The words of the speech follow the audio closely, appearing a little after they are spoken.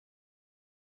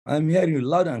I'm hearing you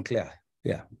loud and clear.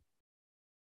 Yeah.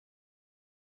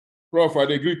 Prof, I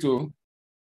agree to.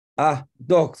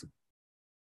 Doc.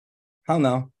 How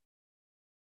now?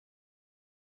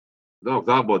 Doc,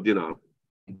 how about dinner?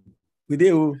 Good day.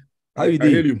 How you I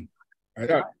doing? hear you.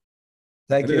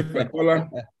 Thank you.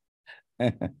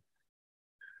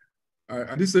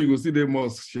 I did say you go see the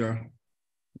mosque, yeah.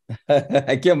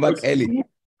 I came back early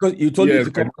because you told me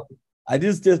to come. I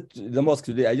didn't stay at the mosque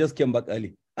today. I just came back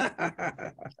early.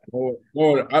 Allah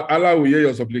will hear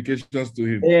your supplications to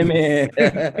him. Amen.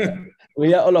 We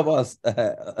hear all of us.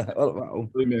 Amen.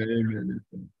 Amen.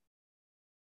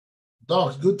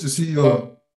 Doc, good to see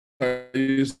you.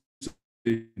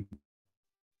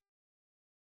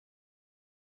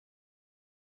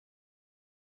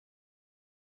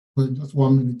 Wait, just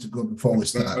 1 minute to go before we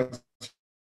start.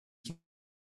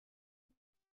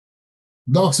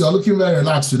 Doc, you're looking very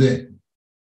relaxed today.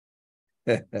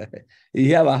 You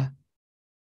hear me?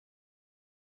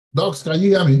 Docs, can you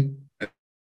hear me?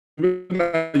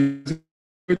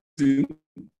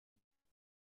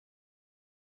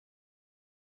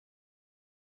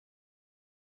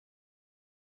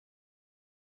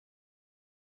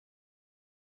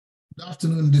 Good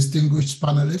afternoon, distinguished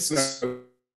panelists.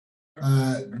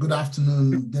 Good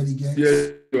afternoon, delegates.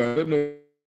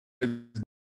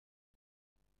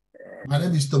 My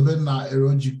name is Tobenna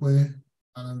Erojikwe,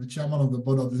 and I'm the chairman of the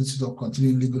board of the Institute of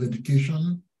Continuing Legal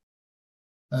Education.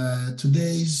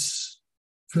 Today's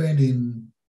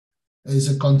training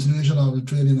is a continuation of the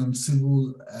training on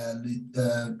civil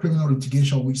criminal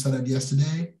litigation which started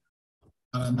yesterday.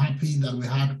 And I'm happy that we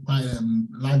had quite a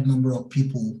large number of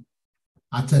people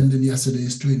attending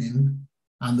yesterday's training,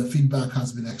 and the feedback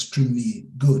has been extremely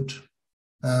good.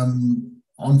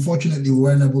 Unfortunately, we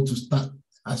weren't able to start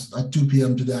at 2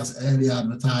 p.m. today as earlier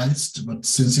advertised, but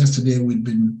since yesterday we've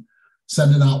been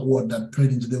sending out word that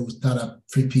training today will start at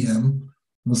 3 p.m.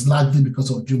 It was largely because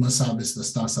of Juma service that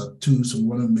starts at 2, so we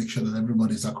want to make sure that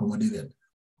everybody is accommodated.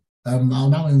 I'll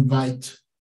now invite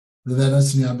the then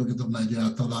Senior Advocate of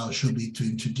Nigeria, Tola Oshobi, to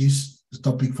introduce the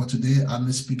topic for today and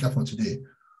the speaker for today.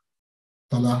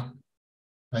 Tola,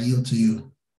 I yield to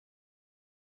you.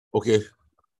 Okay.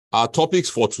 Our topics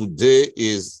for today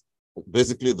is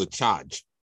basically the charge.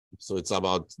 So it's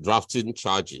about drafting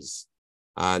charges.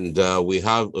 And we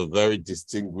have a very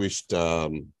distinguished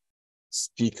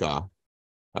speaker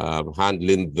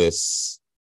handling this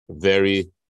very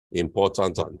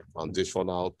important and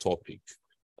foundational topic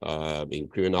in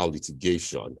criminal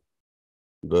litigation.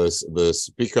 The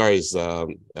speaker is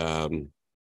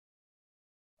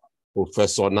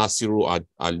Professor Nasiru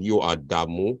Aliyu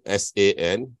Adamu,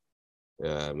 SAN.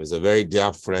 Is a very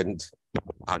dear friend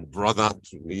and brother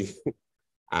to me.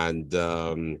 And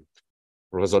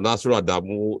Professor Nasiru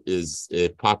Adamu is a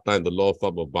partner in the law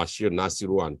firm of Bashir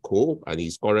Nasiru and Co. And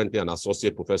he's currently an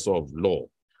associate professor of law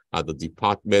at the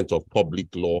Department of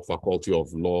Public Law, Faculty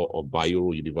of Law of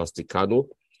Bayero University, Kano.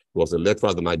 He was a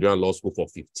lecturer at the Nigerian Law School for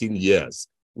 15 years,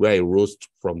 where he rose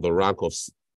from the rank of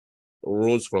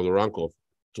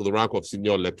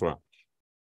senior lecturer.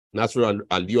 Nasiru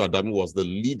Aliyu Adamu was the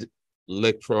lead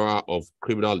lecturer of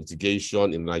criminal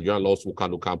litigation in the Nigerian Law School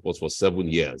Kano campus for 7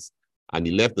 years. And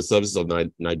he left the services of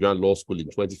Nigerian Law School in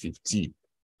 2015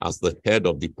 as the head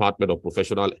of Department of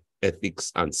Professional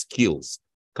Ethics and Skills,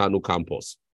 Kano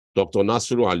campus. Professor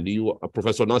Nasiru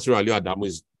Aliyu Adamu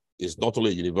is not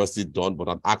only a university don, but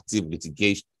an active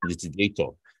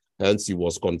litigator. Hence, he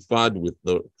was conferred with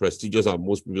the prestigious and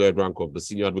most privileged rank of the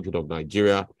Senior Advocate of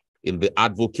Nigeria in the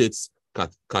Advocates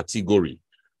category.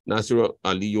 Nasiru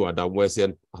Aliyu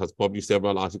Adamu has published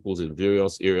several articles in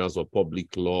various areas of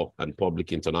public law and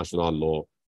public international law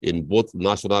in both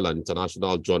national and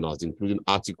international journals, including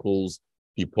articles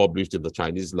he published in the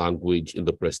Chinese language in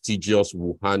the prestigious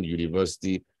Wuhan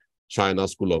University China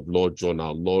School of Law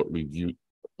Journal, Law Review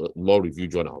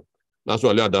Journal.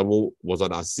 Nasiru Aliyu Adamu was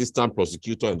an assistant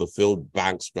prosecutor in the Field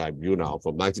Banks Tribunal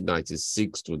from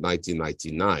 1996 to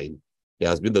 1999. He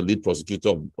has been the lead prosecutor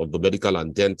of the Medical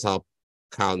and Dental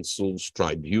Council's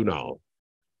Tribunal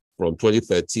from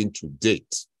 2013 to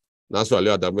date. Nasiru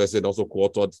Aliyu Adamu also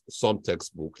co-authored some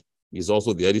textbooks. He's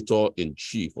also the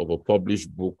editor-in-chief of a published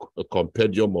book, a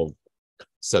compendium of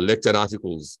selected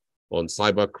articles on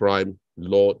cybercrime,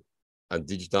 law, and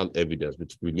digital evidence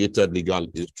with related legal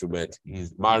instruments.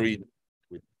 He's married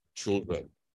with children.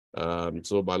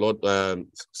 So, my Lord,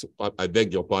 I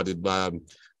beg your pardon.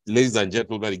 Ladies and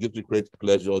gentlemen, it gives me great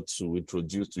pleasure to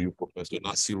introduce to you Professor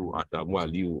Nasiru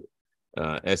Adamu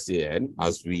Aliyu, SAN.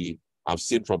 As we have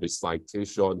seen from his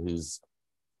citation,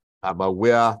 I'm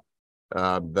aware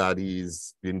that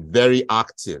he's been very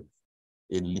active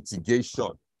in litigation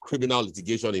criminal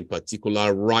litigation in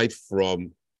particular, right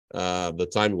from the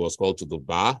time he was called to the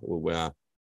bar,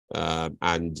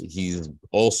 and he's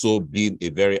also been a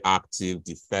very active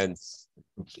defense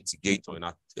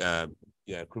litigator,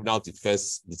 criminal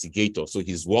defense litigator. So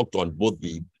he's worked on both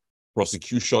the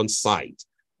prosecution side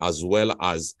as well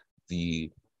as the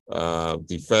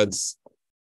defense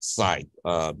side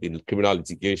in criminal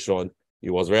litigation. He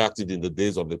was very active in the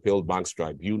days of the Failed Banks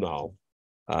Tribunal.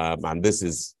 And this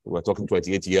is, we're talking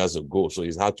 28 years ago. So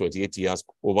he's had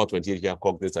over 28 years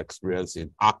cognate experience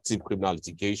in active criminal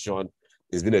litigation.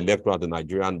 He's been a lecturer at the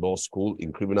Nigerian Law School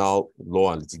in criminal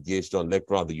law and litigation,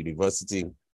 lecturer at the university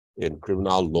in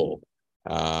criminal law.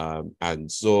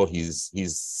 And so he's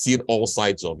seen all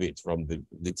sides of it, from the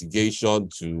litigation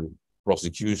to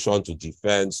prosecution to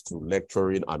defense to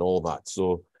lecturing and all that.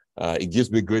 So it gives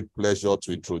me great pleasure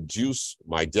to introduce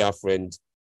my dear friend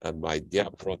and my dear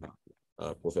brother,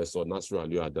 Professor Nasiru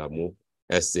Aliyu Adamu,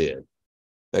 SAN.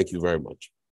 Thank you very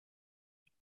much.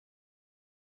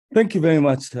 Thank you very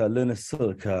much, Learner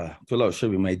Silk,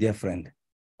 Shobi, my dear friend,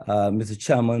 Mr.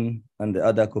 Chairman, and the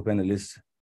other co-panelists,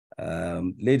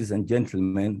 ladies and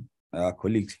gentlemen,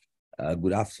 colleagues,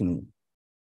 good afternoon.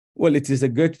 Well, it is a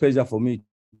great pleasure for me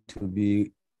to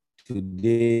be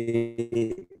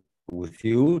today with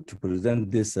you to present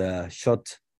this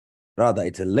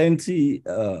it's a lengthy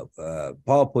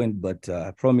PowerPoint, but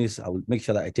I promise I will make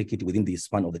sure that I take it within the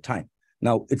span of the time.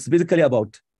 Now, it's basically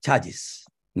about charges.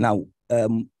 Now,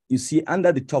 you see,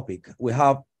 under the topic, we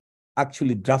have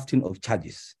actually drafting of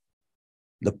charges,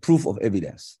 the proof of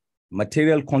evidence,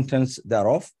 material contents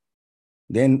thereof.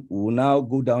 Then we'll now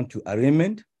go down to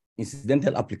arraignment,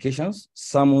 incidental applications,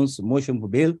 summons, motion for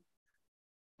bail,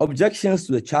 objections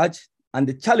to the charge, and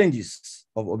the challenges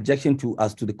of objection to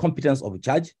as to the competence of a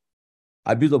charge,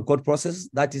 abuse of court process,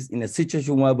 that is in a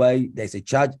situation whereby there's a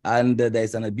charge and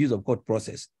there's an abuse of court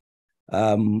process,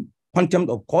 contempt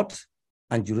of court,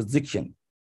 and jurisdiction.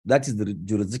 That is the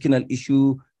jurisdictional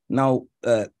issue. Now,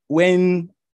 when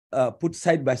put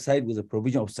side by side with the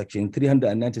provision of Section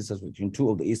 390, Section 2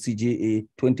 of the ACJA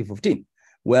 2015,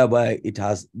 whereby it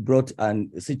has brought a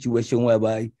situation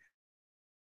whereby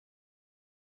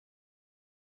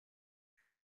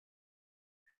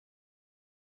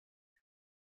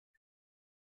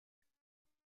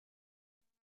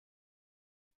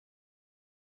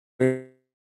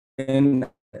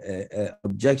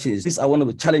objections. These are one of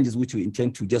the challenges which we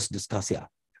intend to just discuss here.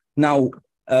 Now,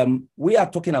 we are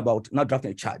talking about not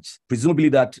drafting a charge, presumably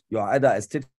that you are either a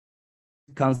state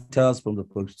counsel from the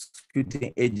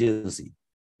prosecuting agency,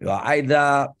 you are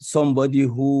either somebody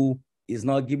who is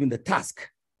now given the task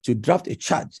to draft a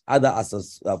charge, either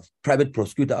as a private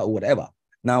prosecutor or whatever.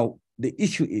 Now, the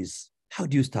issue is, how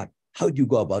do you start? How do you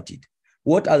go about it?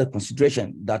 What are the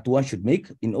considerations that one should make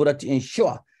in order to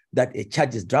ensure that a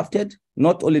charge is drafted,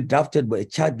 not only drafted, but a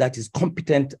charge that is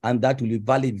competent and that will be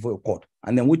valid before a court,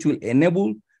 and then which will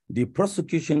enable the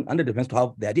prosecution and the defense to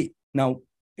have their day. Now,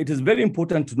 it is very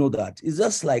important to know that it's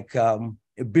just like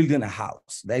building a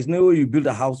house. There is no way you build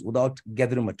a house without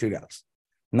gathering materials.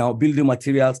 Now, building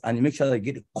materials and you make sure that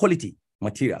you get quality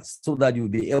materials so that you'll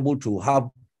be able to have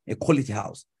a quality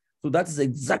house. So that is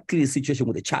exactly the situation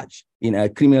with a charge in a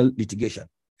criminal litigation.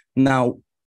 Now,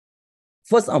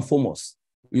 first and foremost,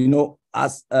 you know,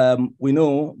 as we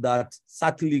know that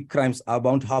certainly crimes are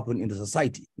bound to happen in the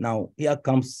society. Now, here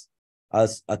comes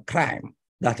as a crime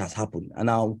that has happened. And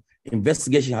now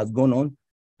investigation has gone on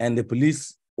and the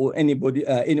police or anybody,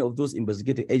 any of those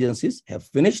investigative agencies have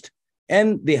finished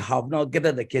and they have now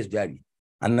gathered the case diary.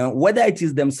 And now whether it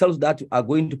is themselves that are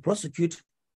going to prosecute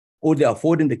or they are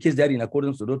forwarding the case diary in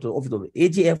accordance to the office of the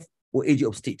AGF or AG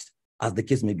of state, as the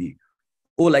case may be,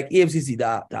 or like AFCC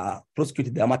that are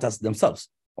prosecuting their matters themselves.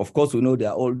 Of course, we know they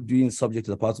are all doing subject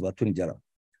to the powers of Attorney General.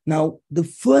 Now, the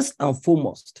first and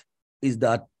foremost is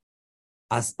that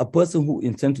as a person who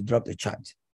intends to draft a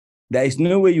charge, there is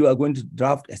no way you are going to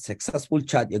draft a successful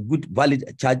charge, a good, valid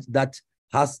charge that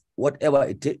has whatever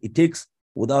it takes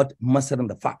without mastering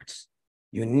the facts.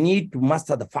 You need to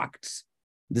master the facts,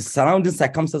 the surrounding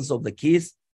circumstances of the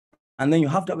case, and then you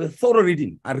have to have a thorough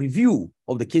reading and review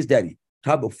of the case diary to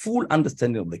have a full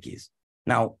understanding of the case.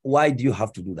 Now, why do you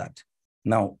have to do that?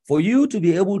 Now, for you to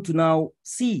be able to now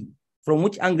see from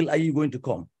which angle are you going to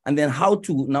come, and then how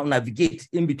to now navigate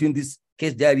in between this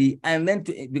case diary, and then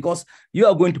because you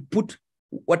are going to put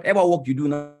whatever work you do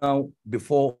now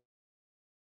before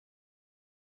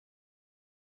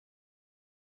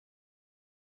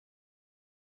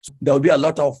there will be a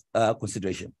lot of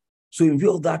consideration. So in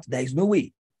view of that, there is no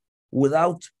way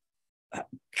without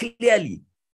clearly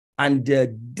and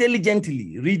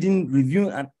diligently reading,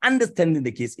 reviewing, and understanding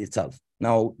the case itself.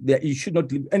 Now, you should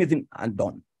not leave anything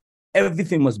undone.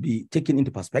 Everything must be taken into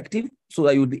perspective so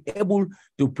that you'll be able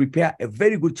to prepare a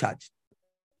very good charge.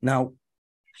 Now,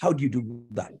 how do you do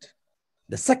that?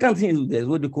 The second thing is there's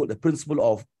what they call the principle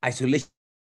of isolation.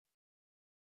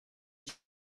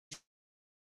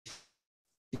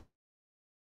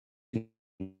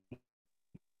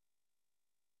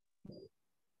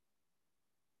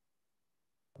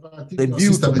 The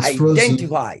view to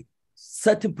identify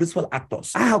certain principal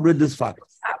actors. I have read this fact.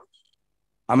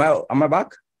 Am I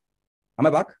back? Am I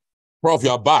back? Prof,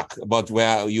 you are back, but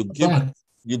where you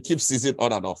keep ceasing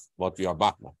on and off, but you are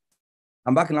back now.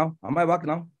 I'm back now. Am I back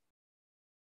now?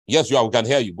 Yes, you are. We can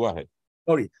hear you. Go ahead.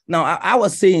 Sorry. Now, I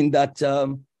was saying that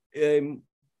the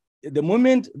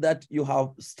moment that you have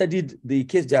studied the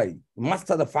case diary,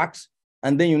 master the facts,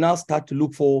 and then you now start to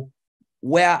look for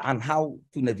where and how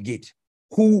to navigate.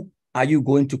 Who are you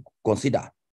going to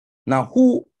consider? Now,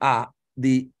 who are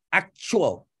the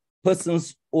actual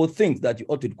persons or things that you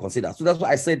ought to consider? So that's why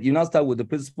I said you now start with the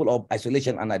principle of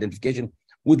isolation and identification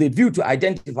with a view to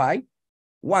identify,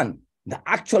 one, the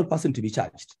actual person to be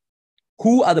charged.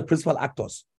 Who are the principal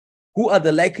actors? Who are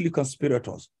the likely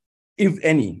conspirators, if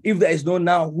any? If there is no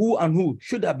now, who and who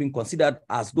should have been considered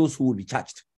as those who will be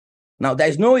charged? Now, there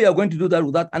is no way you're going to do that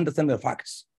without understanding the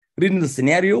facts, reading the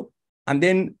scenario, and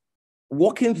then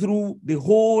walking through the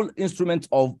whole instrument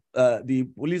of the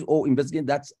police or investigation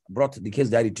that's brought the case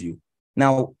diary to you.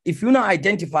 Now, if you now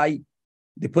identify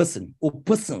the person or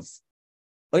persons,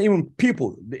 or even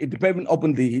people, depending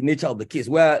upon the nature of the case,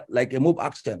 where like a mob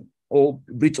action or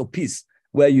breach of peace,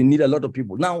 where you need a lot of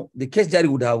people. Now, the case diary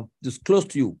would have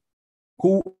disclosed to you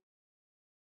who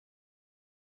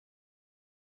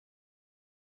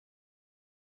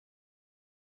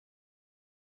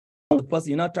the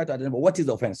person, you now try to identify what is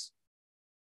the offense.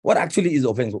 What actually is the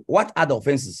offense? What are the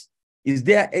offenses? Is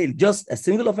there just a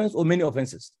single offense or many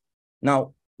offenses?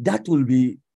 Now, that will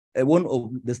be one of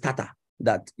the starter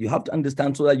that you have to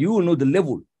understand so that you will know the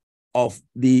level of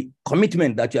the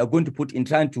commitment that you are going to put in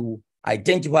trying to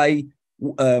identify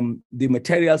the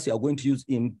materials you are going to use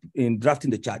in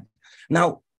drafting the charge.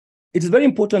 Now, it is very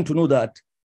important to know that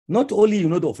not only you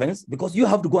know the offense, because you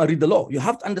have to go and read the law. You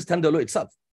have to understand the law itself.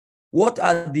 What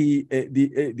are the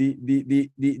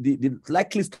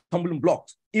likely stumbling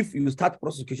blocks if you start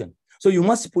prosecution? So you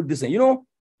must put this in,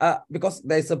 because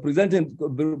there's a presentation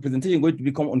going to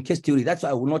become on case theory. That's why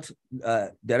I will not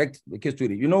direct the case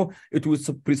theory.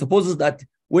 It presupposes that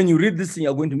when you read this thing,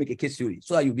 you're going to make a case theory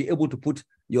so that you'll be able to put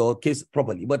your case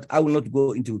properly. But I will not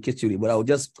go into case theory, but I will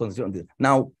just concentrate on this.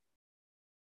 Now,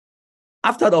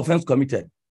 after the offense committed,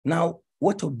 now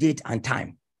what of date and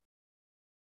time?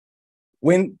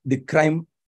 When the crime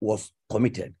was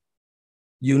committed,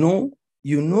 you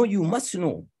must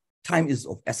know time is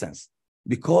of essence,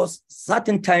 because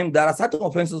there are certain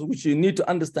offenses which you need to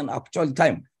understand actual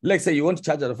time. Let's say you want to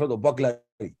charge an offense of burglary.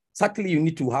 Certainly, you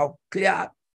need to have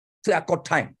clear-cut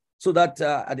time so that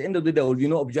at the end of the day, there will be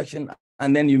no objection,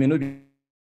 and then you may not be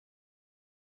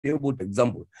able to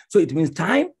example. So it means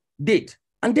time, date,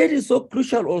 and date is so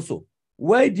crucial also.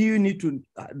 Why do you need to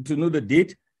know the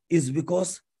date? Is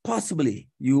because possibly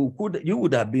you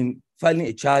would have been filing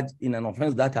a charge in an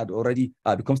offense that had already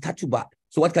become statute barred.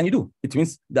 So what can you do? It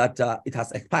means that it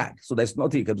has expired. So there's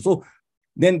nothing you can do. So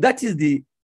then that is the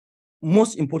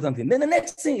most important thing. Then the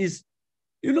next thing is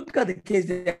you look at the case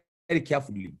very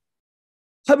carefully.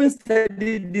 Having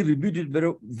studied the reviewed it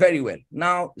very, very well.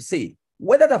 Now say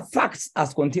whether the facts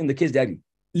as contained in the case diary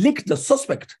link the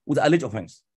suspect with the alleged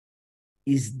offense.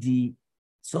 Is the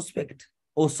suspect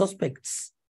or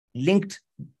suspects linked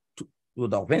to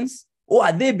the offense, or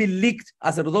are they being linked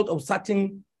as a result of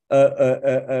certain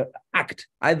act,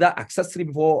 either accessory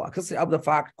before, accessory after the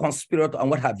fact, conspirator, and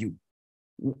what have you?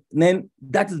 Then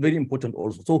that is very important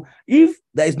also. So if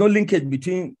there is no linkage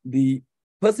between the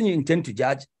person you intend to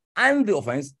judge and the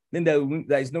offense, then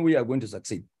there is no way you are going to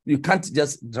succeed. You can't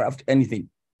just draft anything,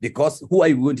 because who are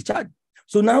you going to charge?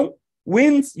 So now,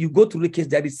 once you go through the case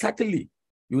diary, certainly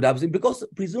you would have seen, because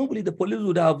presumably the police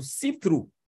would have sieved through.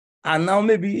 And now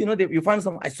maybe, you find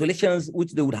some isolations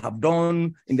which they would have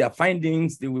done in their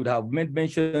findings. They would have made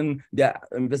mention their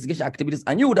investigation activities.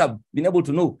 And you would have been able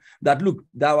to know that, look,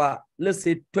 there were, let's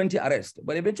say, 20 arrests.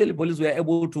 But eventually police were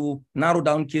able to narrow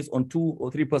down case on 2 or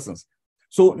 3 persons.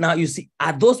 So now you see,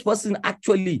 are those persons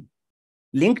actually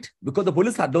linked? Because the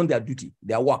police had done their duty,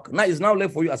 their work. Now it's now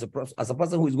left for you as a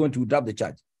person who is going to draft the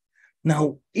charge.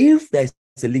 Now, if there is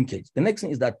a linkage, the next thing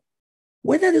is that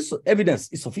whether this evidence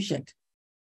is sufficient,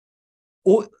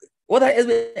 or whether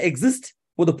evidence exists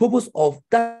for the purpose of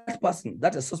that person,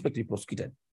 that is suspect to be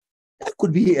prosecuted. That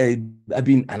could be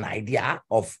an idea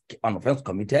of an offense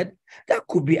committed. That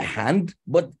could be a hand,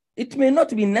 but it may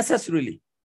not be necessarily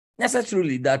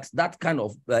that kind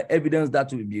of evidence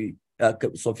that will be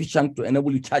sufficient to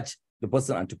enable you to charge the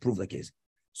person and to prove the case.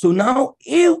 So now,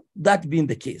 if that being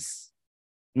the case,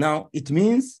 now it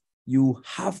means you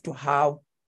have to have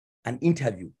an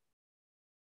interview,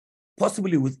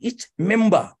 possibly with each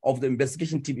member of the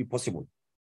investigation team if possible.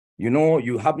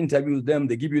 You have interviews with them,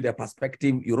 they give you their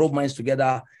perspective, you rub minds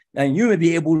together, and you may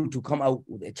be able to come out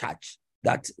with a charge.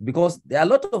 That because there are a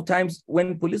lot of times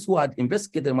when police who had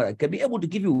investigated can be able to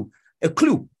give you a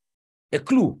clue.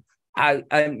 I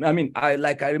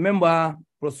remember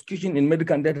prosecution in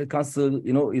medical and dental council,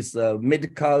 is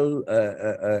medical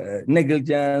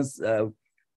negligence,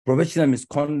 professional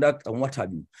misconduct, and what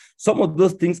have you. Some of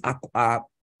those things are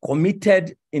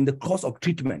committed in the course of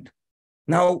treatment.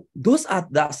 Now, there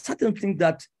are certain things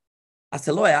that, as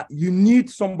a lawyer, you need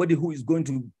somebody who is going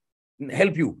to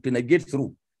help you to navigate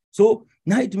through. So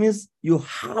now it means you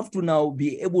have to now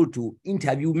be able to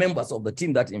interview members of the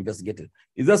team that investigated.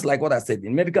 It's just like what I said.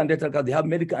 In medical and dental, they have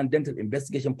medical and dental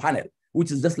investigation panel,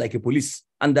 which is just like a police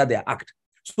under their act.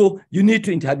 So you need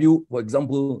to interview, for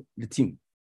example, the team.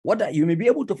 You may be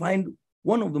able to find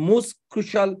one of the most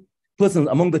crucial persons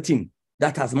among the team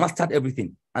that has mastered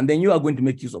everything, and then you are going to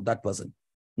make use of that person.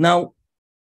 Now,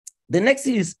 the next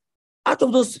is, out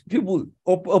of those people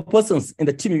or persons in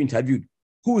the team you interviewed,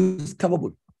 who is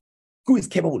capable?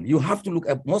 You have to look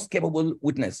at most capable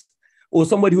witness, or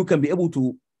somebody who can be able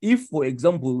to, if, for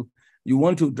example, you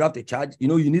want to draft a charge, you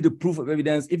need a proof of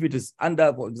evidence. If it is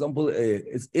under, for example,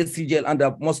 it's ACJL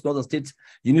under most northern states,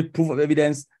 you need proof of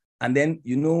evidence. And then,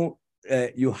 you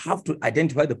have to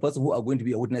identify the person who are going to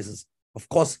be witnesses. Of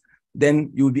course,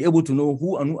 then you will be able to know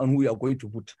who and who you are going to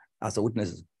put as a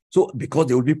witnesses. So, because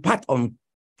they will be parcel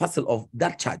of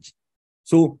that charge.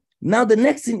 So now the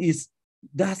next thing is,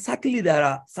 there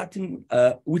are certain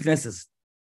witnesses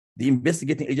the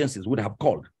investigating agencies would have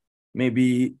called.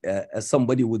 Maybe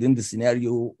somebody within the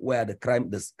scenario where the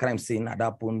crime scene had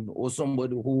happened, or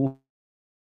somebody who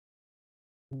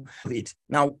it.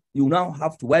 Now, you now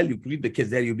have to, while you plead the case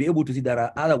there, you'll be able to see there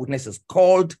are other witnesses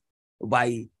called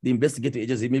by the investigating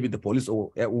agency, maybe the police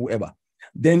or whoever.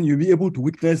 Then you'll be able to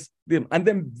witness them and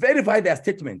then verify their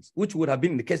statements, which would have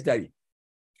been in the case diary.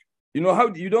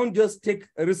 How you don't just take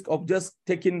a risk of just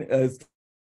taking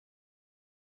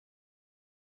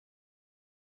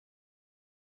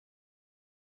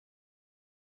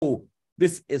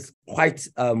this is quite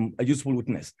a useful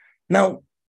witness. Now,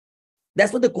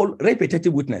 that's what they call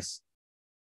repetitive witness.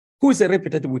 Who is a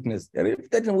repetitive witness? A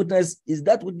repetitive witness is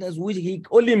that witness which he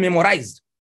only memorized.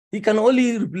 He can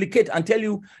only replicate and tell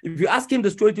you. If you ask him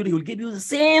the story today, he will give you the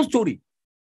same story.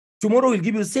 Tomorrow, he'll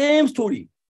give you the same story.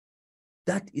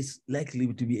 That is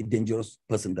likely to be a dangerous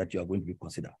person that you are going to be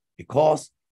considered,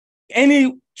 because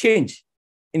any change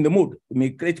in the mood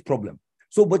may create problem.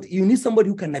 So, but you need somebody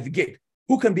who can navigate,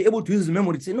 who can be able to use the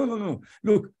memory to say, no.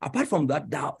 Look, apart from that,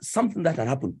 there's something that had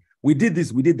happened. We did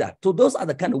this, we did that. So those are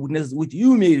the kind of witnesses which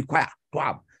you may require to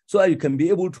have, so that you can be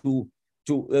able to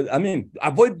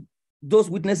avoid those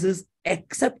witnesses,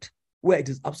 except where it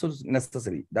is absolutely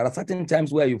necessary. There are certain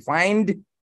times where you find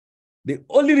the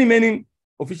only remaining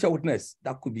official witness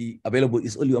that could be available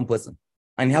is only one person,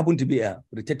 and he happened to be a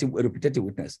repetitive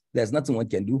witness. There's nothing one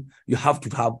can do. You have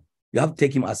to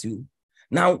take him as you.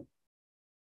 Now,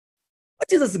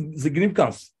 what is the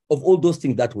significance of all those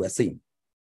things that we're saying?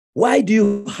 Why do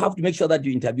you have to make sure that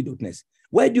you interview the witness?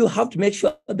 Why do you have to make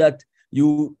sure that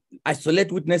you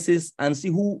isolate witnesses and see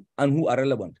who are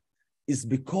relevant? It's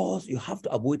because you have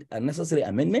to avoid unnecessary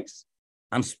amendments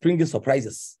and springing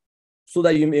surprises, so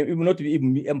that you may not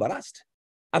even be embarrassed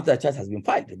after a charge has been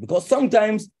filed. Because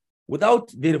sometimes, without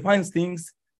verifying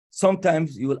things,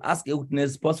 sometimes you will ask a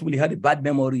witness, possibly had a bad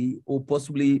memory, or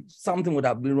possibly something would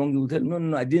have been wrong. You will tell,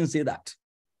 no, I didn't say that.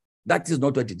 That is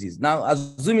not what it is. Now,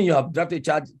 assuming you have drafted a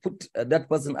charge, put that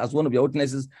person as one of your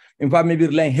witnesses, in fact, maybe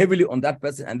relying heavily on that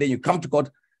person, and then you come to court,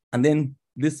 and then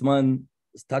this man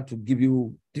start to give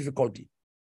you difficulty,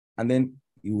 and then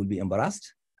you will be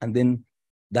embarrassed, and then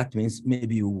that means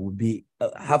maybe you will be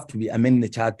have to be amending the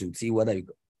charge to see whether you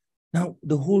go. Now,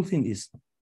 the whole thing is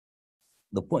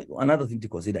the point. Another thing to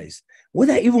consider is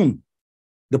whether even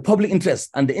the public interest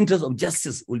and the interest of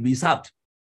justice will be served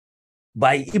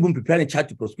by even preparing a charge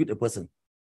to prosecute a person.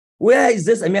 Where is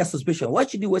this a mere suspicion? Why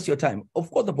should you waste your time?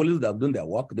 Of course, the police would have done their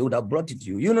work. They would have brought it to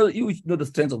you. You know the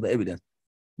strength of the evidence.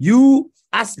 You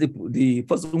ask the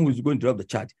person who is going to have the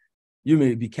charge, you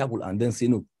may be careful and then say,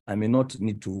 no, I may not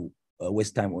need to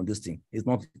waste time on this thing. It's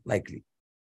not likely.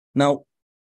 Now,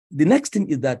 the next thing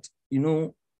is that,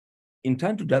 in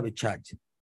trying to drive a charge,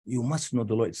 you must know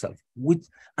the law itself.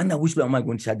 Under which law am I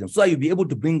going to charge them? So that you'll be able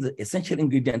to bring the essential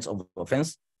ingredients of the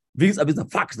offense, vis-a-vis the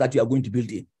facts that you are going to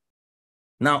build in.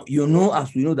 Now, you know,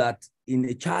 as we know that in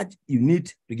a charge, you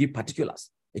need to give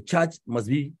particulars. A charge must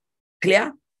be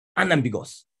clear and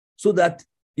ambiguous, so that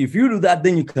if you do that,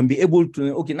 then you can be able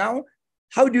to, okay, now,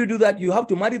 how do you do that? You have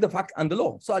to marry the fact and the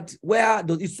law. So where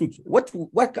does it suit?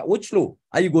 Which law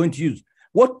are you going to use?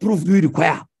 What proof do you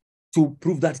require to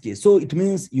prove that case? So it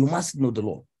means you must know the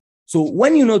law. So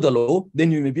when you know the law,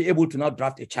 then you may be able to now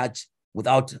draft a charge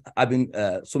without having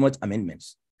so much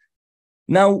amendments.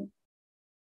 Now,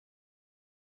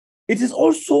 it is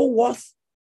also worth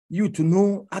you to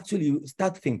know, actually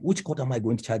start thinking, which court am I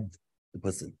going to charge the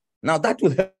person? Now that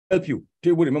will help you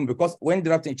to remember, because when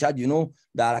drafting a charge, you know,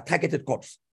 there are targeted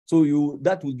courts. So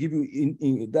that will give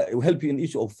you, that will help you in the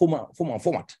issue of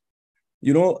format.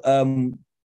 You know,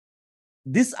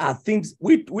 these are things,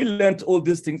 we learned all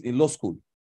these things in law school,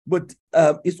 but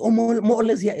it's more or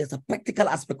less here is a practical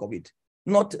aspect of it,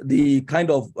 not the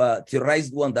kind of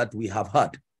theorized one that we have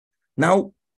heard.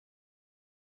 Now,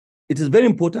 it is very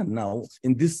important now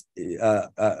in this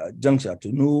juncture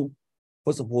to know,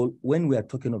 first of all, when we are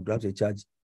talking of drafting a charge,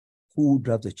 who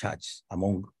drafts a charge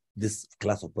among this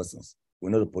class of persons?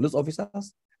 We know the police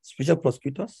officers, special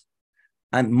prosecutors,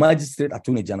 and magistrate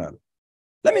attorney general.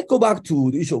 Let me go back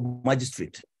to the issue of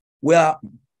magistrate, where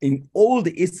in all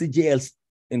the ACJLs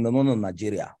in the northern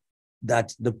Nigeria,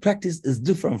 that the practice is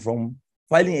different from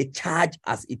filing a charge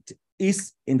as it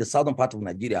is in the southern part of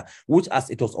Nigeria, which as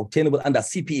it was obtainable under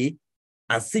CPA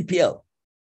and CPL,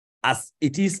 as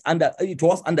it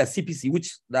was under CPC,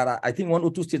 which there are, I think, 1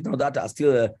 or 2 states now that are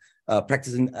still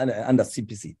practicing under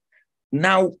CPC.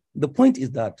 Now, the point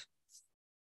is that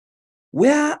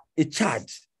where a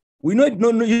charge, we know it,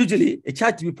 usually a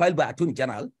charge to be filed by Attorney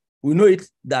General, we know it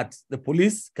that the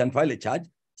police can file a charge,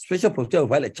 special prosecutor will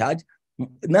file a charge.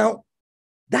 Now,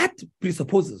 that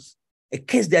presupposes a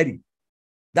case diary.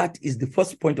 That is the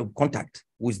first point of contact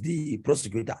with the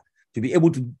prosecutor to be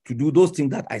able to do those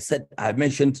things that I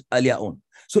mentioned earlier on.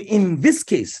 So in this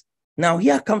case, now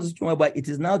here comes the situation whereby it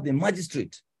is now the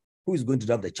magistrate who is going to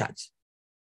draft the charge.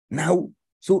 Now,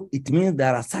 so it means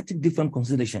there are certain different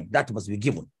considerations that must be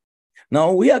given.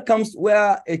 Now, here comes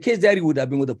where a case diary would have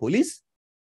been with the police,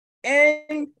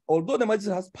 and although the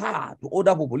magistrate has power to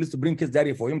order for police to bring case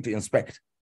diary for him to inspect,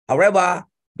 however,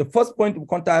 the first point of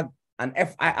contact, an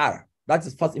FIR, that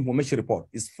is first information report,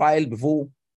 is filed before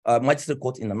magistrate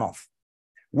court in the north,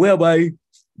 whereby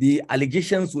the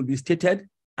allegations will be stated,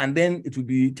 and then it will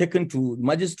be taken to the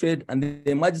magistrate, and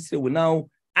the magistrate will now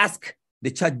ask the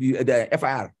charge, the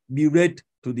FIR, be read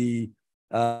to the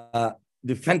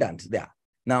defendant there.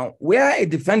 Now, where a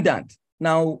defendant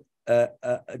now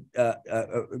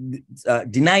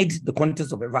denied the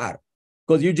contents of FIR,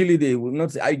 because usually they will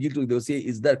not say, I guilty, they'll say,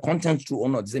 is that content true or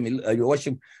not? They say, your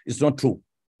worship, is not true.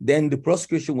 Then the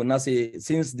prosecution will now say,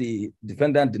 since the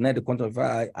defendant denied the content of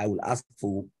FIR, I will ask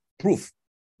for proof.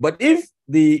 But if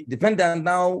the defendant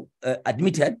now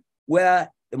admitted,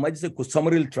 where the magistrate could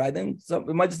summarily try them, so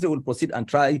the magistrate will proceed and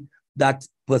try that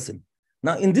person.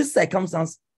 Now, in this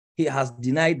circumstance, he has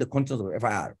denied the contents of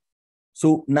FIR.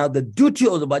 So now the duty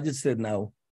of the magistrate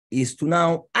now is to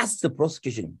now ask the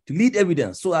prosecution to lead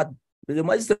evidence so that the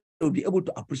magistrate will be able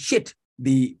to appreciate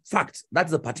the facts,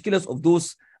 that's the particulars of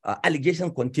those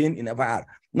allegations contained in FIR.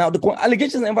 Now, the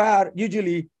allegations in FIR,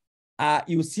 usually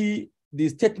you see the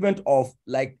statement of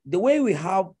like the way we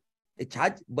have a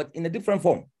charge, but in a different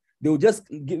form. They will just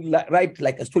write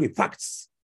like a story, facts,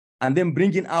 and then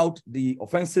bringing out the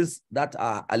offenses that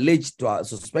are alleged to are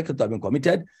suspected to have been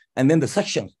committed, and then the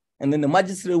sections. And then the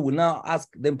magistrate will now ask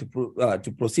them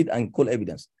to proceed and call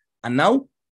evidence. And now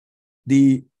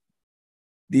the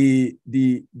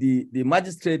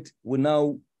magistrate will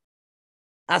now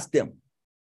ask them,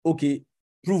 okay,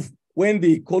 proof. When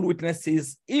the call witness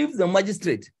says, if the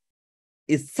magistrate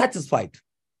is satisfied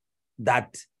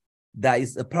that there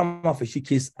is a prima facie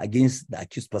case against the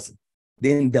accused person,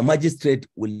 then the magistrate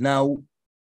will now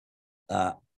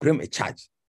frame a charge.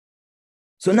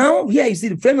 So now here you see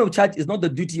the framing of charge is not the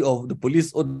duty of the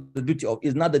police or the duty of,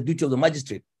 is not the duty of the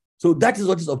magistrate. So that is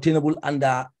what is obtainable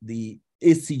under the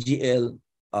ACGL,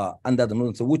 under the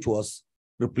notice, which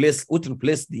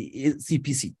replaced the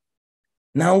CPC.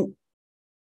 Now,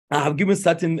 I have given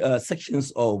certain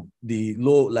sections of the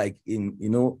law, like in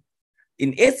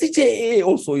ACJA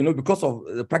also, because of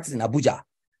the practice in Abuja.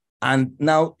 And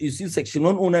now you see section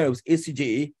 109 of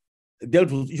ACJA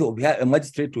dealt with the issue of a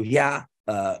magistrate to hear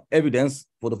evidence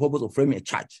for the purpose of framing a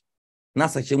charge. Now,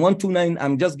 section 129,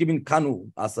 I'm just giving Kano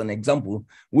as an example,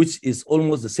 which is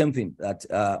almost the same thing that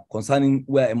concerning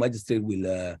where a magistrate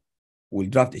will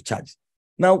draft a charge.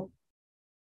 Now,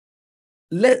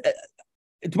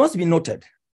 it must be noted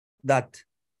that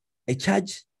a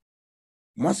charge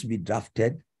must be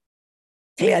drafted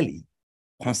clearly,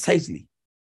 concisely,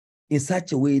 in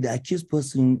such a way the accused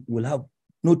person will have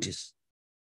notice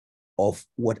of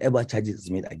whatever charges is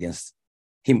made against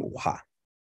him or her.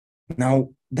 Now,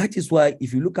 that is why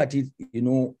if you look at it,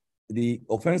 the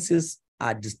offenses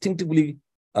are distinctively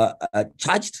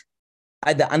charged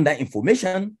either under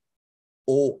information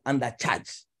or under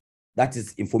charge. That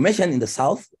is information in the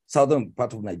southern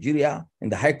part of Nigeria, in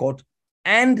the High Court,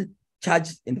 and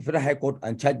charged in the Federal High Court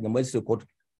and charged in the Magistrate Court,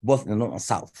 both in the North and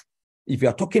South. If you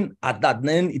are talking at that,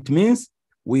 then it means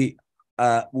we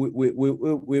will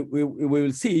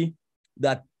see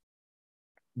that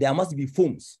there must be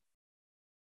forms.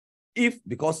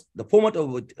 Because the format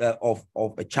of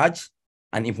a charge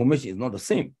and information is not the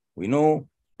same. We know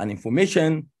an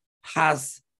information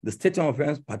has the statement of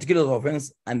offense, particulars of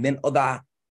offense, and then other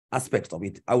aspects of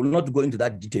it. I will not go into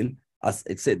that detail as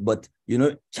it said, but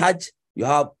charge, you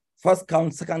have first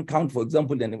count, second count, for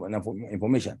example, then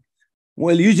information.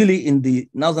 Well, usually in the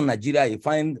northern Nigeria, you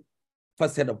find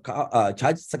first head of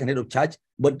charge, second head of charge,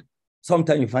 but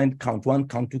sometimes you find count 1,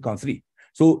 count 2, count 3.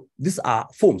 So these are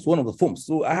forms, one of the forms.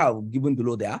 So I have given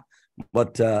below there,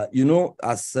 but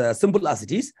as simple as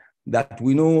it is, that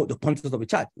we know the content of a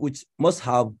charge, which must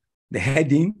have the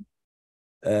heading,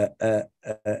 the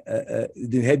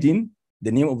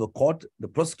name of the court, the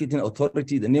prosecuting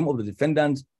authority, the name of the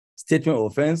defendant, statement of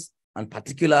offense, and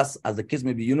particulars as the case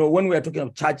may be. When we are talking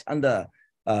of charge under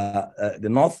the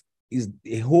North, is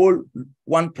a whole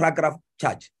one paragraph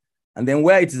charge. And then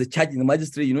where it is a charge in the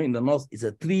magistrate, in the North, it's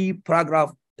a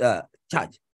 3-paragraph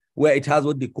charge, where it has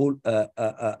what they call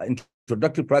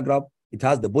introductory paragraph, it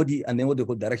has the body, and then what they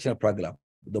call directional paragraph.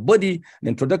 The body, the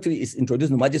introductory, is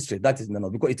introduced in the magistrate, that is in the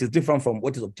North, because it is different from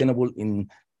what is obtainable in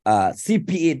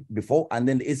CPA before, and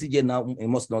then the ACJ now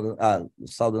in most northern,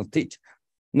 southern states.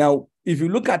 Now, if you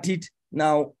look at it,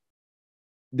 now,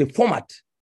 the format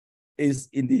is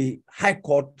in the High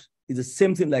Court, is the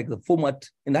same thing like the format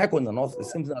in the High Court in the North, the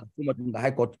same thing as the format in the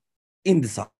High Court in the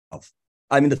South.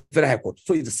 I mean, the Federal High Court.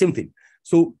 So it's the same thing.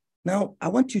 So now I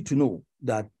want you to know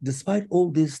that despite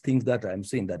all these things that I'm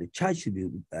saying, that the charge should be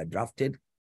drafted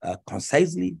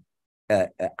concisely,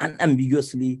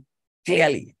 unambiguously,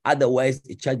 clearly. Otherwise,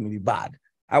 a charge may be bad.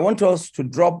 I want us to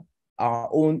drop our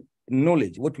own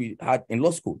knowledge, what we had in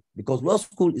law school, because law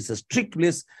school is a strict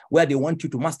place where they want you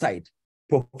to master it.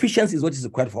 Proficiency is what is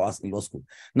required for us in law school.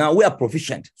 Now, we are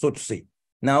proficient, so to say.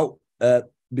 Now,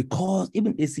 because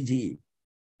even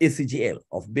ACGL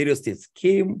of various states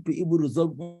came to able to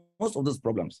resolve most of those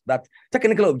problems, that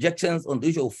technical objections on the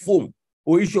issue of form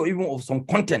or issue even of some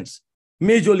contents,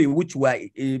 majorly which were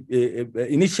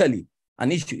initially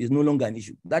an issue, is no longer an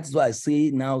issue. That is why I say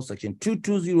now section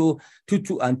 220,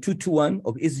 22, and 221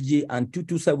 of ACJ and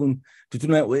 227,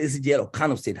 229 of ACGL of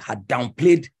Kano State had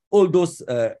downplayed all those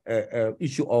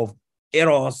issue of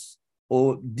errors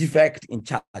or defect in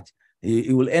charge.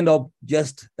 It will end up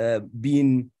just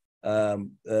being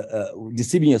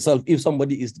deceiving yourself if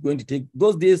somebody is going to take,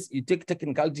 those days you take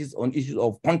technicalities on issues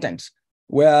of content,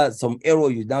 where some error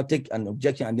you now take an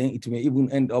objection and then it may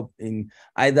even end up in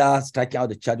either striking out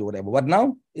the charge or whatever. But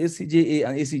now ACJA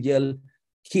and ACGL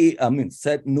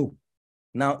said no.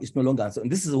 Now it's no longer. So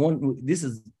this is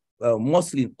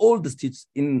mostly in all the states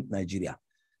in Nigeria.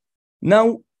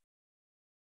 Now,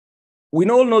 we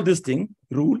all know this thing,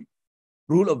 rule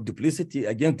of duplicity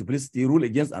against duplicity, rule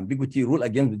against ambiguity, rule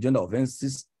against the gender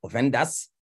offenders.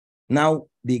 Now,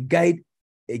 they guide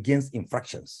against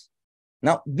infractions.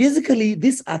 Now, basically,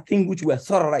 these are things which were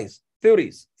theorized,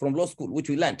 theories from law school, which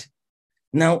we learned.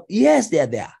 Now, yes, they are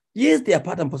there. Yes, they are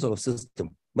part and parcel of the system.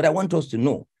 But I want us to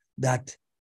know that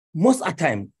most of the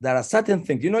time, there are certain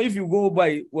things. If you go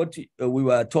by what we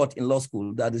were taught in law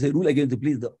school, that is a rule against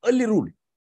duplicity, the only rule.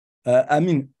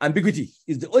 Ambiguity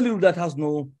is the only rule that has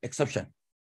no exception.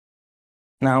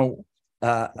 Now,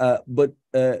 but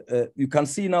you can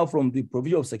see now from the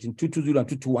provision of section 220 and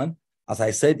 221, as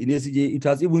I said in ACJ, it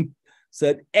has even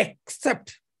said,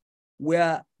 except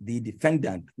where the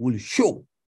defendant will show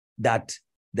that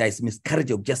there is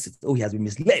miscarriage of justice or he has been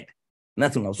misled.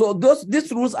 Nothing else. So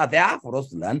these rules are there for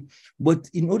us to learn, but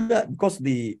in order, because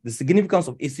the significance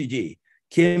of ACJ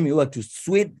came in order to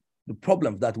sway the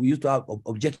problems that we used to have of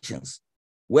objections,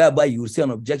 whereby you will see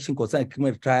an objection concerning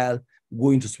criminal trial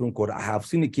going to Supreme Court. I have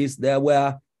seen a case there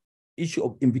where issue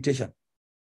of invitation,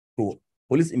 so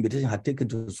police invitation had taken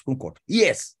to the Supreme Court.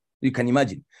 Yes, You can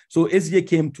imagine. So SJ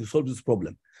came to solve this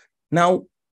problem. Now,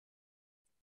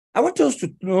 I want us to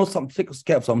take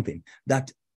care of something,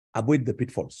 that avoid the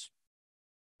pitfalls.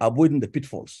 Avoiding the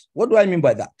pitfalls. What do I mean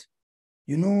by that?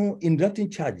 In drafting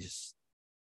charges,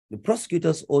 the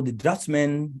prosecutors or the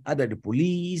draftsmen, either the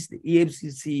police, the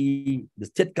EFCC, the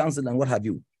state council, and what have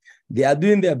you, they are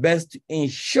doing their best to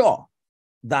ensure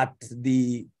that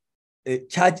the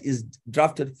charge is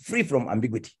drafted free from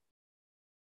ambiguity,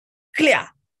 clear,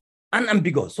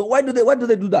 unambiguous. So why do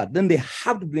they do that? Then they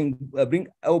have to bring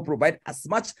or provide as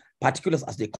much particulars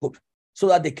as they could, so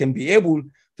that they can be able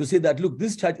to say that, look,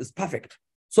 this charge is perfect,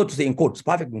 so to say, in quotes,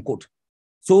 perfect in quote.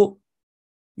 So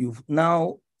you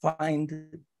now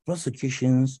find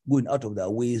prosecutions going out of their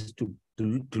ways to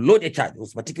load a charge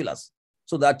with particulars,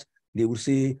 so that they will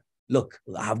say, look,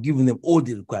 I have given them all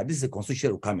the required. This is a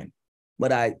constitutional requirement.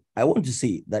 But I want to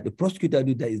say that the prosecutor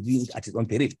is doing it at his own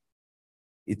peril.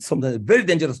 It's sometimes a very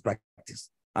dangerous practice.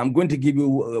 I'm going to give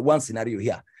you one scenario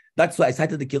here. That's why I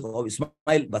cited the case of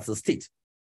Ismail versus State.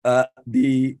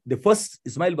 The first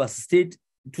Ismail versus State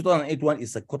 2008 one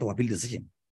is a Court of Appeal decision,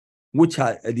 which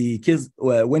the case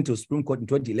went to Supreme Court in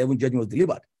 2011. Judgment was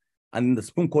delivered, and the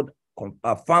Supreme Court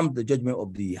affirmed the judgment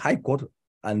of the High Court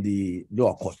and the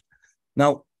lower court.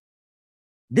 Now,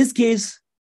 this case,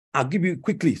 I'll give you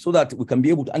quickly so that we can be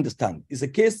able to understand. It's a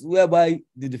case whereby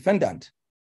the defendant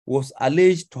was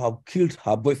alleged to have killed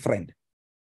her boyfriend.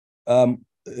 In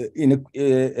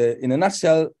a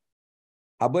nutshell,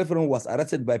 her boyfriend was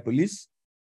arrested by police.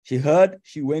 She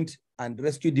went and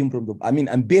rescued him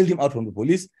and bailed him out from the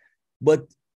police. But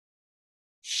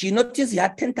she noticed he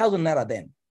had 10,000 naira then.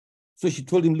 So she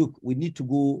told him, look, we need to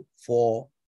go for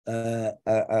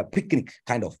a picnic,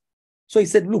 kind of. So he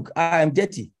said, look, I am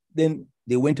dirty. Then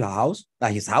they went to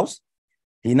his house.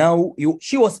 He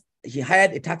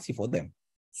hired a taxi for them.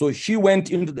 So he went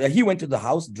to the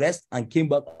house, dressed, and came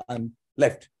back and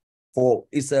left.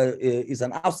 It's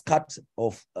an outskirt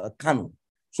of Kano.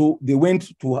 So they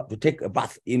went to take a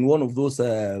bath in one of those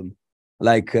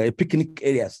picnic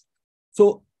areas.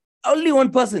 So only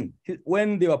one person,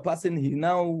 when they were passing, he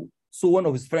now saw one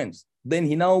of his friends. Then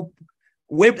he now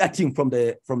waved at him from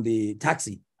the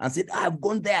taxi and said, I've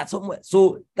gone there somewhere.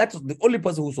 So that's the only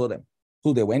person who saw them.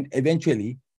 So they went.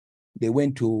 Eventually, they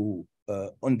went to,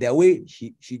 on their way,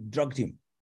 she drugged him.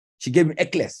 She gave him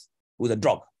Eclairs with a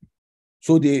drug.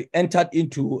 So they entered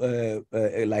into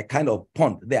a kind of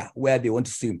pond there where they want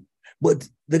to swim. But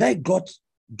the guy got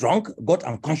drunk, got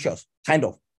unconscious, kind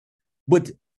of.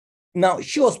 But now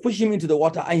she was pushing him into the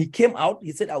water and he came out.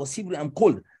 He said, I was shivering, I'm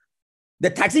cold. The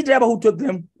taxi driver who took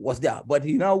them was there, but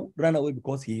he now ran away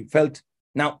because he felt.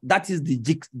 Now, that is the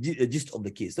gist of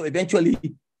the case. So eventually,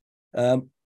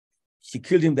 she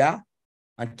killed him there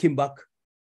and came back.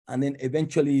 And then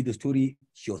eventually,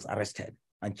 she was arrested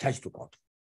and charged to court.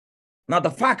 Now,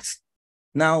 the facts,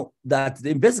 now that the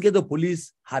investigative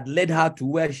police had led her to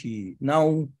where she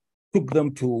now took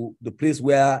them to the place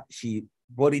where she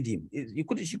buried him.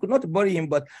 She could not bury him,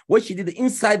 but what she did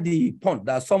inside the pond,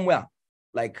 there's somewhere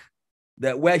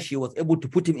where she was able to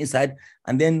put him inside,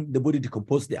 and then the body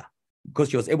decomposed there because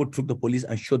she was able to take the police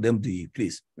and show them the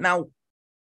place. Now,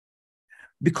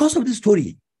 because of this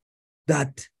story,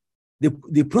 that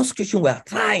the prosecution were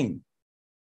trying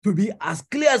to be as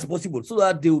clear as possible so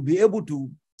that they will be able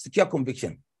to secure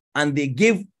conviction. And they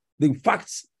gave the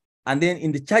facts, and then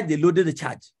in the charge, they loaded the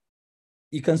charge.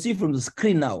 You can see from the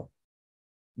screen now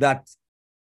that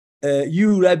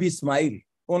Rabi Ismail,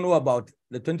 on or about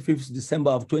the 25th December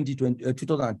of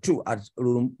 2002 at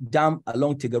Dam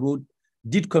along Tega Road,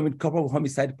 did commit corporal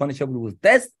homicide punishable with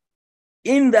death,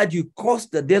 in that you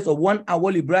caused the death of one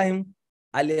Awal Ibrahim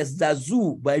alias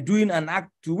Zazu by doing an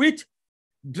act to which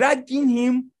dragging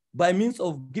him by means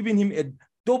of giving him a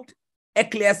doped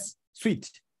Eclairs sweet,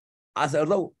 as a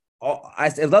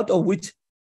result of which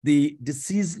the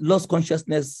deceased lost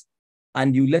consciousness,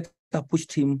 and you later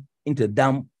pushed him into the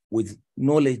dam with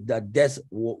knowledge that death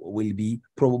will be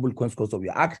probable consequence of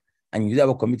your act, and you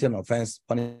therefore committed an offense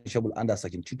punishable under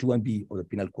Section 221B of the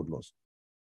Penal Code laws.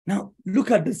 Now,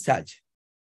 look at this charge.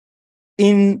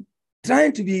 In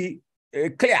trying to be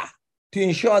clear, to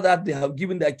ensure that they have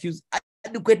given the accused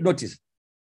adequate notice,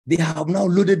 they have now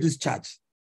loaded this charge.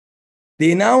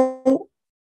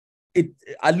 It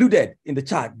alluded in the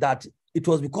charge that it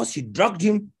was because she drugged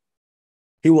him,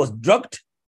 he was drugged,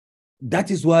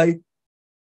 that is why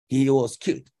he was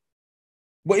killed.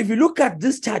 But if you look at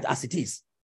this charge as it is,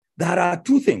 there are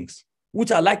two things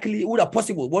which are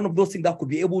possible. One of those things that could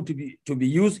be able to be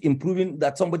used in proving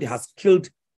that somebody has killed,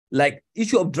 like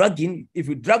issue of drugging. If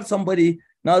you drug somebody,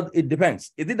 now it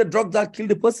depends. Is it the drug that killed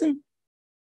the person?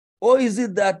 Or is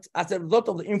it that as a result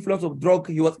of the influence of drug,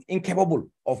 he was incapable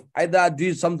of either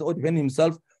doing something or defending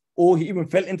himself, or he even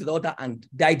fell into the water and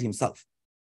died himself?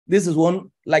 This is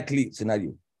one likely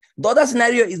scenario. The other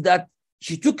scenario is that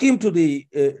she took him to the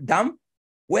dam,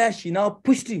 where she now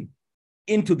pushed him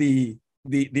into the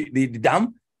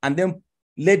dam and then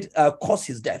caused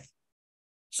his death.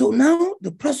 So now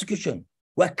the prosecution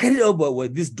were carried over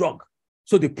with this drug.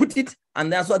 So they put it,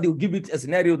 and that's why they will give it a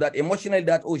scenario that emotionally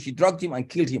that, oh, she drugged him and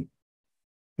killed him.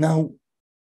 Now,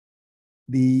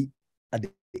 at the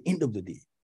end of the day,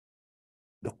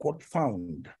 the court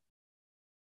found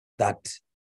that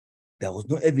there was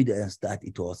no evidence that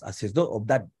it was as a result of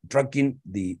that drugging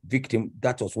the victim,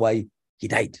 that was why he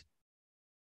died.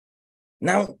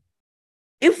 Now,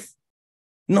 if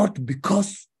not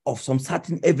because of some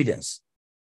certain evidence,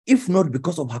 if not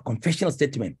because of her confessional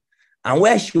statement, and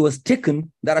where she was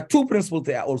taken, there are two principles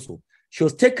there also. She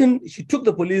took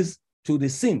the police to the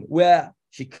scene where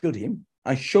she killed him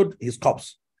and showed his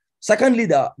corpse. Secondly,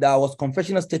 there was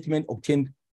confessional statement obtained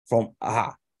from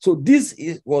her. So this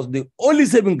was the only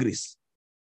saving grace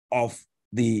of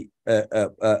the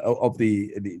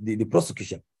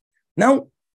prosecution. Now,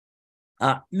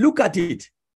 look at it.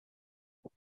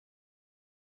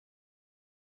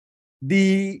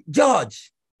 The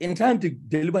judge, in trying to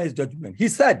deliver his judgment, he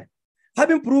said,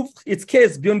 having proved its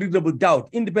case beyond reasonable doubt,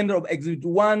 independent of Exhibit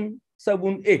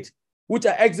 178, which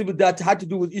are exhibits that had to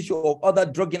do with issue of other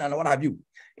drugging and what have you,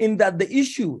 in that the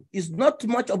issue is not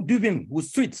much of doing with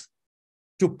sweets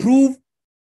to prove,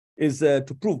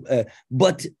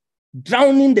 but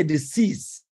drowning the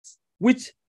deceased,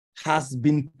 which has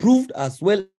been proved, as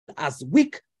well as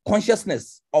weak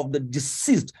consciousness of the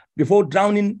deceased before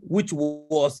drowning, which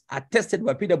was attested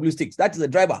by PW6. That is the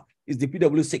driver, is the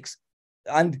PW6.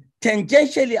 And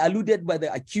tangentially alluded by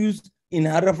the accused in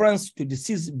her reference to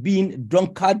deceased being a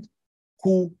drunkard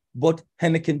who bought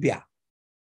Heineken beer.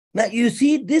 Now, you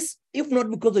see this, if not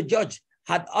because the judge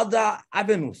had other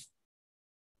avenues,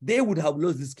 they would have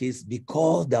lost this case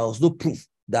because there was no proof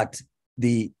that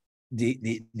the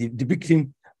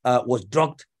victim was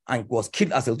drugged and was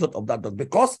killed as a result of that. But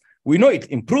because we know it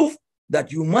in proof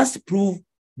that you must prove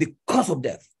the cause of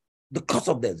death. The cause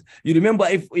of death. You remember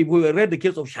if we read the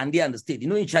case of Shandia and the state, you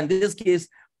know, in Shandia's case,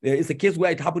 it's a case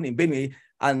where it happened in Benue,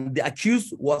 and the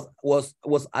accused was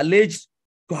alleged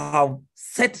to have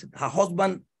set her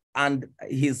husband and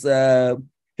his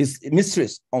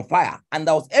mistress on fire. And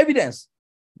there was evidence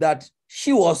that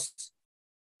she was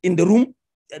in the room.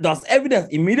 There was evidence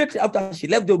immediately after she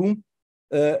left the room,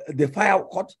 the fire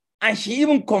caught, and she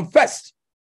even confessed.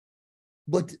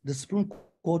 But the Supreme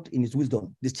Court, in its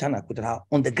wisdom, this channel put her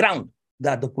on the ground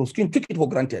that the prosecution took it for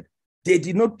granted. They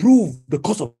did not prove the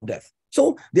cause of death.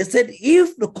 So they said,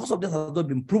 if the cause of death has not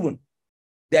been proven,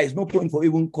 there is no point for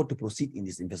even court to proceed in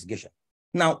this investigation.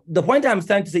 Now, the point I'm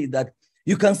trying to say is that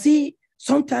you can see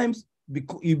sometimes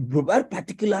you provide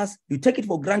particulars, you take it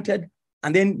for granted,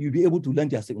 and then you'll be able to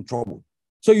land yourself in trouble.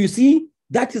 So you see,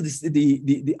 that is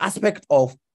the aspect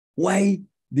of why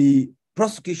the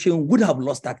prosecution would have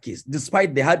lost that case,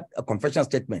 despite they had a confession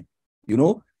statement, you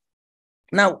know.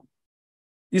 Now,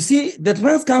 you see, the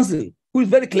defense counsel, who is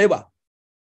very clever,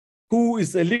 who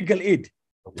is a legal aid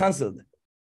counsel,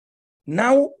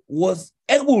 now was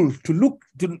able to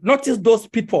notice those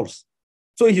pitfalls.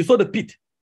 So he saw the pit.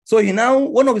 So he now,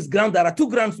 one of his grounds, there are two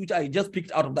grounds which I just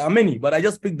picked out of, there are many, but I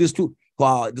just picked these two for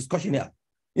our discussion here.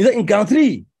 In ground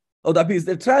 3 of the appeal,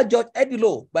 the trial judge ended the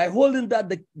law by holding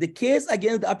that the case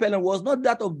against the appellant was not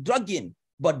that of drugging,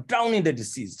 but drowning the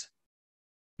deceased.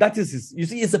 That is, you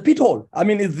see, it's a pit hole. I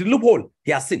mean, it's the loophole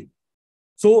he has seen.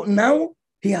 So now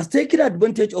he has taken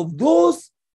advantage of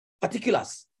those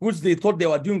particulars, which they thought they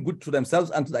were doing good to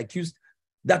themselves and to the accused,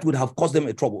 that would have caused them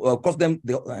a trouble, caused them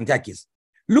the entire case.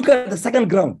 Look at the second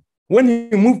ground. When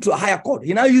he moved to a higher court,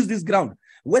 he now used this ground.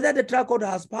 Whether the trial court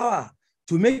has power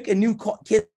to make a new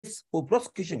case for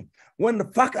prosecution when the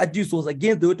fact adduced was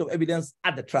against the weight of evidence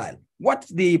at the trial. What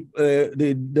the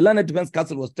learned defense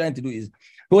counsel was trying to do is,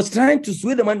 he was trying to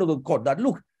sway the mind of the court that,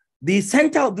 look, the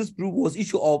center of this proof was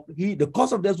issue of the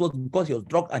cause of death was because he was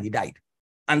drugged and he died.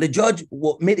 And the judge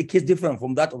made a case different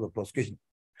from that of the prosecution.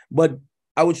 But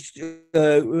I would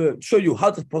show you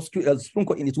how the Supreme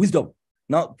Court, in its wisdom,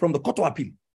 now from the Court of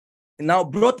Appeal, now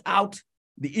brought out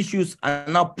the issues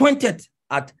and now pointed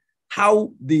at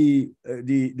how the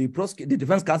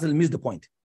defense counsel missed the point.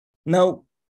 Now,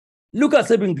 look at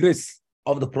saving grace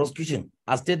of the prosecution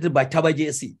as stated by Taba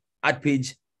JSC at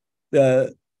page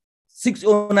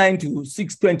 609 to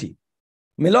 620.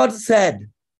 My Lord said,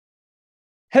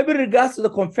 having regards to the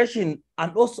confession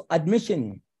and also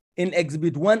admission in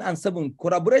Exhibit 1 and 7,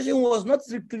 corroboration was not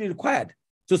strictly required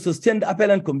to sustain the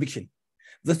appellant conviction.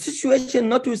 The situation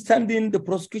notwithstanding, the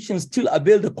prosecution still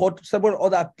availed the court several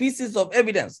other pieces of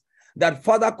evidence that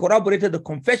further corroborated the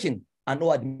confession and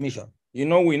no admission. We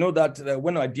know that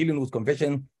when we're dealing with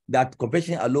confession, that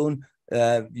confession alone,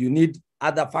 you need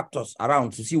other factors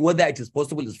around to see whether it is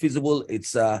possible, it's feasible,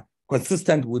 it's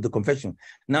consistent with the confession.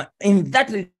 Now, in that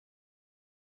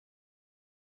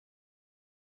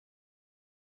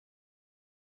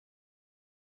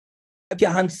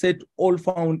handset all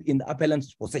found in the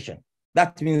appellant's possession.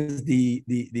 That means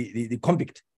the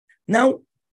convict. Now,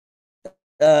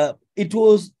 it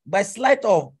was by sleight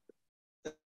of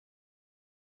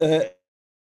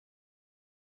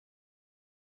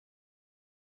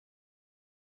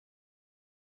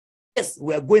yes,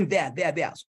 we are going there.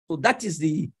 So that is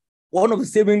one of the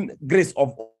saving grace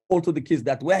of also the case,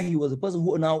 that where he was a person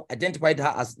who now identified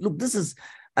her as, look, this is,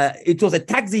 it was a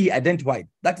taxi he identified.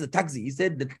 That's a taxi. He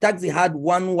said the taxi had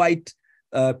one white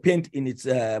paint in its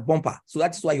bumper. So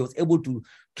that's why he was able to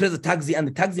trace the taxi, and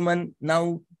the taxi man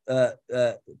now took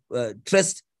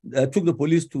the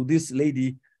police to this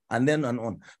lady, and then and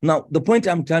on. Now, the point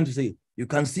I'm trying to say, you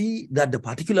can see that the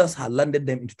particulars had landed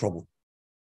them into trouble.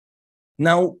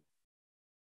 Now,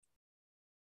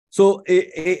 so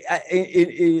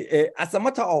as a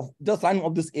matter of just running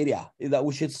up this area, is that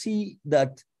we should see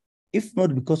that if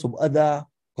not because of other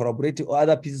corroborative or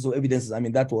other pieces of evidence, I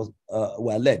mean, that was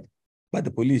were led by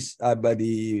the police, by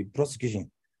the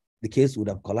prosecution, the case would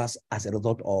have collapsed as a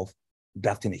result of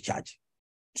drafting a charge.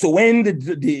 So when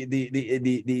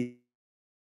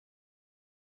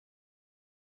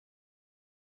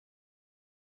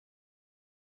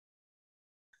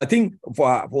I think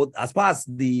for as far as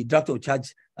the draft of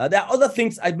charge, there are other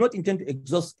things. I do not intend to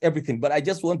exhaust everything, but I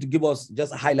just want to give us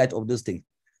just a highlight of this thing.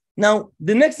 Now,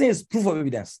 the next thing is proof of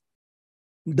evidence,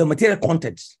 the material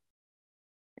contents.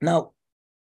 Now,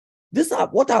 these are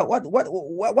what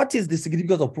is the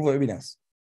significance of proof of evidence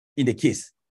in the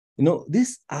case?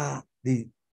 These are the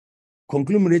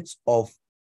conglomerates of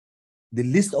the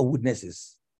list of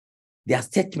witnesses, their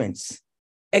statements,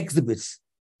 exhibits,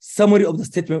 summary of the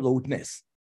statement of the witness,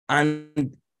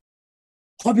 and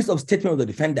copies of statement of the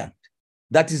defendant.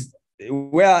 That is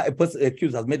where a person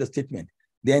accused has made a statement,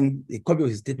 then a copy of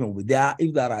his statement will be there.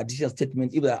 If there are additional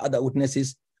statements, if there are other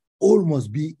witnesses, all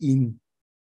must be in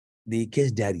the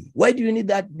case diary. Why do you need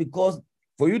that? Because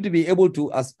for you to be able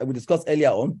to, as we discussed earlier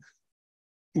on,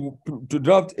 to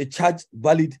draft a charge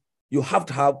valid, you have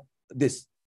to have this.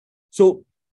 So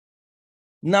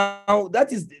now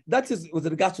that is with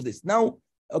regards to this. Now,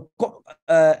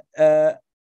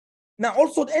 now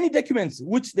also any documents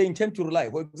which they intend to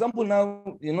rely. For example,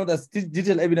 now there's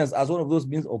digital evidence as one of those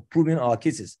means of proving our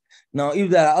cases. Now, if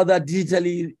there are other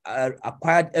digitally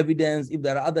acquired evidence, if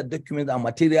there are other documents and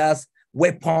materials,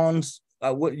 weapons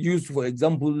used, for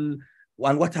example,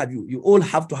 and what have you, you all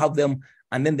have to have them.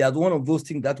 And then there's one of those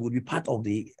things that would be part of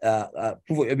the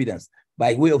proof of evidence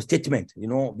by way of statement,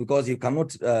 because you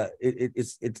cannot,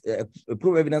 it's a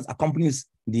proof of evidence accompanies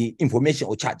the information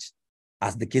or charge,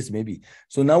 as the case may be.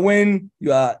 So now when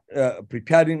you are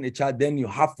preparing a charge, then you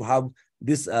have to have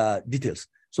these details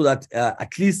so that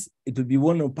at least it will be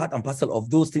one part and parcel of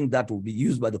those things that will be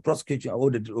used by the prosecution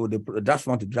or the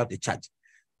draftsman to draft a charge.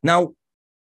 Now,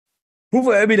 proof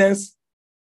of evidence,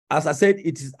 as I said,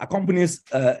 it accompanies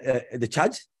the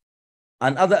charge,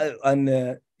 and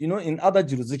in other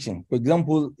jurisdictions, for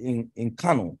example, in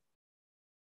Kano,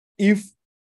 if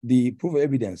the proof of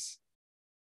evidence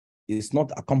is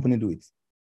not accompanied with,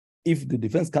 if the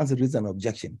defense counsel raises an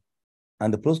objection,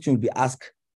 and the prosecution will be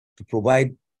asked to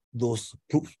provide those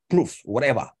proofs,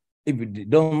 whatever, if they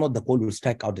don't know, the court will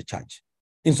strike out the charge.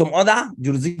 In some other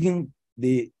jurisdictions,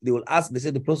 they will ask, they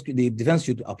say the defense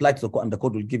should apply to the court and the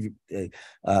court will give it.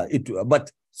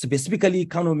 But specifically,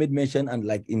 Kano made mention, and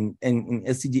like in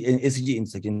SCG in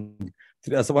section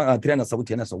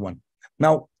 370.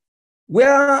 Now,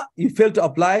 where you fail to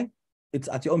apply, it's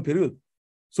at your own period.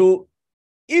 So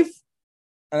if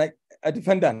a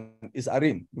defendant is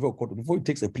arraigned before court, before he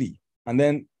takes a plea, and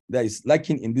then there is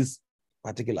lacking in these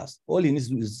particulars, all he needs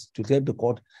to do is to tell the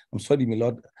court, I'm sorry, my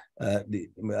lord,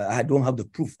 I don't have the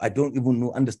proof. I don't even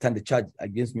understand the charge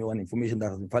against me or information that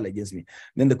has been filed against me.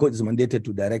 Then the court is mandated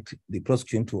to direct the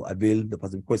prosecution to avail the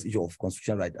person, because issue of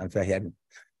constitutional right and fair hearing.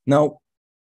 Now,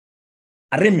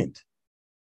 arraignment.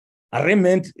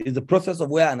 Arraignment is the process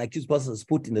of where an accused person is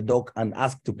put in the dock and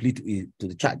asked to plead to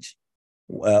the charge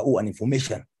or an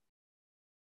information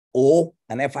or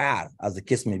an FIR, as the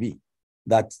case may be.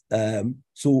 That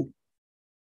so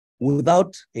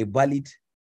without a valid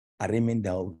arraignment,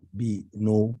 there will be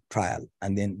no trial,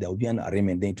 and then there will be an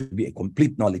arraignment, then it will be a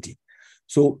complete nullity.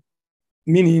 So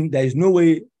meaning there is no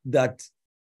way that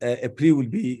a plea will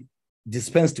be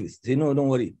dispensed with. Say, no, don't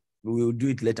worry, we will do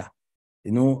it later.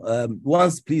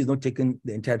 Once plea is not taken,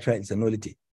 the entire trial is a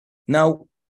nullity. Now,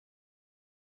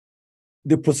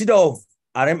 the procedure of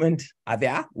arraignment are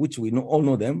there, which we all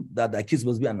know them, that the accused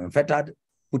must be unfettered,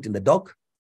 put in the dock,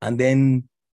 and then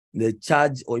the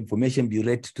charge or information be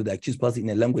read to the accused person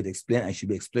in a language explained and should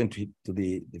be explained to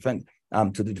the defendant.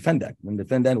 And the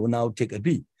defendant will now take a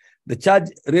plea. The charge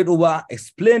read over,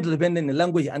 explained to the defendant in a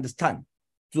language he understands,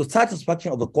 to the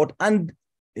satisfaction of the court and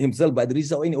himself by the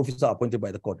registrar or any officer appointed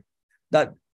by the court.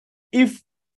 That if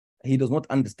he does not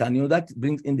understand, that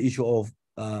brings in the issue of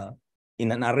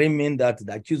in an arraignment that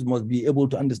the accused must be able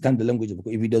to understand the language of the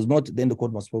court. If he does not, then the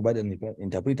court must provide an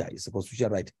interpreter. It's a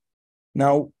constitutional right.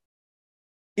 Now,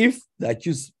 if the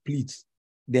accused pleads,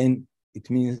 then it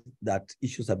means that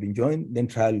issues have been joined, then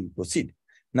trial will proceed.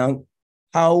 Now,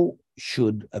 how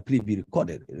should a plea be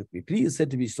recorded? A plea is said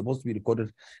to be supposed to be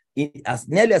recorded as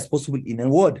nearly as possible in a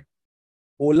word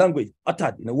or language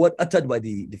uttered, in a word uttered by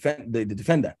the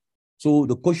defendant. So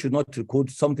the court should not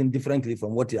record something differently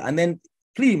from what, and then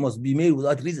plea must be made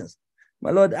without reasons.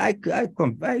 My lord, I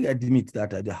admit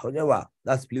that, however,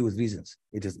 that's plea with reasons.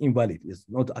 It is invalid. It's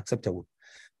not acceptable.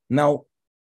 Now,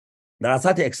 there are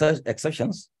certain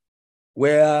exceptions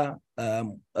where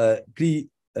plea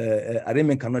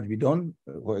arraignment cannot be done.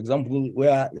 For example,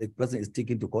 where a person is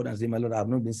taken to court and says, my lord, I have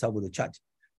not been served with a charge.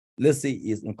 Let's say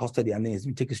he is in custody and then he's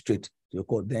been taken straight to the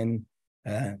court, then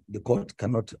the court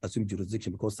cannot assume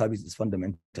jurisdiction because service is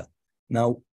fundamental.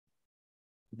 Now,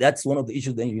 that's one of the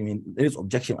issues. Then there is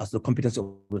objection as to the competence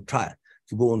of the trial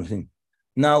to go on with him.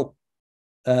 Now,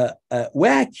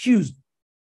 where accused,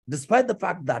 despite the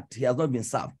fact that he has not been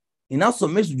served, he now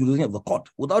submits to jurisdiction of the court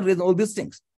without raising all these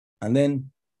things. And then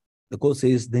the court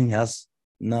says, then he has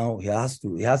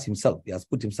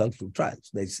put himself to trial.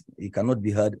 So that he cannot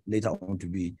be heard later on to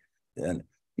be.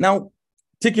 Now,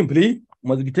 taking plea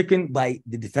must be taken by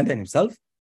the defendant himself.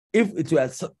 If it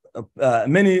were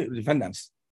many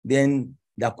defendants, then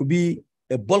there could be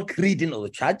a bulk reading of the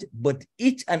charge, but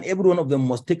each and every one of them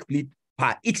must take plea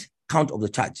per each count of the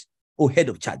charge or head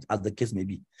of charge, as the case may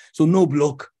be. So no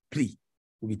block plea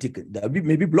will be taken. There will be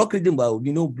maybe block reading, but there will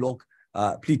be no block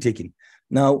plea taken.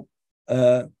 Now,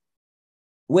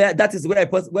 where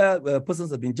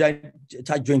persons have been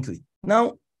charged jointly.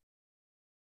 Now,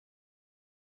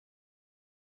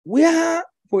 where,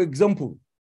 for example,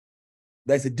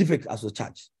 there's a defect as a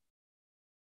charge,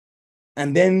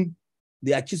 and then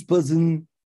the accused person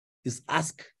is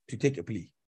asked to take a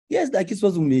plea. Yes, the accused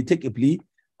person may take a plea,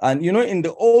 and in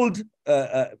the old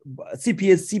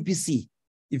CPS, CPC,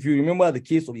 if you remember the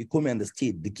case of Ikome and the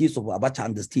state, the case of Abacha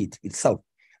and the state itself,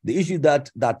 the issue that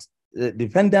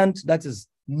defendant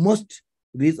must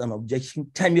raise an objection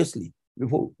timeously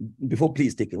before plea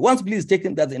is taken. Once plea is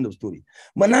taken, that's the end of the story.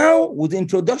 But now, with the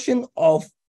introduction of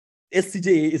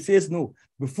SCJA, it says no,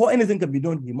 before anything can be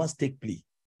done, you must take plea.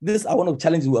 These are one of the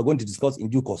challenges we are going to discuss in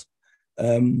due course.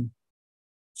 If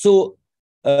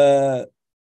a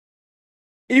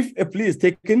plea is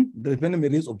taken, the defendant may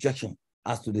raise objection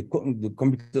as to the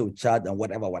competence of charge and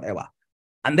whatever.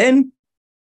 And then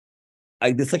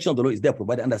the section of the law is there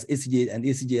provided under ACJ and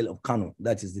ACJL of Kano.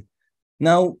 That is it.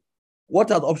 Now, what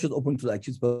are the options open to the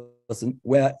accused person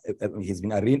where he's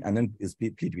been arraigned and then his plea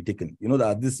to be taken?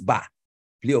 That this bar,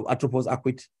 plea of atropos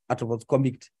acquit, atropos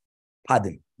convict,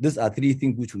 pardon. These are three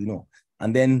things which we know.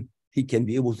 And then he can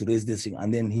be able to raise this thing,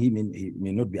 and then he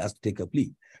may not be asked to take a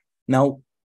plea. Now,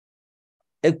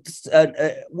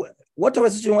 whatever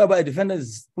situation whereby a defendant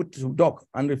is put to dock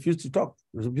and refused to talk,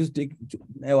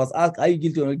 I was asked, are you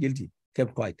guilty or not guilty?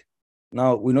 Kept quiet.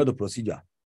 Now we know the procedure.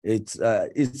 It's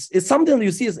something that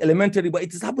you see as elementary, but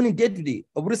it is happening day to day.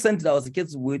 Of recent, there was a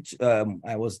case which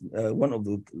I was one of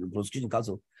the prosecution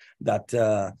counsel that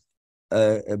a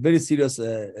very serious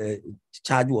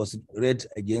charge was read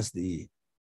against the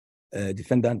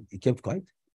defendant. He kept quiet.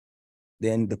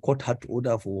 Then the court had to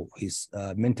order for his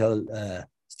mental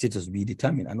status to be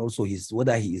determined, and also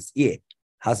whether he is here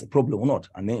has a problem or not.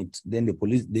 And then the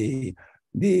police, the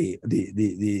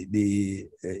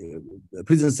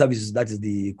prison services, that is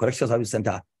the correctional service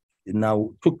center,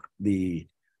 now took the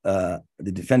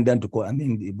defendant to court, and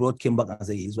then the came back and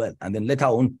said he's well. And then later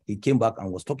on, he came back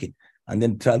and was talking, and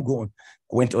then trial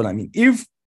went on.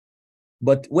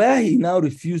 But where he now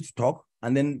refused to talk,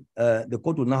 and then the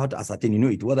court will now have to ascertain,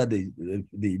 whether the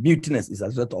mutinous is a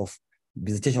result of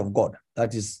visitation of God.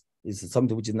 That is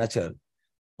something which is natural,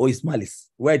 or is malice.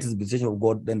 Where it is visitation of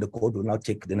God, then the court will now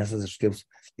take the necessary steps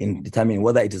in determining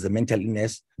whether it is a mental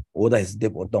illness or whether it's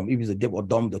deaf or dumb. If it's a deaf or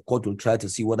dumb, the court will try to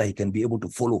see whether he can be able to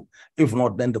follow. If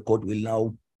not, then the court will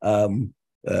now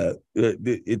it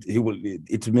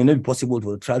may not be possible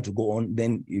for the trial to go on,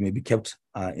 then you may be kept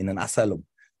in an asylum.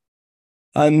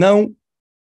 And now,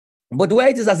 but where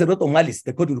it is as a result of malice,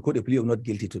 the court will record a plea of not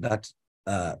guilty to that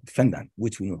defendant,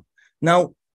 which we know.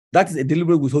 Now, that is a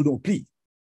deliberate withholding of plea.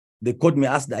 The court may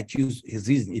ask the accused his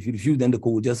reason. If he refuses, then the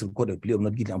court will just record a plea of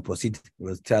not guilty and proceed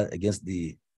with trial against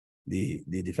the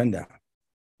defendant.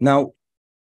 Now,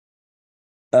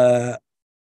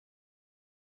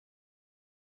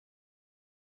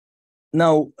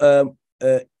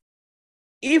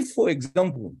 if, for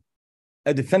example,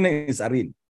 a defendant is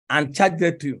arraigned and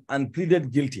charged to and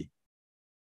pleaded guilty,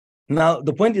 now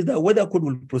the point is that whether court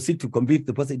will proceed to convict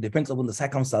the person depends upon the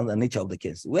circumstance and nature of the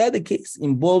case. Where the case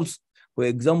involves, for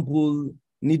example,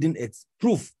 needing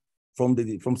proof from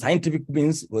scientific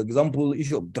means, for example,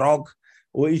 issue of drug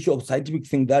or issue of scientific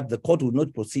thing, that the court will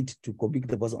not proceed to convict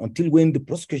the person until when the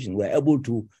prosecution were able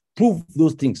to prove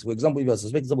those things. For example, if you are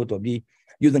suspected somebody to be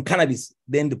using cannabis,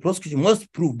 then the prosecution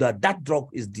must prove that that drug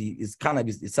is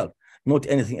cannabis itself, not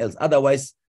anything else.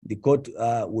 Otherwise, the court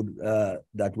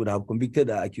would have convicted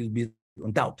the accused based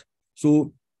on doubt.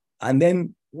 So, and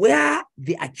then where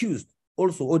the accused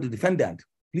also or the defendant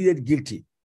pleaded guilty,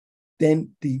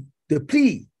 then the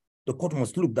plea, the court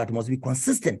must look that must be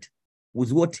consistent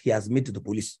with what he has made to the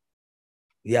police.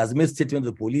 He has made statement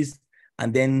to the police,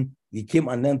 and then he came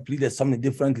and then pleaded something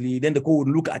differently. Then the court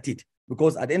will look at it,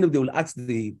 because at the end of the day, they will ask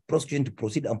the prosecution to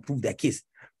proceed and prove their case.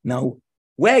 Now,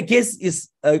 where a case is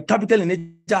capital in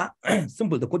nature,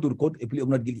 simple, the court will record a plea of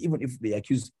not guilty, even if the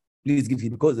accused pleads guilty,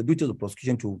 because the duty of the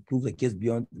prosecution to prove the case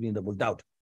beyond reasonable doubt.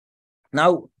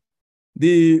 Now,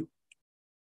 the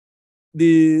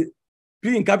plea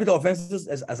in capital offenses,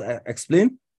 as I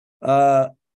explained,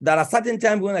 there are certain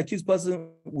times when an accused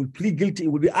person will plead guilty, he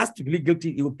will be asked to plead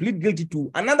guilty, he will plead guilty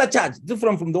to another charge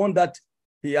different from the one that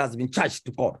he has been charged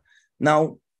to court.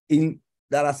 Now,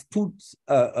 there are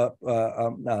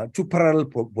two parallel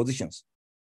positions.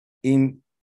 In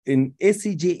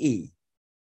ACJA,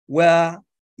 where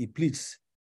he pleads,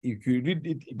 if you read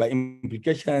it by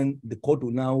implication, the court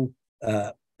will now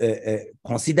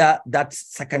consider that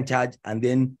second charge and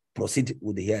then proceed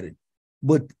with the hearing.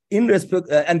 But in respect,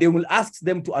 and they will ask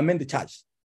them to amend the charge.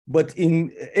 But in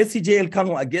ACJL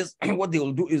Kano, I guess what they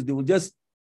will do is they will just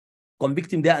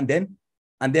convict him there and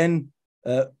then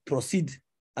proceed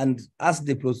and ask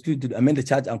the prosecutor to amend the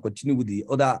charge and continue with the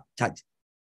other charge.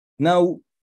 Now,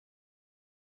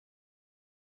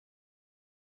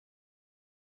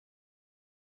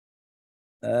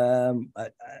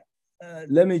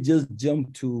 let me just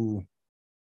jump to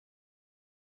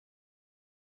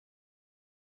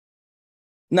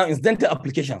now incidental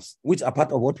applications, which are part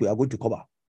of what we are going to cover.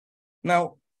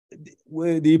 Now,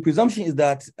 the presumption is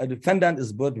that a defendant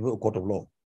is brought before a court of law,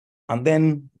 and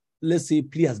then let's say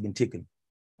plea has been taken.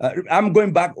 I'm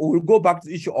going back, or we'll go back to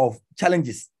the issue of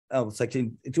challenges of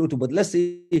Section 202, but let's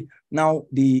say now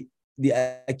the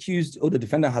accused or the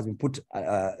defendant has been put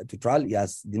to trial, he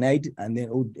has denied, and then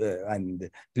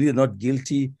pleaded not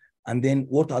guilty, and then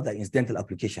what are the incidental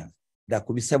applications? There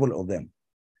could be several of them.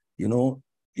 You know,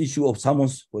 issue of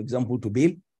summons, for example, to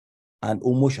bail, and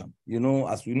or motion. You know,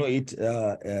 as we know it,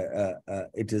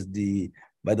 it is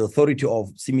by the authority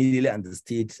of similarly and the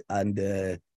state, and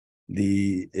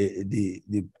the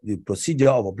procedure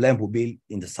of applying for bail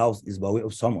in the South is by way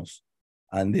of summons.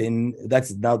 And then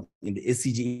that's now in the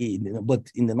ACGA, but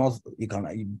in the North, you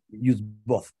can use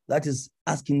both. That is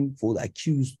asking for the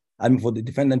accused, for the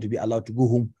defendant to be allowed to go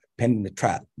home pending the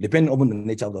trial, depending on the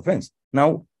nature of the offense.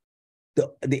 Now,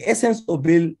 the essence of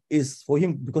bail is for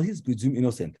him because he's presumed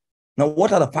innocent. Now,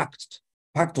 what are the factors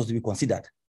to be considered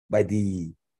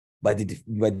in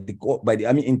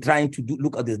trying to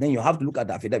look at this? Then you have to look at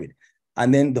the affidavit,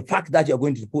 and then the fact that you are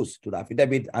going to post to the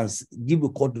affidavit and give the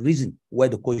court the reason why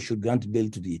the court should grant bail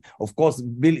to the. Of course,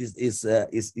 bail is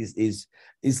at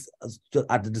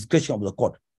the discretion of the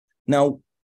court. Now,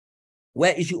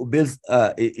 where issue of bail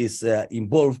is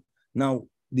involved, now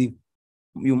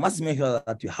you must make sure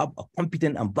that you have a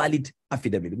competent and valid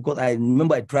affidavit, because I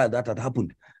remember a trial that had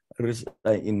happened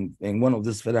in one of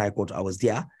this federal high court. I was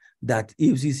there, that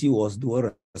EFCC was the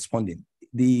one responding.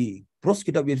 The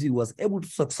prosecutor of EFCC was able to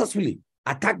successfully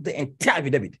attack the entire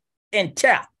affidavit.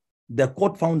 The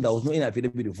court found there was no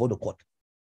affidavit before the court.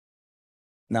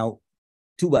 Now,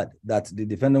 too bad that the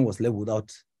defendant was left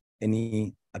without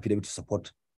any affidavit to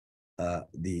support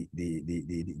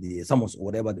the summons or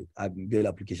whatever the bail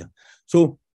application.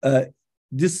 So there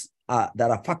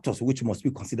are factors which must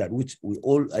be considered, which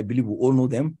I believe we all know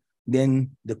them. Then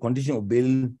the condition of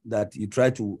bail that you try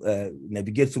to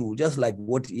navigate through, just like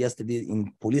what yesterday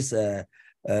in police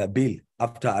bail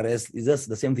after arrest, is just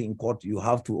the same thing in court. You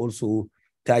have to also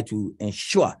try to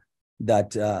ensure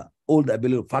that all the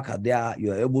available facts are there.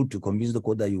 You are able to convince the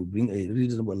court that you bring a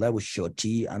reasonable level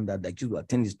surety, and that the accused will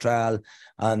attend his trial,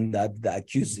 and that the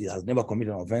accused has never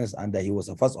committed an offense, and that he was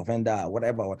a first offender,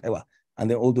 whatever. And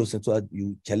then all those things, so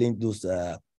you challenge those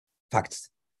facts.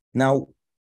 Now,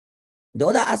 the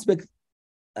other aspect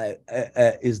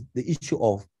is the issue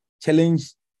of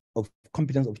challenge of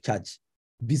competence of charge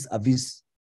vis-a-vis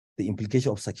the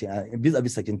implication of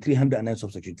vis-a-vis section 309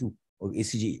 subsection 2 of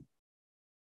ACJ,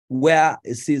 where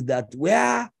it says that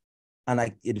where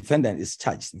a defendant is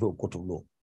charged before a court of law,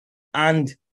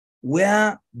 and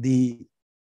where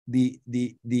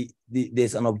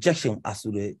there's an objection as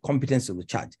to the competence of the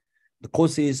charge, the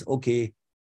court says, okay,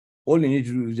 all you need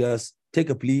to do is just take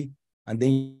a plea, and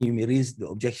then you may raise the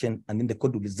objection, and then the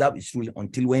court will reserve its ruling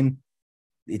until when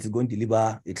it is going to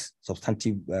deliver its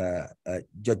substantive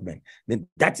judgment. Then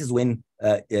that is when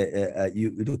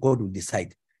the court will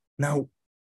decide. Now,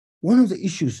 one of the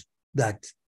issues that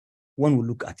one will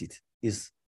look at it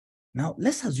is, now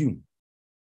let's assume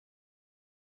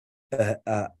there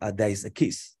is a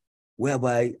case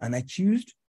whereby an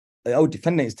accused or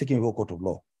defendant is taken before a court of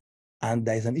law, and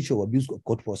there is an issue of abuse of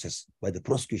court process by the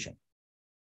prosecution.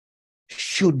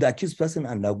 Should the accused person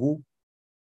undergo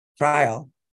trial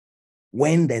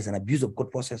when there's an abuse of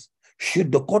court process?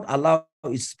 Should the court allow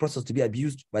its process to be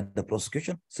abused by the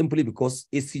prosecution simply because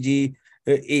ACJ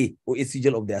or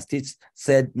ACJ of their states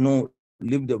said no,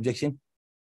 leave the objection?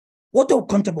 What of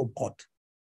contempt of court?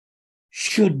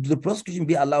 Should the prosecution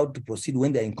be allowed to proceed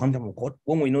when they're in contempt of court,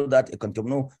 when we know that a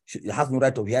contempt has no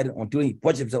right of hearing until he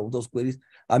purges himself of those queries,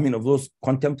 of those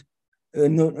contempt,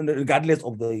 regardless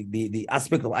of the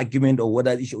aspect of argument or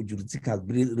whether the issue of jurisdiction has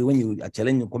been, when you are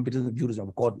challenging competence of jurisdiction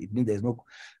of court, it means there's no,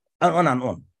 on and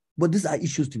on. But these are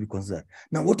issues to be considered.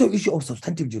 Now, what of issue of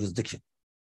substantive jurisdiction?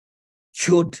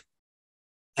 Should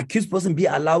accused person be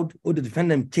allowed, or the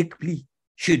defendant take plea?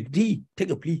 Should he take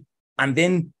a plea? And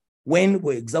then when,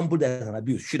 for example, there's an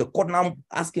abuse, should the court now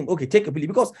ask him, okay, take a plea?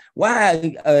 Because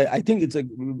why I think it's a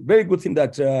very good thing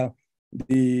that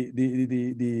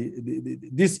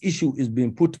this issue is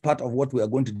being put part of what we are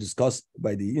going to discuss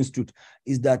by the Institute,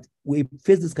 is that we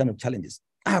face this kind of challenges.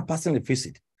 I have personally faced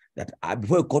it, that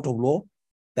before a court of law,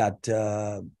 that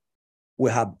we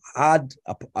have had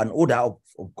an order of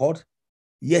court,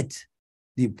 yet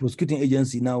the prosecuting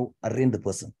agency now arraign the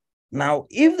person. Now,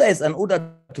 if there is an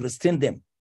order to restrain them,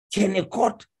 can a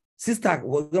court,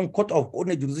 court of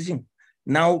ordinary jurisdiction,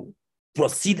 now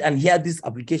proceed and hear this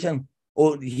application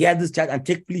or hear this charge and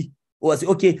take plea? Or say,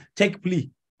 okay, take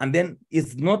plea. And then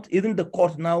isn't the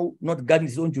court now not guarding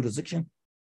its own jurisdiction?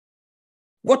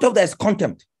 What if there is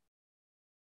contempt?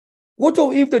 What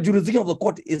if the jurisdiction of the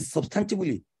court is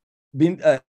substantively being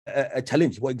a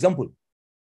challenge? For example,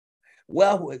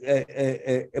 where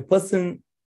a person,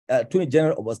 Attorney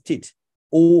General of a state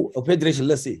or a federation,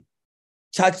 let's say,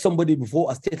 charge somebody before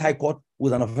a state high court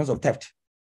with an offense of theft.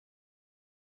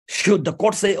 Should the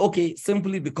court say, okay,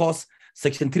 simply because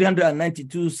Section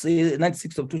 392 say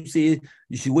 96 of 2 say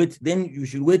you should wait, then you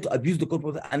should wait to abuse the court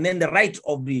process, and then the right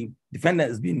of the defendant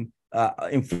has been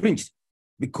infringed,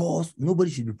 because nobody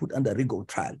should be put under rigor of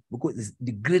trial, because it's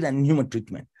degrading and inhuman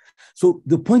treatment. So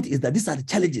the point is that these are the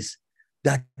challenges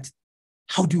that,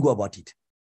 how do you go about it?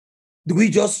 Do we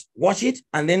just watch it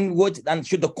and then watch? And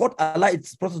should the court allow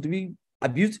its process to be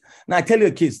abused? Now, I tell you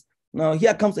a case. Now,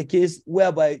 here comes a case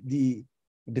whereby the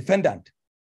defendant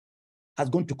has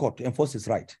gone to court to enforce his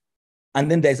right.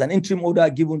 And then there's an interim order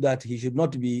given that he should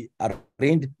not be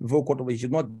arraigned before court. They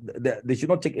should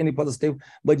not take any further step,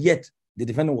 but yet the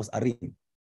defendant was arraigned.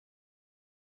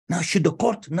 Now, should the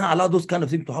court now allow those kind of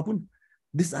things to happen?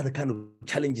 These are the kind of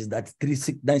challenges that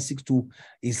 36962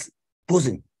 is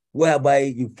posing, whereby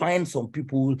you find some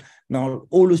people now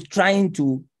always trying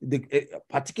to,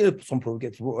 particularly some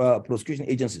prosecution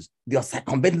agencies, they are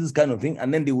circumventing this kind of thing,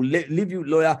 and then they will leave you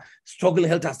lawyer struggling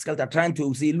helter-skelter, trying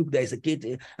to say, look, there is a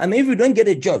case. And if you don't get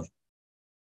a judge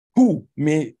who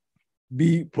may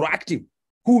be proactive,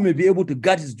 who may be able to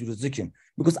guard his jurisdiction,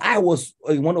 because I was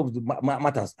in one of the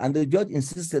matters, and the judge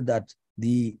insisted that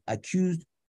the accused,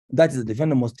 that is the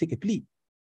defendant, must take a plea.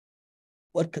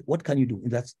 What can you do in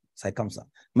that circumstance?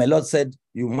 My lord said,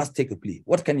 you must take a plea.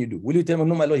 What can you do? Will you tell him,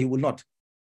 no, my lord, he will not?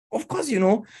 Of course,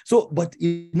 So, but,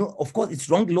 of course, it's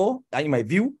wrong law, in my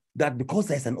view, that because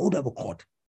there's an order of a court,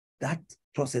 that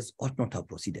process ought not have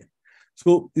proceeded.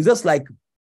 So it's just like,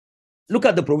 look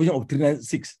at the provision of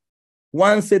 396.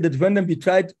 One said the defendant be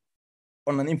tried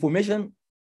on an information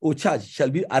or charge shall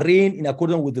be arraigned in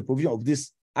accordance with the provision of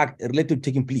this act related to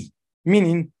taking plea.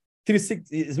 Meaning, 36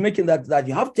 is making that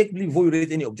you have to take plea before you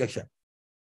raise any objection.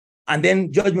 And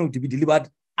then judgment to be delivered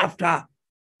after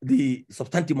the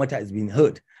substantive matter is being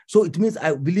heard. So it means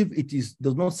I believe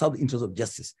does not serve the interest of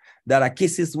justice. There are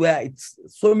cases where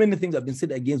so many things have been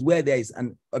said against where there is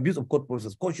an abuse of court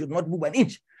process. Court should not move an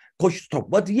inch. Court should stop.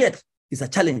 But yet, it's a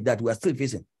challenge that we are still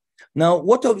facing. Now,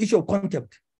 what of issue of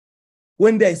contempt?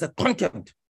 When there is a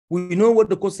contempt, we know what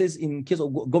the court says in case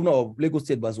of Governor of Lagos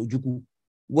State, Bas Ojukwu,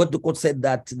 what the court said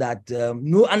that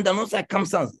no, under no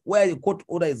circumstance where the court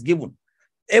order is given,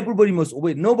 everybody must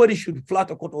obey. Nobody should flat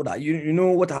a court order. You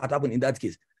know what had happened in that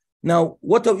case. Now,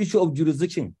 what of issue of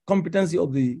jurisdiction, competency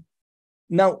of the...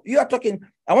 Now, you are talking,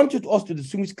 I want you to also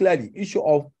distinguish clearly issue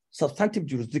of substantive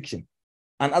jurisdiction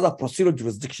and other procedural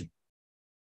jurisdiction,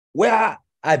 where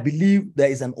I believe there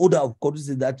is an order of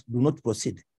courtesy that do not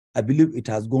proceed. I believe it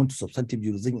has gone to substantive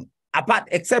jurisdiction,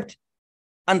 except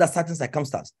under certain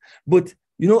circumstances. But,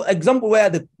 example where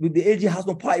the AG has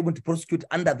no power even to prosecute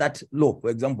under that law, for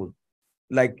example,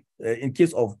 like in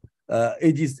case of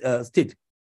AG's state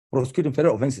prosecuting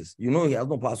federal offenses, he has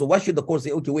no power. So why should the court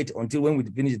say, okay, wait until when we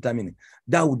finish determining?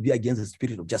 That would be against the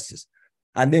spirit of justice.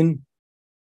 And then,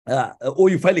 or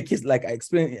you file a case like I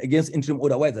explained against interim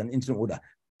order. Why is an interim order?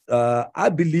 I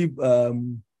believe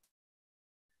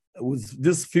with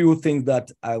these few things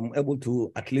that I'm able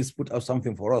to at least put out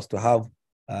something for us to have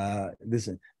this.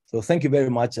 So thank you very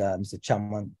much, Mr.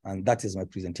 Chairman, and that is my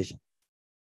presentation.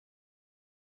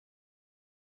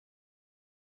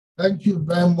 Thank you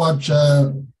very much,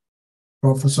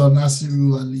 Professor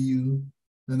Nasiru Aliyu,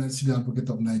 the Nigerian Advocate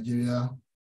of Nigeria.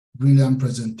 Brilliant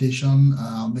presentation.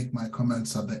 I'll make my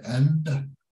comments at the end,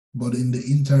 but in the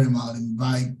interim, I'll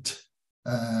invite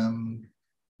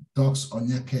Docs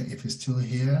Onyeke, if he's still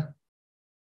here,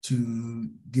 to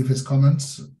give his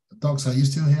comments. Docs, are you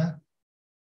still here?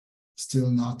 Still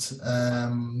not.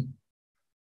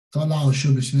 Tola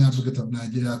Oshobi, Senior Advocate of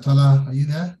Nigeria. Tola, are you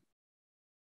there?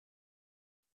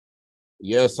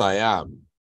 Yes, I am.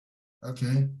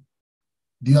 Okay.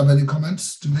 Do you have any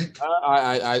comments to make?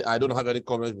 I don't have any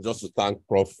comments. Just to thank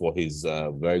Prof for his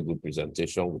very good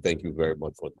presentation. Thank you very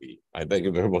much for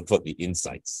the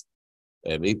insights.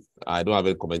 I don't have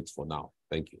any comments for now.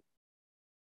 Thank you.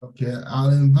 Okay, I'll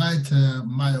invite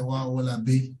Maiwa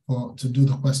Olabi to do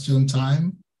the question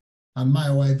time. And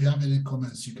Maiwa, if you have any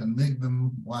comments, you can make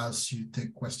them whilst you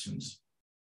take questions.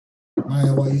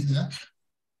 Maiwa, are you there?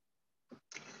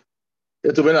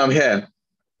 I'm here.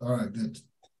 All right, good.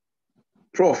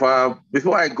 Prof,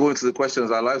 before I go into the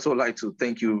questions, I'd also like to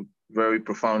thank you very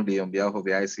profoundly on behalf of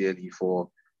the ICLE for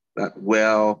that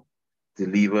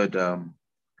well-delivered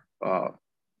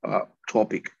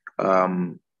topic.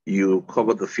 You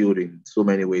covered the field in so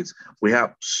many ways. We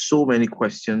have so many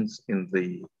questions in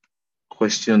the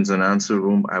questions and answer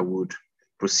room. I would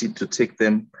proceed to take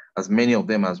them, as many of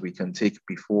them as we can take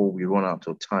before we run out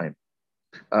of time.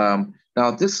 Now,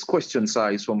 this question,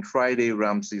 sir, is from Friday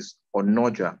Ramses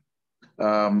Onoja.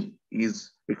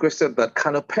 Is requested that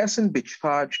can a person be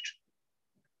charged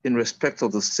in respect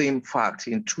of the same fact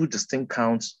in two distinct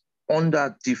counts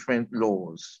under different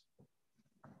laws?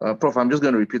 Prof, I'm just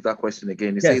going to repeat that question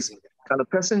again. It says, can a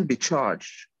person be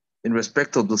charged in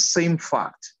respect of the same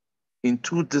fact in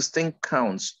two distinct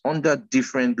counts under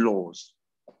different laws?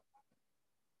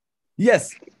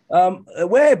 Yes.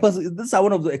 Where a person, these are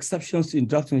one of the exceptions in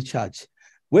drafting a charge,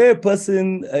 where a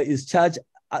person is charged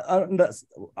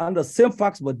under same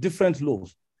facts but different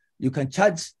laws. You can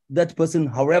charge that person,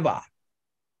 however,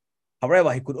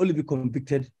 he could only be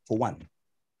convicted for one.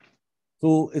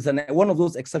 So it's one of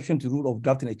those exceptions to the rule of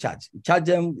drafting a charge.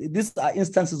 These are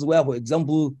instances where, for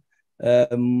example,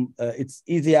 it's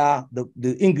easier,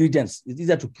 the ingredients, it's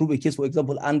easier to prove a case, for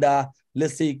example, under,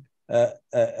 let's say,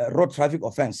 a road traffic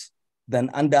offense than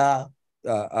under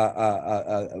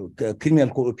criminal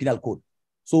code or penal code.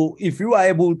 So if you are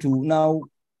able to now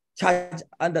charge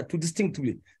under two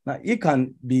distinctly, now you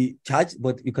can be charged,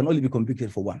 but you can only be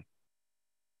convicted for one.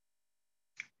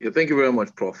 Yeah, thank you very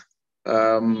much, Prof.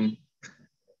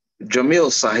 Jamil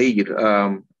Sahid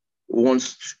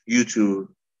wants you to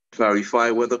clarify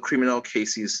whether criminal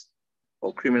cases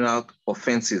or criminal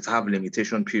offenses have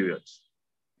limitation periods.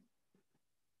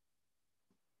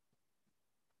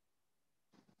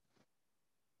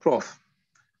 Prof,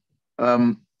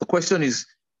 the question is,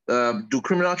 do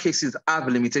criminal cases have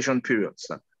limitation periods?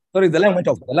 Sorry, the line went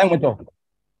off.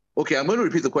 Okay, I'm going to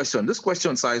repeat the question. This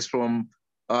question, sir, is from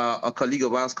a colleague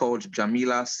of ours called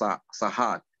Jamila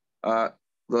Sahad.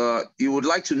 You would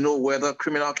like to know whether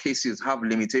criminal cases have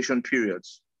limitation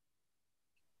periods.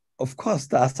 Of course,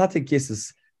 there are certain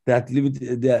cases that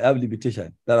have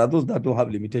limitation. There are those that don't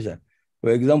have limitation. For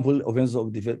example, offenses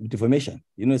of defamation,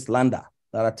 slander.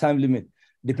 There are time limit,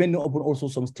 depending upon also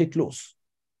some state laws.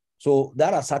 So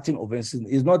there are certain offenses.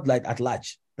 It's not like at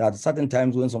large. There are certain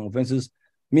times when some offenses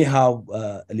may have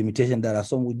a limitation. There are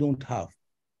some we don't have.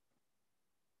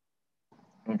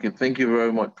 Okay, thank you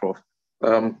very much, Prof.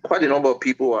 Quite a number of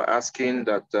people are asking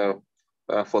that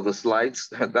for the slides.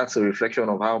 That's a reflection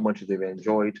of how much they've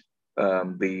enjoyed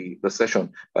the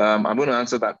session. I'm going to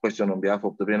answer that question on behalf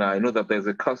of the winner. I know that there's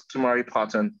a customary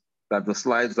pattern that the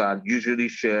slides are usually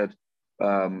shared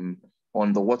on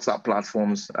the WhatsApp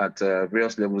platforms at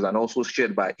various levels and also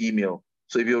shared by email.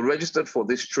 So if you're registered for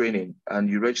this training and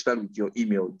you registered with your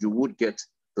email, you would get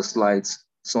the slides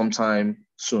sometime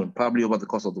soon, probably over the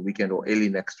course of the weekend or early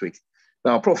next week.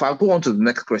 Now, Prof, I'll go on to the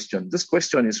next question. This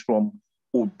question is from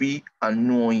Obi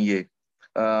Anoye.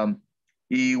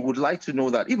 He would like to know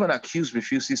that if an accused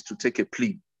refuses to take a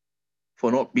plea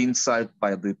for not being served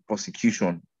by the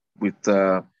prosecution with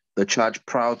the charge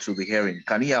prior to the hearing,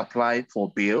 can he apply for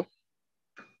bail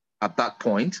at that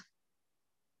point?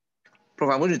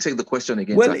 Prof, I'm going to take the question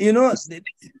again. Well, you know,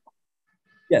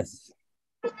 yes.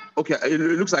 Okay, it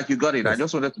looks like you got it. Yes. I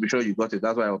just wanted to be sure you got it.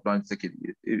 That's why I was planning to take it.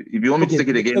 If you want me to take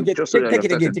it again, just take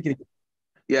it again.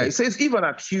 Yeah, it says if an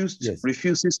accused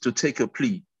refuses to take a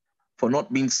plea for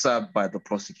not being served by the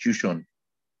prosecution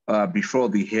before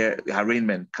the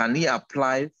arraignment, can he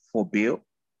apply for bail?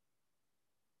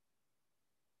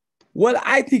 Well,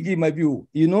 I think it might be,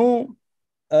 you know,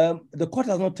 the court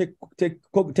has not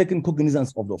taken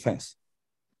cognizance of the offense.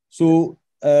 So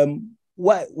on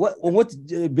what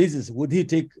basis would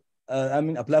he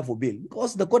apply for bail?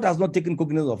 Because the court has not taken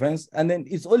cognizance of offense, and then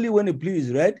it's only when a plea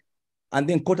is read and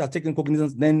then court has taken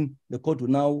cognizance, then the court will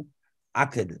now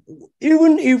act.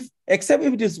 Except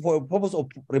if it is for a purpose of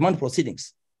remand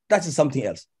proceedings, that is something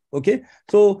else. Okay,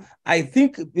 so I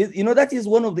think, you know, that is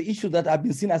one of the issues that have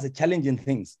been seen as a challenging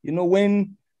things. You know,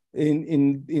 when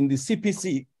in the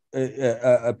CPC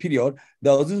period,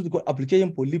 there was this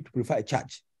application for leave to prefer a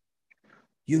charge.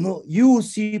 You know, you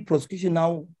see prosecution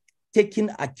now taking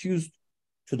accused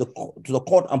to the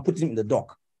court and putting him in the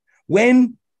dock.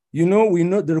 When, you know, we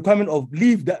know the requirement of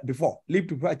leave to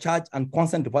prefer a charge and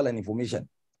consent to file an information.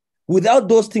 Without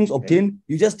those things obtained,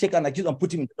 you just take an accused and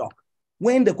put him in the dock.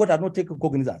 When the court has not taken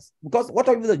cognizance, because what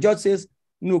if the judge says,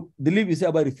 no, the leave is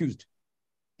hereby refused?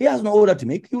 He has no order to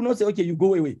make. He will not say, okay, you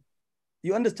go away.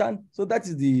 You understand? So that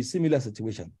is the similar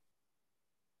situation.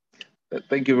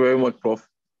 Thank you very much, Prof.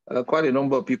 Quite a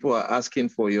number of people are asking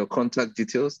for your contact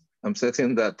details. I'm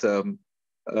certain that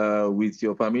with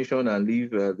your permission and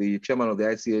leave, the chairman of the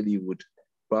ICLE would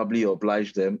probably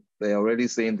oblige them. They're already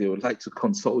saying they would like to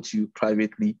consult you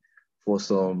privately for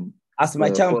some. As my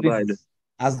chairman, please.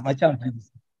 As my chairman,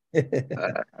 please.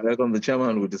 I reckon the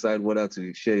chairman will decide whether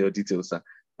to share your details, sir.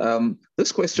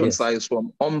 This question is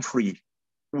from Humphrey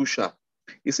Usha.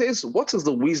 He says, what is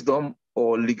the wisdom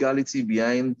or legality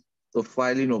behind the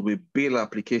filing of a bail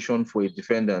application for a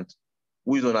defendant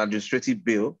who is on administrative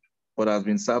bail but has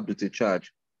been served with a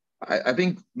charge? I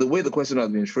think the way the question has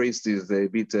been phrased is a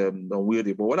bit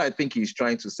unwieldy, but what I think he's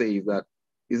trying to say is that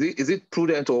is it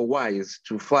prudent or wise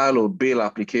to file a bail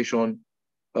application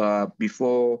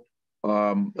before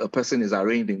a person is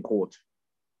arraigned in court?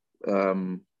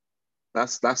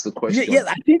 That's the question.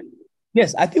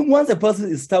 Yes, I think once a person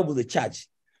is served with a charge,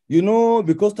 you know,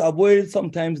 because to avoid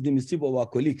sometimes the mistake of our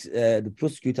colleagues, the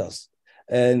prosecutors,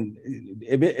 and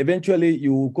eventually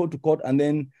you go to court and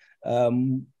then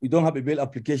you don't have a bail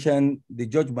application, the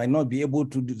judge might not be able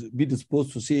to be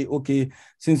disposed to say, okay,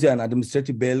 since you're an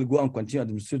administrative bail, go and continue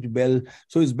administrative bail.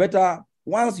 So it's better,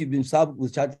 once you've been served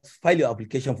with charge, file your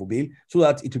application for bail so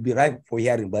that it will be ripe for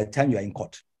hearing by the time you are in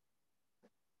court.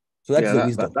 So that's the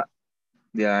wisdom.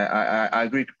 I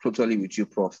agree totally with you,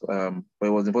 Prof. But it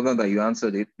was important that you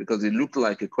answered it because it looked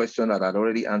like a question that had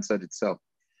already answered itself.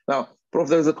 Now, Prof,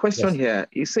 there's a question here.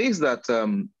 It says that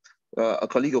a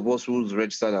colleague of ours who's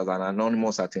registered as an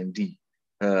anonymous attendee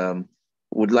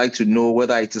would like to know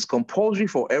whether it is compulsory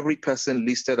for every person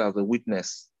listed as a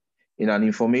witness in an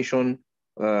information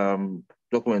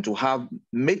document to have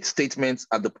made statements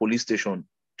at the police station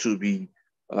to be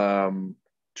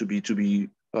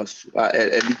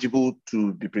eligible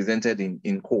to be presented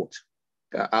in court.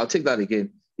 I'll take that again.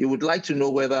 You would like to know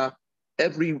whether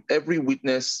every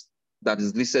witness that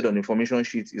is listed on information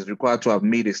sheet is required to have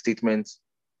made a statement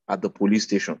at the police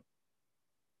station.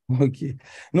 Okay.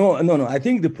 No. I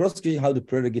think the prosecution has the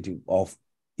prerogative of,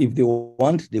 if they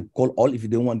want, they call all. If they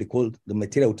don't want, they call the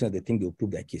material witness they think they will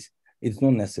prove their case. It's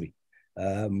not necessary.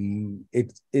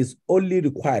 It is only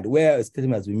required where a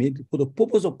statement has been made for the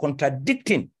purpose of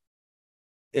contradicting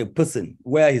a person,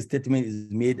 where his statement is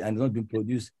made and not been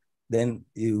produced. Then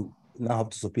you now have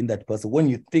to subpoena that person when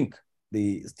you think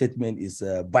the statement is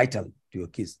vital to your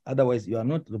case. Otherwise, you are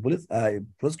not, the police,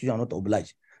 prosecution are not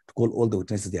obliged to call all the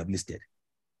witnesses they have listed.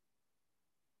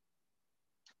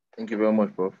 Thank you very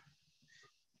much, Prof.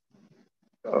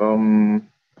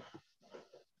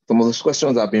 Some of those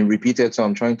questions have been repeated, so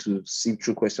I'm trying to see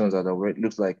through questions that already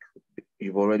looks like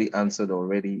you've already answered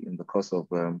already in the course of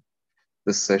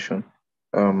this session.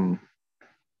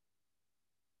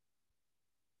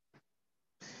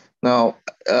 Now,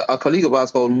 a colleague of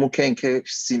ours called Mukenke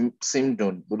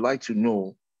Simdon would like to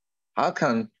know, how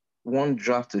can one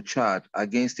draft a charge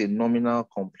against a nominal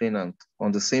complainant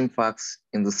on the same facts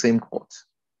in the same court?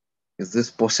 Is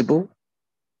this possible?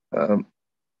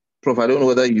 Prof, I don't know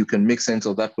whether you can make sense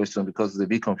of that question because it's a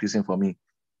bit confusing for me.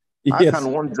 How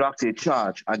can one draft a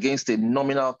charge against a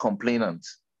nominal complainant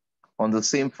on the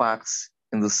same facts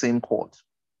in the same court?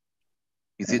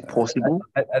 Is it possible?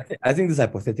 I think this is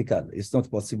hypothetical. It's not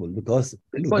possible because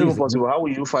it's not even possible. How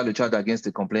will you file a charge against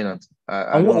a complainant?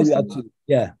 I don't understand.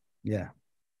 Yeah.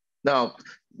 Now,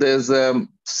 there's Sedon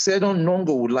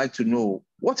Nongo would like to know,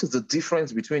 what is the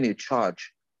difference between a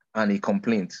charge and a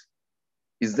complaint?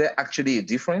 Is there actually a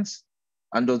difference?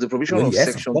 And does the provision of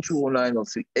Section 209 of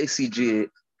the ACGA,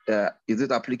 is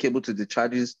it applicable to the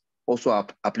charges, also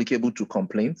applicable to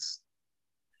complaints?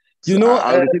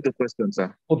 I'll repeat the question,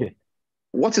 sir. Okay.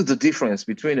 What is the difference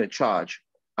between a charge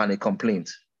and a complaint?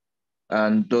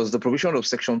 And does the provision of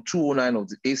Section 209 of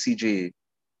the ACGA,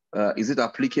 is it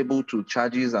applicable to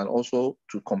charges and also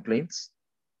to complaints?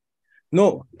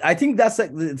 No, I think that's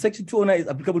Section 209 is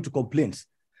applicable to complaints.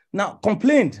 Now,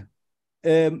 complaint,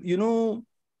 it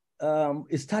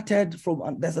started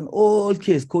from, there's an old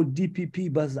case called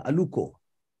DPP versus Aluko.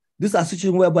 This is a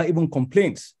situation whereby even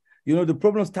complaints, the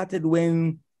problem started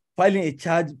when filing a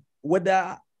charge,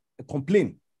 whether a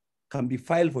complaint can be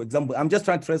filed, for example. I'm just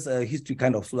trying to trace a history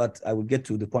kind of so that I will get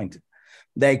to the point.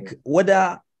 Like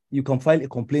whether you can file a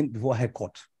complaint before High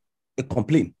Court, a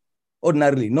complaint,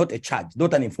 ordinarily, not a charge,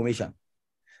 not an information.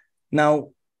 Now,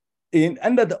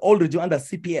 under the old regime, under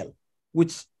CPL,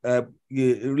 which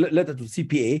related to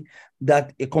CPA,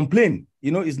 that a complaint,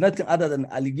 is nothing other than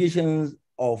allegations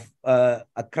of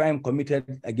a crime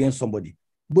committed against somebody,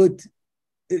 but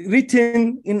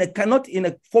written not in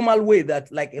a formal way,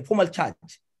 that like a formal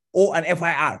charge or an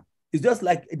FIR. It's just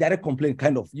like a direct complaint,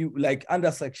 kind of. You like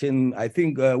under section, I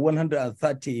think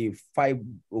 135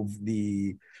 of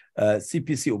the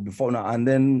CPC of before now, and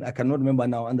then I cannot remember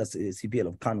now under CPL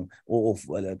of Kano or of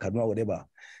Kaduna, whatever,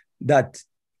 that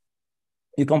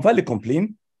you can file a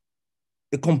complaint.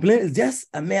 A complaint is just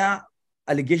a mere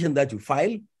allegation that you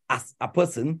file as a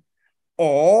person,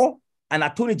 or an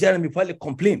attorney general may file a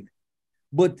complaint.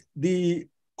 But the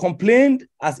complaint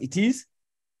as it is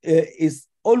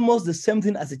almost the same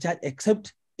thing as a charge,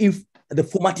 except if the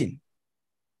formatting,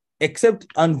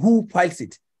 and who files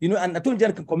it. An attorney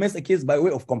general can commence a case by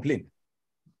way of complaint.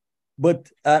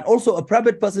 But also a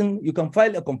private person, you can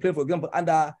file a complaint, for example,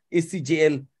 under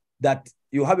ACGL, that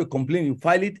you have a complaint, you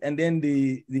file it, and then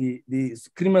the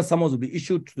criminal summons will be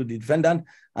issued to the defendant.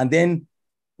 And then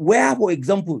where, for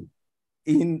example,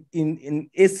 in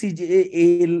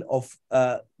ACGA of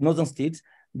Northern States,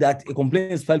 that a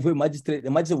complaint is filed for a magistrate, the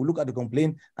magistrate will look at the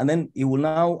complaint, and then he will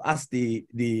now ask the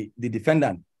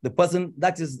defendant, the person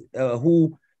that is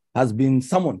who has been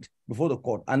summoned before the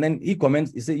court, and then he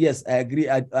comments, he says, yes, I agree,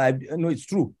 I know it's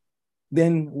true.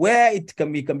 Then where it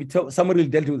can be summarily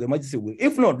dealt with, the magistrate will.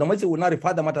 If not, the magistrate will now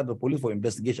refer the matter to the police for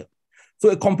investigation.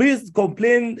 So a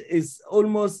complaint is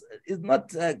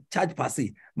not a charge per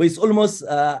se, but it's almost,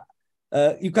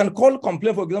 you can call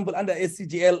complaint, for example, under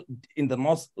ACGL in the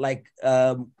North, like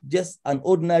just an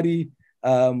ordinary,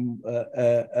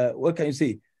 what can you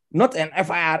say? Not an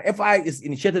FIR. FIR is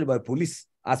initiated by police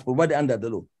as provided under the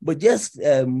law, but just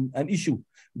an issue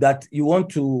that you want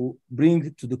to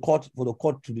bring to the court for the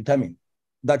court to determine.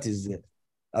 That is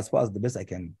as far as the best I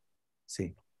can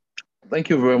say. Thank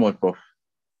you very much, Prof.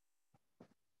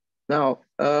 Now,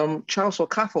 Charles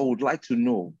Okafor would like to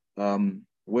know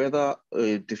whether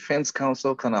a defense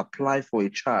counsel can apply for a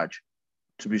charge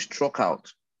to be struck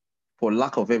out for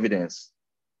lack of evidence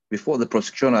before the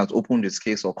prosecution has opened its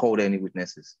case or called any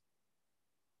witnesses.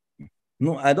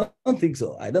 No, I don't think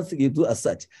so. I don't think you do as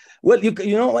such. Well,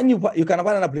 when you can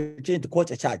file an application to quash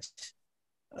a charge,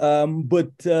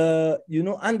 but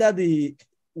under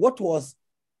what was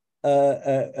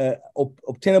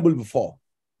obtainable before,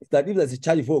 that if there's a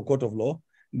charge before a court of law,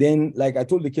 then, like I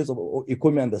told the case of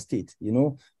Economy and the state,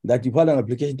 that you file an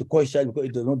application to quash charge because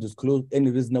it does not disclose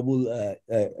any reasonable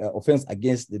offense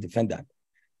against the defendant.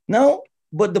 Now,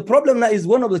 but the problem now is,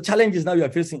 one of the challenges now you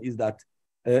are facing is that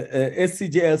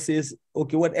SCJL says,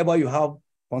 okay, whatever you have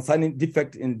concerning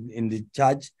defect in the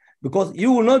charge, because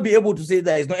you will not be able to say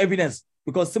there is no evidence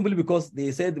because simply because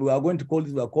they said we are going to call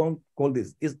this, we are going to call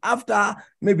this. It's after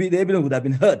maybe the evidence would have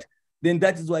been heard. Then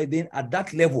that is why then at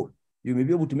that level, you may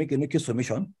be able to make a no case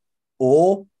submission,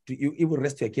 or you even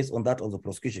rest your case on that of the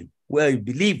prosecution, where you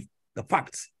believe the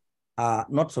facts are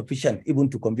not sufficient even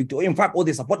to convict you, or in fact, or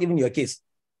they support even your case.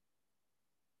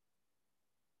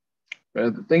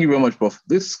 Thank you very much, Prof.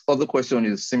 This other question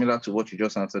is similar to what you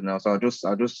just answered now, so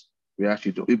I'll just react to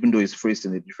it, even though it's phrased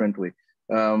in a different way.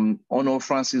 Honor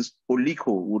Francis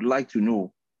Oliko would like to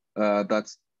know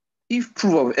that if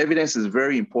proof of evidence is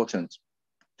very important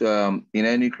in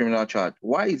any criminal charge,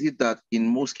 why is it that in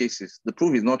most cases the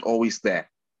proof is not always there?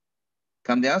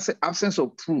 Can the absence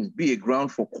of proof be a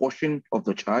ground for caution of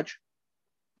the charge?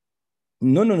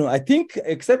 No. I think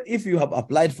except if you have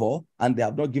applied for and they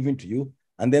have not given to you,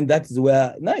 and then that is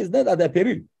where, no, it's not at the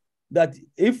peril that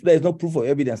if there is no proof of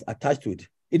evidence attached to it,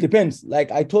 it depends.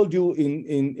 Like I told you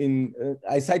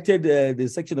I cited the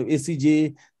section of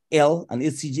ACJ-L and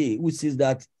ACJ, which says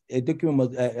that a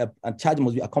document a charge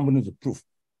must be accompanied with proof.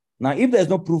 Now, if there's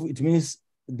no proof, it means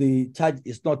the charge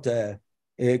is not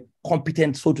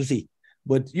competent, so to say.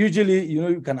 But usually,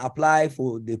 you can apply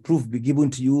for the proof be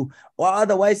given to you, or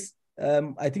otherwise,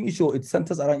 I think it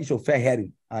centers around issue of fair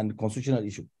hearing and constitutional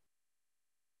issue.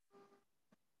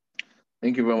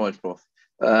 Thank you very much, Prof.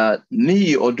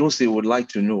 Niyi Odose would like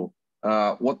to know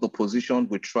what the position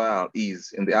with trial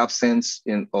is in the absence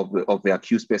of the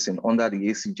accused person under the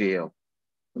ACJL.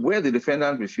 Where the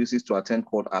defendant refuses to attend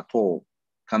court at all,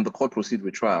 can the court proceed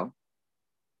with trial?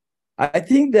 I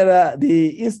think there are the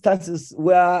instances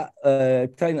where trial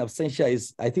in absentia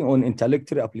is, I think, on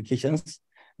intellectual applications,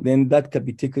 then that can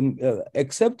be taken,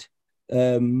 except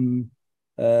in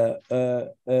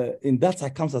that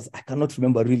circumstance, I cannot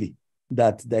remember really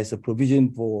that there's a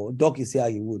provision for, Doc is here,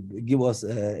 he would give us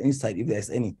insight if there's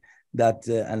any, that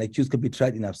an accused could be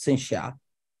tried in absentia.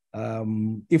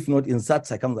 If not in such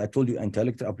circumstances, I told you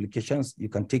intellectual applications, you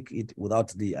can take it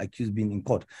without the accused being in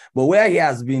court. But where he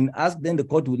has been asked, then the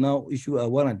court will now issue a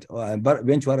warrant or a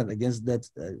bench warrant against that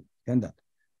defendant.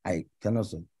 I cannot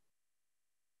say.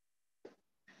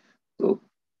 So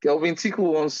Kelvin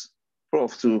Tiku wants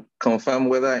Prof to confirm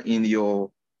whether in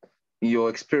your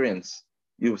experience,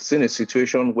 you've seen a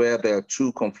situation where there are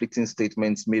two conflicting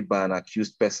statements made by an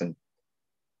accused person,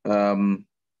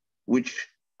 which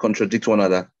contradict one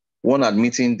another, one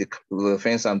admitting the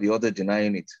offense and the other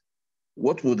denying it.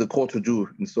 What would the court do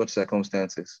in such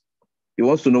circumstances? He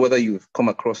wants to know whether you've come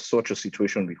across such a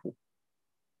situation before.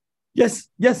 Yes.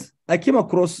 I came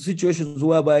across situations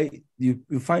whereby you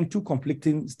find two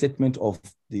conflicting statements of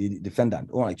the defendant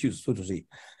or accused, so to say.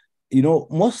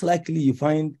 Most likely you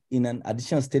find in an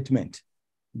additional statement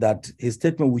that his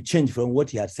statement will change from what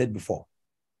he had said before.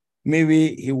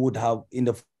 Maybe he would have, in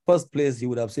the first place, he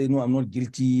would have said, no, I'm not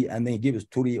guilty, and then he gave a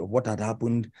story of what had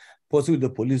happened. Possibly the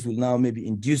police will now maybe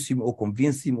induce him or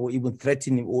convince him or even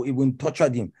threaten him or even torture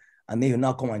him, and then he'll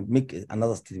now come and make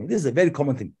another statement. This is a very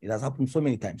common thing. It has happened so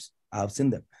many times. I have seen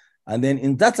them. And then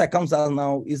in that circumstance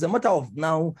now, it's a matter of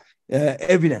now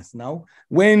evidence now.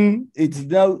 When it's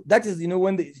now, that is,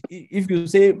 if you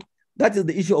say, that is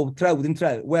the issue of trial within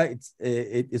trial, where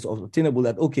it is obtainable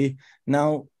that, okay,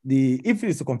 now if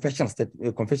it's a confessional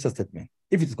statement,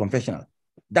 if it's confessional,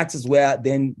 that is where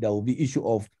then there will be issue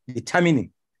of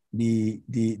determining the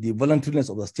voluntariness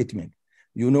of the statement.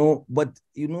 But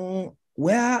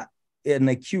where an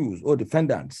accused or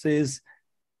defendant says,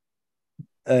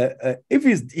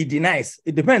 if he denies,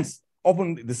 it depends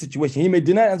upon the situation. He may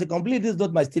deny and say, completely, this is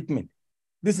not my statement.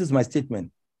 This is my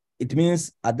statement. It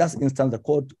means at that instance, the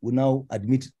court will now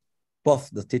admit both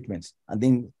the statements, and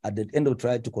then at the end of the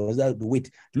trial to consider the weight,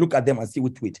 to look at them and see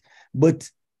which weight. But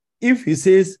if he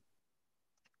says,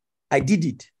 I did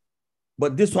it,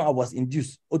 but this one I was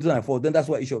induced, then that's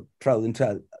why issue of trial and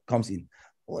trial comes in.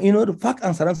 The fact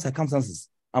and surrounding circumstances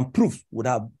and proofs would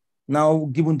have now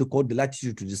given the court the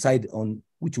latitude to decide on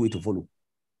which way to follow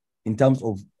in terms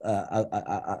of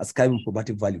ascribing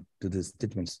probative value to the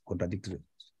statements contradictory.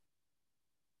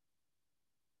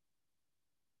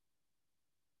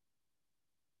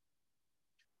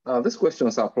 This question,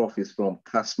 Sir Prof, is from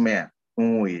Kasmer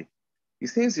Unwe. He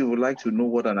says he would like to know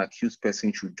what an accused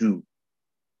person should do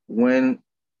when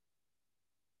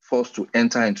forced to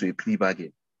enter into a plea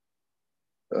bargain,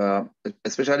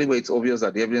 especially where it's obvious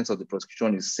that the evidence of the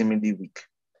prosecution is seemingly weak.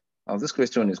 This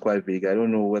question is quite vague. I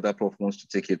don't know whether Prof wants to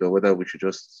take it or whether we should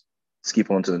just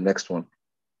skip on to the next one.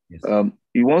 Yes.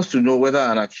 He wants to know whether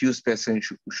an accused person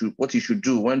what he should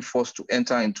do when forced to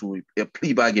enter into a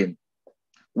plea bargain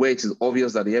where it is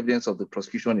obvious that the evidence of the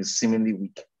prosecution is seemingly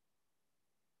weak.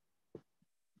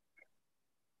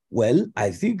 Well,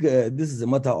 I think this is a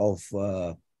matter of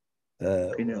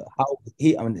how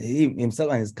he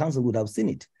himself and his counsel would have seen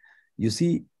it. You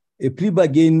see, a plea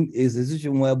bargain is a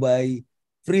situation whereby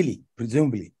freely,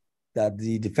 presumably, that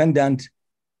the defendant,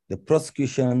 the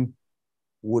prosecution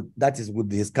would, that is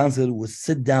with his counsel, would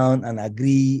sit down and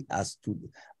agree as to,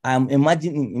 I'm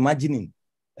imagining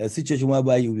a situation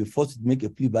whereby you will be forced to make a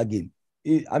plea bargain.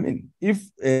 I mean, if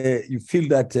you feel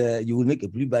that you will make a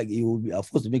plea bargain, you will be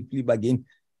forced to make a plea bargain,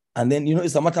 and then,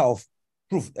 it's a matter of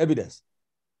proof, evidence.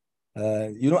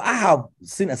 I have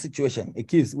seen a situation, a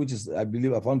case, which is, I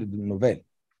believe I found it in the novel.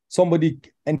 Somebody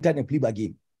entered a plea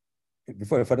bargain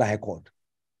before a federal high court,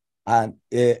 and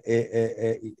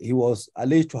he was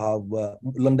alleged to have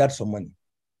laundered some money.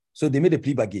 So they made a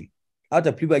plea bargain.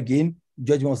 After plea bargain,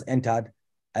 judgment was entered,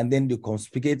 and then they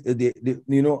conspicate,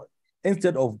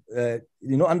 instead of,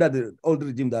 under the old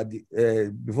regime that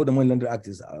before the Money Laundering Act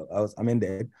was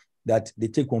amended, that they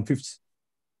take 1/5.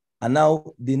 And now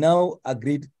they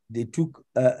agreed, they took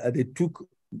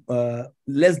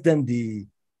less than the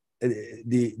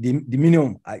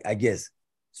minimum, I guess.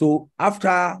 So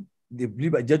after the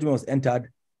judgment was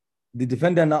entered, the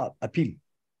defendant now appealed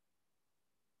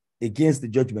against the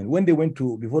judgment. When they went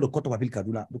before the Court of Appeal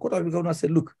Kaduna, the Court of Appeal Kaduna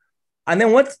said, look, and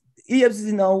then what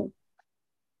EFCC now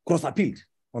cross-appealed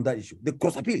on that issue. They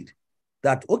cross-appealed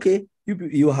that, okay,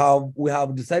 we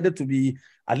have decided to be,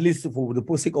 at least for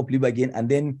the sake of plea bargain, and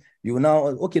then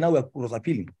now we're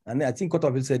cross-appealing. And then I think Court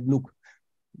of Appeal said, look,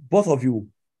 both of you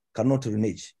cannot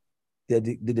renege. The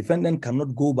defendant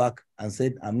cannot go back and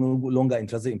say, I'm no longer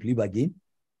interested in plea bargain.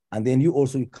 And then you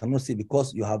cannot say,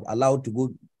 because you have allowed to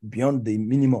go beyond the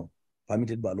minimum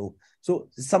permitted by law. So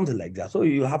something like that. So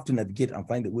you have to navigate and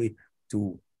find a way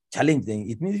to challenge them.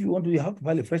 It means you have to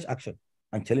file a fresh action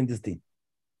and challenge this thing.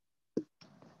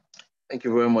 Thank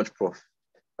you very much, Prof.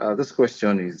 This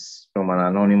question is from an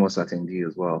anonymous attendee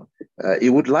as well. He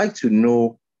would like to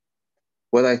know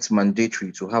whether it's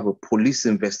mandatory to have a police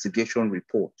investigation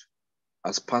report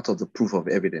as part of the proof of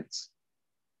evidence.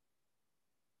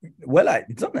 Well,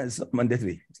 it's not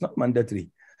mandatory. It's not mandatory.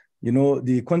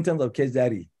 The content of case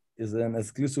diary is an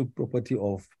exclusive property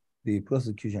of the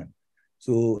prosecution.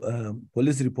 So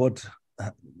police report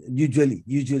usually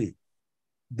you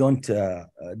don't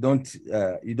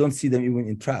see them even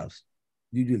in trials.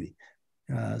 Usually,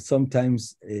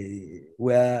 sometimes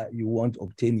where you want to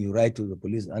obtain, you write to the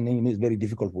police, and then it's very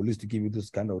difficult for police to give you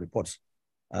this kind of reports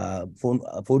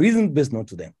for reasons based not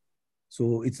to them.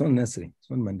 So it's not necessary. It's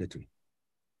not mandatory.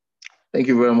 Thank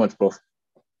you very much, Prof.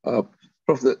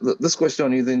 Prof, this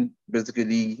question isn't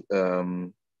basically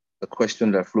a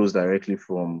question that flows directly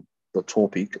from the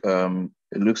topic.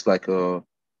 It looks like an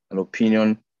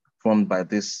opinion formed by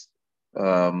this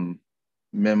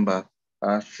member.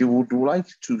 She would like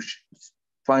to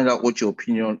find out what your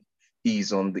opinion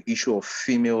is on the issue of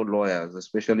female lawyers,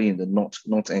 especially in the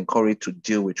not encouraged to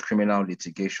deal with criminal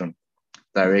litigation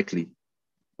directly.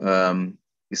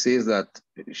 He says that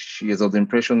she is of the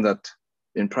impression that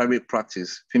in private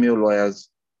practice, female lawyers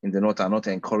in the North are not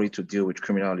encouraged to deal with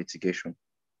criminal litigation.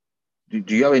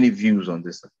 Do you have any views on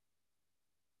this?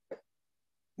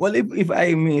 Well, if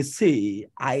I may say,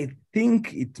 I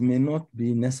think it may not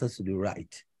be necessarily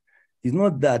right. It's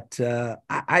not that,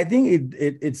 I think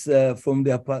it's from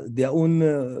their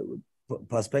own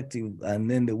perspective and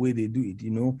then the way they do it,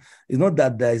 It's not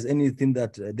that there is anything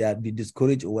that they are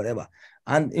discouraged or whatever.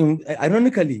 And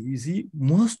ironically, you see,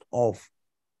 most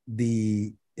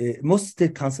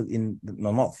state council in the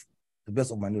North, the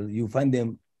best of my knowledge, you find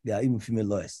them, they are even female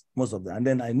lawyers, most of them. And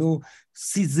then I know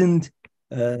seasoned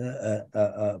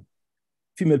female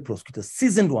prosecutors,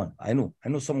 seasoned one. I know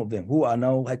some of them who are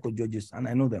now high court judges, and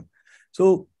I know them.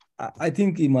 So I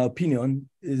think, in my opinion,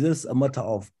 it's just a matter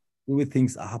of the way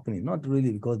things are happening, not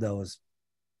really because there was.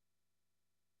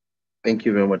 Thank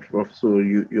you very much, Prof. So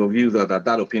your view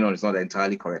that opinion is not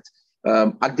entirely correct.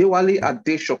 Adewale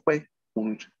Adeshokwe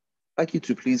would like you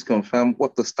to please confirm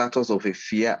what the status of a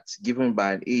fiat given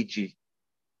by an AG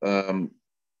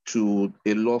to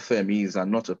a law firm is and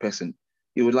not a person.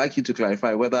 He would like you to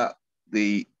clarify whether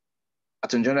the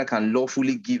Attorney General can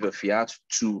lawfully give a fiat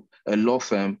to a law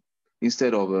firm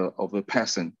instead of a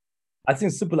person. I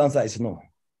think simple answer is no.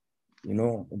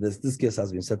 This case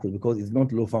has been settled because it's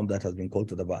not law firm that has been called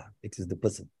to the bar. It is the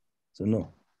person. So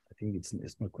no, I think it's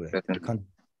not correct. You can't.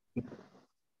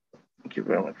 Thank you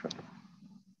very much.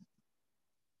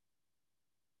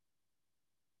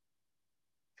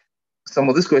 Some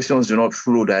of these questions do not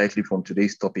flow directly from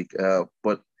today's topic,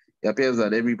 but it appears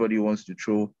that everybody wants to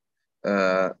throw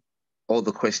all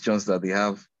the questions that they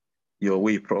have your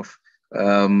way, Prof.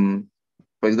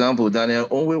 For example, Daniel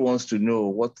Onwe wants to know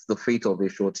what the fate of a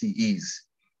shorty is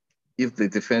if the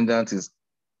defendant is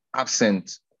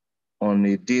absent on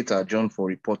a date adjourned for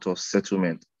report of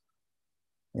settlement?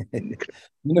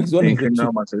 It's one of the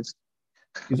criminal matters.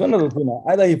 It's one of the things.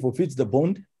 Either he forfeits the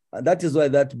bond, and that is why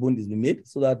that bond is being made,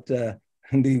 so that the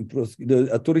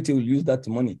authority will use that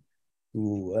money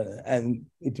to, and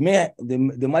it may,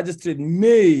 the magistrate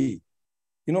may,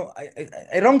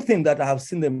 a wrong thing that I have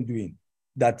seen them doing,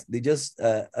 that they just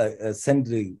send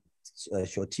the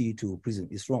shorty to prison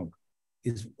is wrong.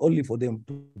 It's only for them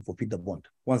to forfeit the bond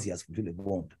once he has fulfilled the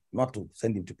bond, not to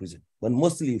send him to prison. But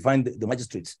mostly you find the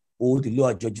magistrates or the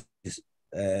lower judges,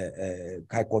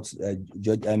 high courts,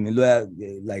 lawyer,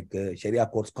 like Sharia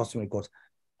courts, customary courts,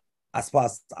 as far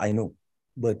as I know.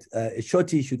 But a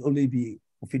shorty should only be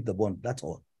forfeit the bond. That's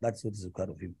all. That's what is required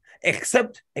of him.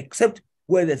 Except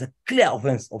where there's a clear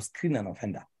offense of screening an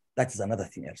offender. That is another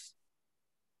thing else.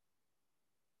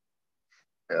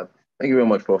 Yeah. Thank you very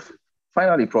much, Prof.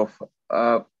 Finally, Prof,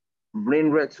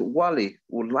 Brainret Wale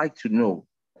would like to know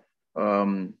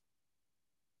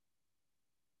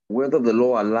whether the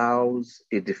law allows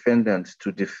a defendant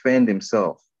to defend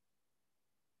himself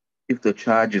if the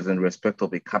charge is in respect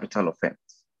of a capital offense.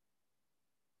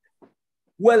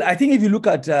 Well, I think if you look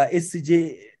at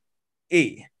ACJA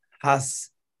has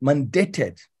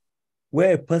mandated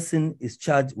where a person is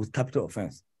charged with capital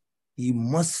offense, he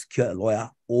must secure a lawyer,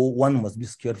 or one must be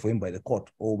secured for him by the court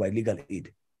or by legal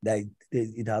aid. That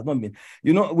it has not been.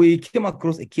 We came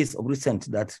across a case of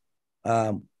recent that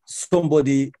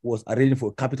somebody was arraigned for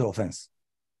a capital offense,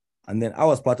 and then I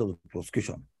was part of the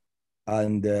prosecution,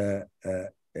 and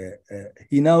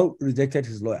he now rejected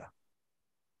his lawyer.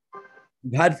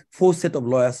 He had 4 sets of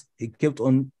lawyers. He kept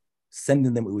on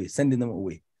sending them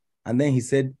away. And then he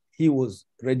said he was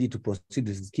ready to proceed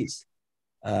with his case.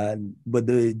 But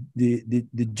the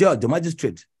judge, the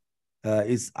magistrate,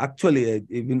 is actually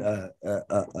even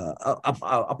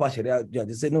upper Sharia judge.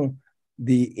 He said, no,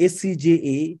 the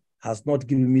ACJA has not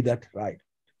given me that right.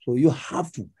 So you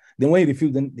have to. Then when he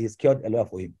refused, then they secured a lawyer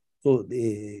for him. So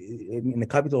in the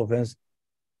capital offense,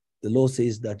 the law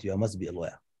says that you must be a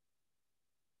lawyer.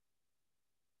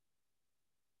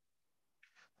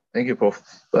 Thank you, Prof.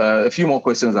 A few more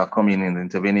questions are coming in the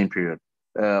intervening period.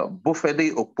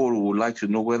 Bofede Okporo would like to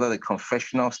know whether the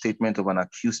confessional statement of an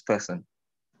accused person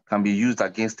can be used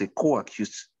against a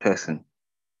co-accused person.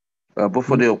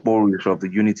 Bofede Okporo is of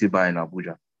the Unity Bar in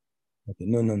Abuja. Okay.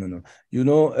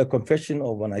 No. A confession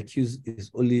of an accused is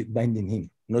only binding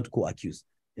him, not co-accused.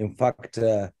 In fact,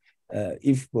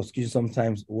 if prosecution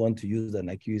sometimes want to use an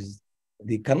accused,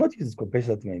 they cannot use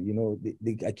confession statement.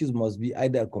 The accused must be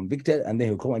either convicted and then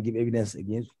he'll come and give evidence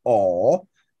against, or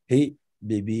he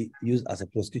may be used as a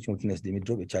prosecution witness. They may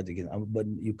drop a charge against him, but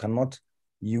you cannot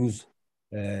use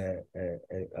a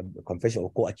confession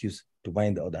or co-accused to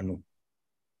bind the other. No.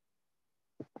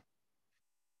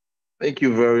 Thank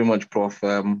you very much, Prof.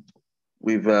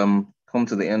 We've come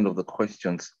to the end of the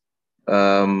questions.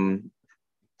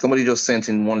 Somebody just sent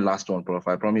in one last one, Prof.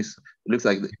 I promise. It looks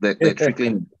like they're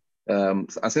trickling.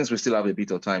 And since we still have a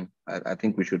bit of time, I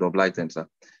think we should oblige them, sir.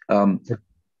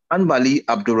 Anbali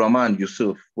Abdurrahman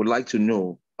Yusuf would like to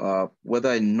know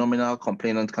whether a nominal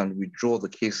complainant can withdraw the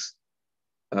case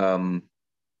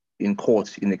in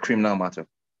court in a criminal matter.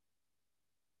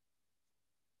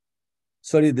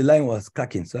 Sorry, the line was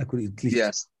cracking, so I couldn't click.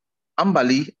 Yes.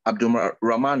 Ambali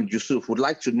Abdurrahman Yusuf would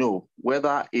like to know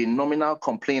whether a nominal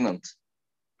complainant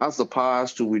has the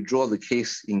powers to withdraw the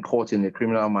case in court in a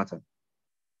criminal matter.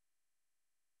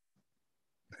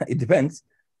 It depends.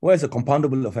 Where it's a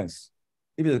compoundable offense.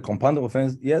 If it's a compoundable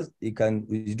offense, yes, he can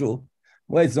withdraw.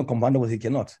 Where it's not compoundable, he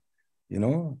cannot.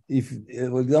 If,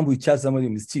 for example, we charge somebody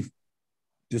with mischief,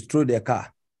 destroy their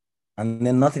car, and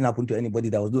then nothing happened to anybody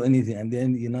that was doing anything, and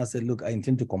then you now said, look, I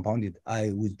intend to compound it,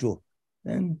 I withdraw.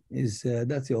 Then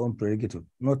that's your own prerogative,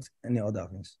 not any other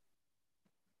offense.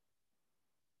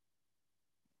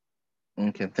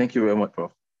 Okay, thank you very much,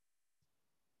 Prof.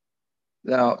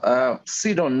 Now,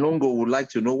 Sidon Nongo would like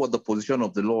to know what the position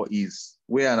of the law is,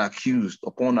 where an accused,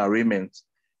 upon arraignment,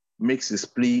 makes his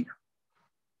plea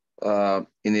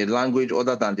in a language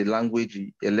other than the language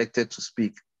he elected to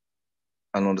speak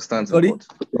and understands the court.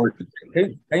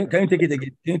 Can you take it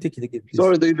again? Can you take it again, please?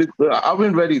 Sorry, I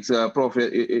haven't read it, Prof.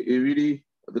 It really,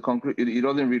 it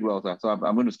doesn't read well, sir. So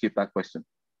I'm going to skip that question.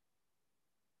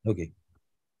 Okay.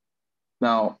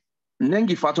 Now,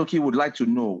 Nengi Fatoki would like to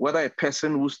know whether a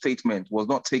person whose statement was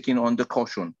not taken under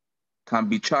caution can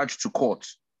be charged to court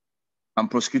and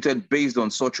prosecuted based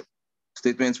on such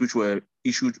statements which were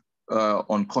issued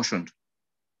uncautioned.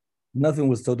 Nothing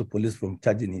will stop the police from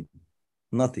charging him.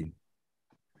 Nothing.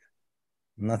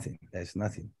 There's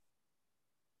nothing.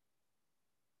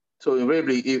 So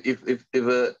invariably, if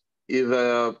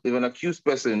if an accused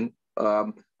person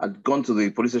had gone to the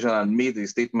police station and made a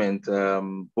statement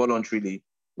voluntarily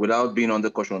without being under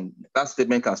caution, that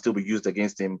statement can still be used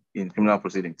against him in criminal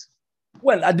proceedings.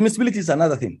 Well, admissibility is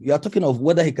another thing. You are talking of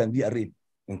whether he can be arraigned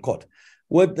in court.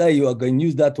 Whether you are going to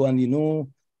use that one,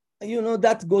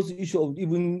 that goes to the issue of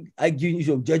even arguing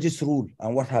issue of judge's rule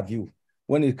and what have you,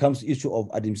 when it comes to issue of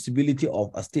admissibility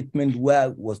of a statement where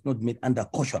it was not made under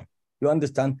caution. You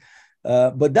understand?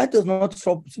 But that does not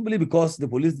stop simply because the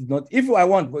police did not. If I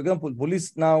want, for example,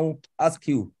 police now ask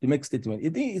you to make a statement,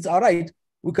 it's all right.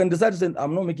 We can decide to say,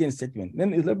 I'm not making a statement.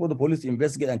 Then it's left for the police to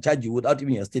investigate and charge you without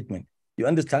even a statement. You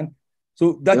understand?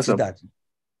 So that's Yes, that.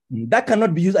 That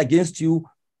cannot be used against you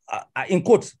in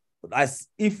court as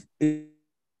if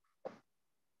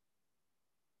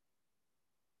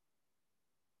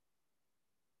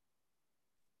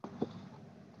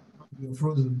You're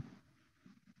frozen.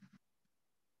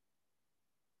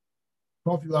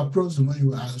 Prof, you are frozen when you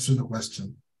were answering the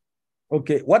question.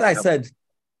 Okay, what I said.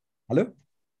 Hello?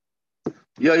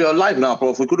 Yeah, you're live now,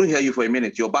 Prof. We couldn't hear you for a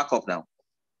minute. You're back up now.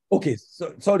 Okay,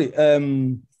 so sorry.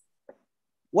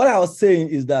 What I was saying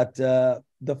is that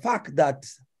the fact that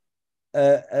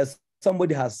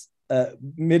somebody has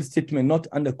made a statement not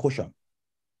under caution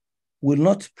will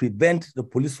not prevent the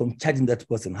police from charging that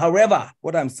person. However,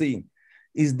 what I'm saying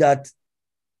is that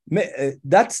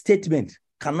that statement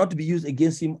cannot be used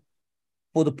against him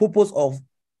for the purpose of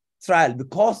trial,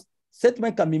 because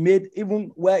statement can be made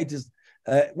even where it is,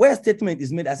 where statement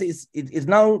is made. I say it is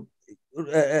now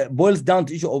boils down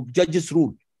to issue of judge's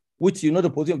rule, which the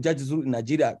position of judge's rule in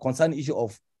Nigeria concerning issue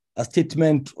of a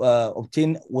statement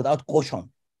obtained without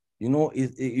caution.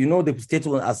 The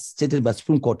statement as stated by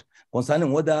Supreme Court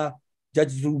concerning whether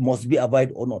judge's rule must be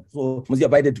abided or not. So must be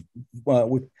abided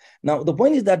with. Now the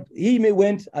point is that he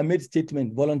went and made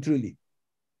statement voluntarily,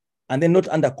 and then not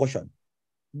under caution.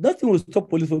 Nothing will stop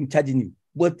police from charging you,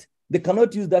 but they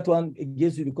cannot use that one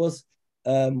against you because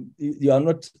you are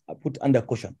not put under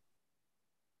caution.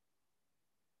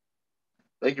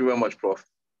 Thank you very much, Prof.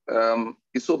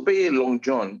 Isobey Long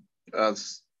John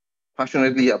has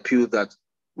passionately appealed that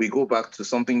we go back to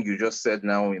something you just said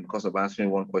now in the course of answering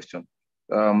one question.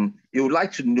 You would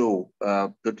like to know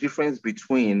the difference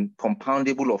between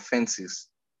compoundable offenses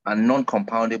and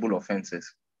non-compoundable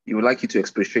offenses. You would like you to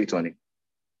expatiate on it.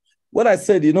 What I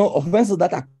said, offenses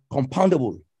that are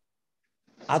compoundable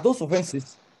are those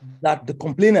offenses that the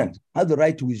complainant has the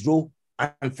right to withdraw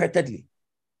unfetteredly.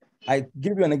 I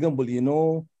give you an example,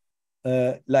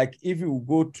 like if you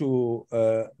go to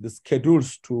the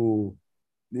schedules to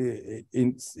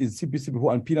in CPC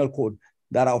before and penal code,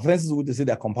 there are offenses which they say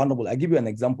they're compoundable. I give you an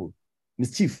example.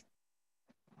 Mischief.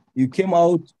 You came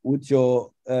out with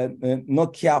your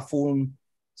Nokia phone,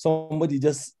 somebody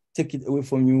just take it away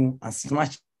from you and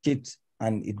smash it,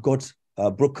 and it got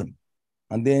broken.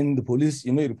 And then the police,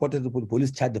 you reported to the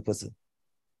police, charged the person.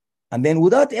 And then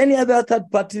without any other third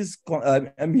parties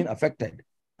being affected,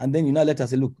 and then let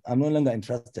us say, look, I'm no longer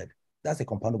interested. That's a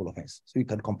compoundable offense. So you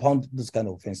can compound this kind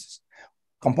of offenses.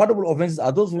 Compoundable offenses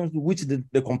are those offenses which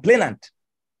the complainant,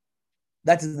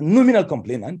 that is the nominal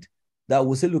complainant, that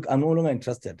will say, look, I'm no longer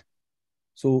interested.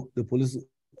 So the police,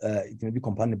 it may be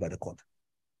compounded by the court.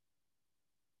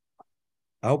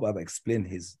 I hope I've explained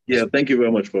his. Yeah, thank you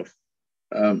very much, Prof.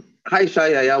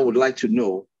 Aisha Yaya would like to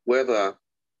know whether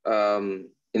in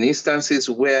instances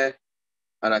where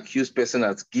an accused person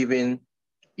has given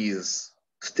his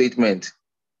statement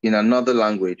in another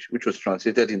language, which was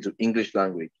translated into English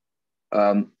language,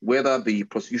 whether the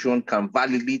prosecution can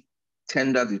validly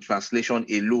tender the translation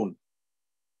alone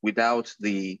without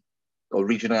the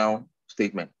original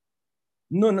statement.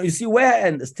 No, you see, where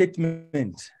a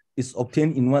statement is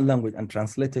obtained in one language and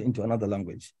translated into another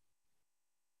language,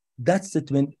 that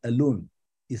statement alone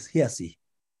is hearsay,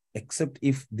 except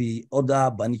if the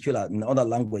other vernacular in other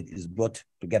language is brought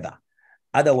together.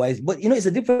 Otherwise, but it's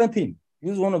a different thing.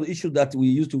 This is one of the issues that we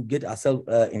used to get ourselves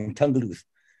entangled with,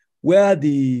 where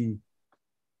the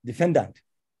defendant,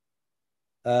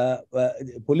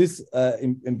 police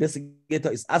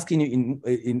investigator is asking you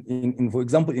in for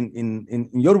example, in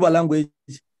Yoruba language,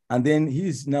 and then he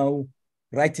is now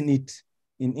writing it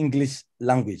in English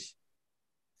language.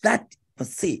 That per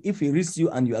se, if he reads you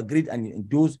and you agreed and you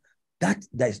endorse, that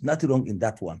there is nothing wrong in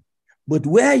that one. But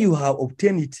where you have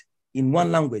obtained it in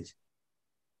one language,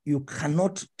 you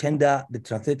cannot tender the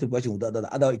translated version without that,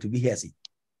 otherwise it will be hearsay.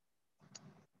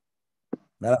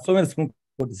 There are so many Supreme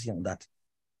Court decisions on that.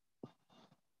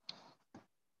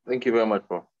 Thank you very much,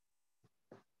 Prof.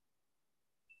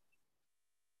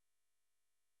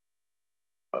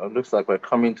 Looks like we're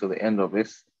coming to the end of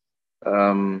this.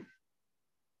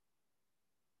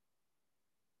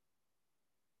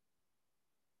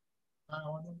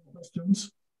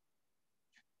 Questions?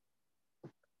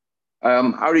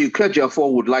 Harry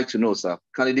Kejiafo would like to know, sir,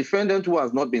 can a defendant who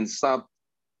has not been served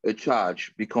a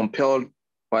charge be compelled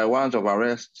by warrant of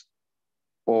arrest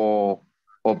or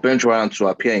bench warrant to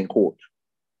appear in court?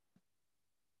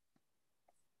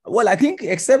 Well, I think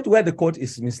except where the court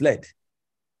is misled.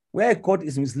 Where a court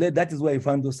is misled, that is where you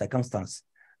find those circumstances.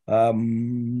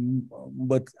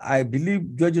 But I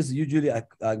believe judges usually are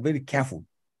very careful,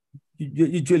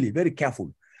 usually very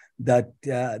careful, that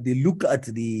they look at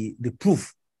the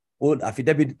proof or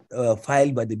affidavit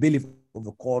filed by the bailiff of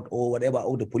the court or whatever,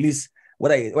 or the police,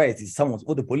 where it is someone's,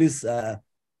 or the police,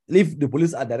 if the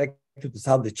police are directed to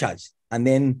serve the charge, and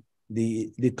then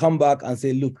they come back and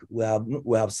say, look,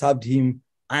 we have served him,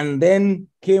 and then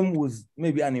came with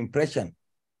maybe an impression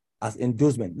as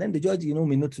endorsement, then the judge,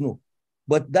 may not know.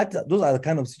 But those are the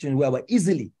kind of situations where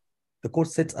easily the court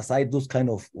sets aside those kind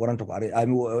of warrant of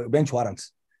arrest, bench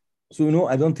warrants. So,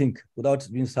 I don't think without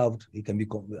being served, he can be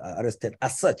arrested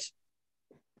as such.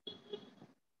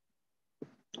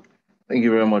 Thank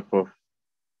you very much, Prof.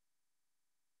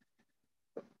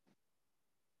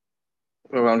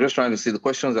 Well, I'm just trying to see, the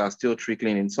questions are still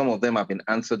trickling in. Some of them have been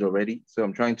answered already. So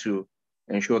I'm trying to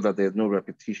ensure that there's no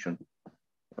repetition.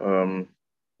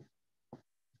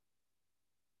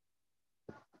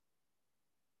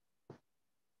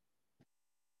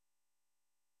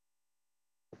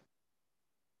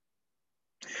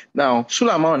 Now,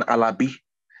 Sulaiman Alabi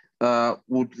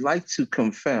would like to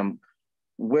confirm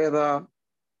whether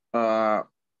a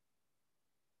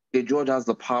judge has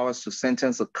the powers to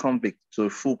sentence a convict to a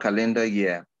full calendar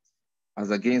year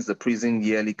as against the prison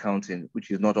yearly counting, which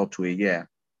is not up to a year.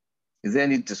 Is there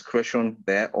any discretion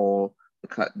there, or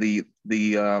the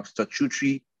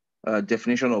statutory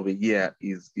definition of a year,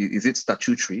 is it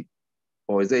statutory,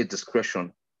 or is there a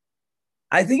discretion?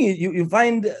 I think you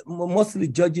find mostly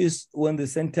judges, when they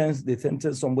sentence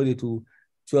somebody to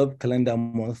 12 calendar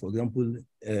months, for example,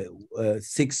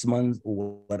 6 months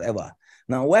or whatever.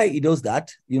 Now, why he does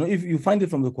that, if you find it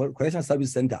from the Correctional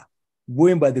Service Center,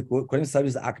 going by the Correctional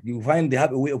Service Act, you find they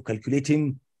have a way of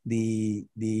calculating the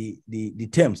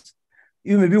terms.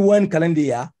 It may be 1 calendar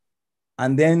year,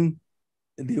 and then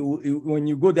when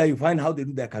you go there, you find how they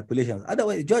do their calculations.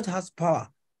 Otherwise, the judge has power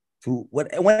to,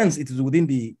 once it is within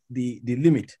the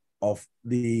limit of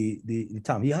the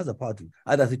term, he has a power to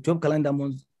either say 12 calendar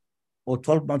months or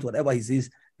 12 months, whatever he says,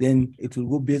 then it will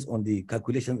go based on the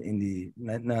calculation in the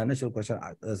National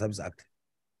Correctional Service Act.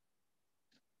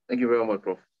 Thank you very much,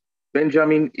 Prof.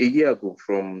 Benjamin, a year ago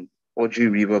from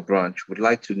Oji River Branch, would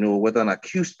like to know whether an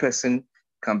accused person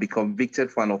can be convicted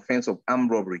for an offense of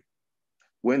armed robbery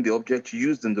when the object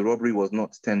used in the robbery was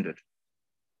not tendered.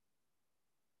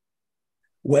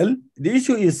 Well, the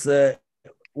issue is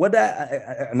whether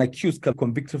an accused can be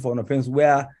convicted for an offense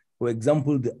where, for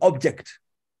example, the object,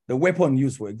 the weapon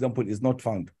used, for example, is not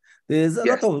found. There's a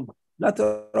lot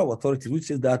of authorities which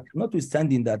says that,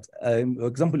 notwithstanding that, for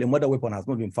example, a murder weapon has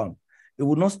not been found, it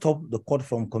would not stop the court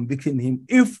from convicting him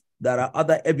if there are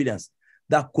other evidence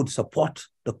that could support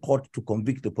the court to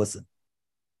convict the person.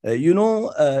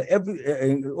 All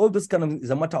this kind of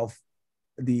is a matter of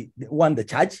the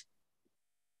charge,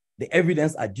 the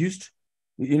evidence adduced.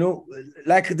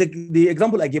 Like the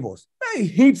example I gave us, you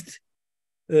hinged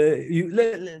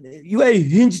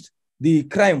the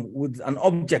crime with an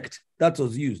object that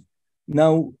was used.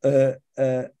 Now,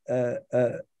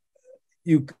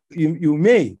 you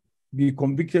may be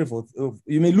convicted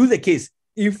you may lose a case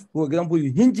if, for example,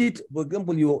 you hinge it. For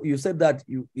example, you said that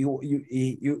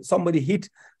somebody hit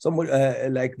somebody,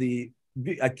 like the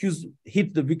accused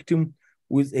hit the victim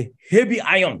with a heavy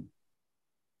iron.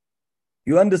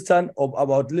 You understand, of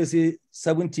about, let's say,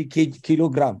 70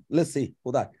 kilogram, let's say,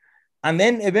 for that. And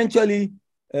then eventually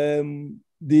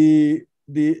the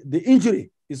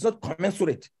injury is not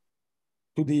commensurate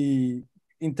to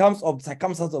in terms of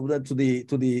circumstances of that, to the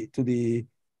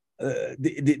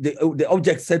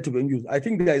object said to be used. I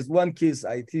think there is one case,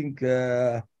 I think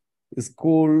it's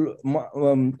called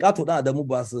Adamu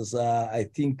versus I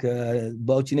think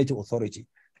Bauchi Native Authority.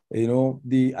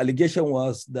 The allegation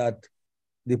was that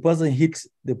the person hit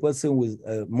the person with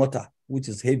a mortar, which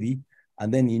is heavy,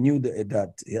 and then he knew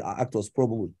that the act was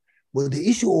probable. But the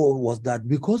issue was that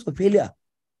because of failure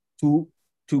to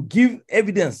give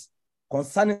evidence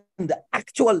concerning the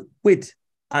actual weight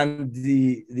and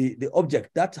the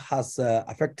object, that has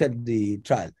affected the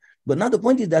trial. But now the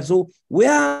point is that, so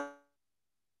where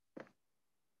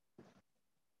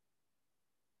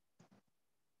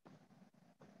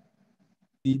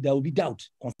there will be doubt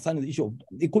concerning the issue of,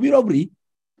 it could be robbery,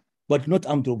 but not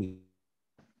armed robbery.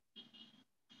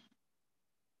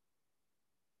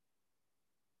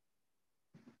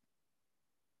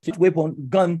 weapon,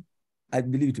 gun, I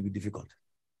believe it will be difficult.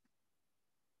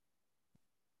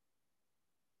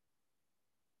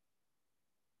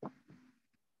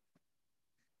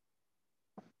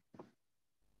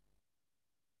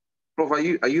 Prof, are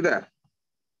you there?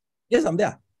 Yes, I'm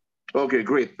there. Okay,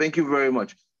 great. Thank you very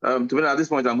much. At this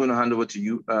point, I'm going to hand over to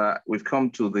you. We've come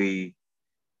to the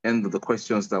end of the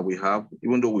questions that we have,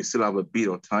 even though we still have a bit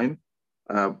of time.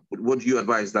 What do you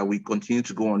advise that we continue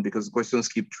to go on, because questions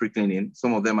keep trickling in?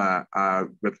 Some of them are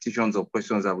repetitions of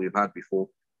questions that we've had before,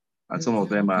 and some of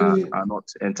them are not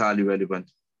entirely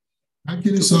relevant.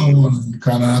 Actually, someone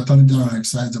can Attorney General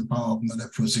exercise the power of not a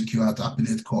prosecutor at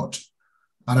appellate court.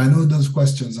 And I know those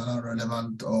questions are not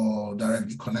relevant or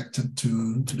directly connected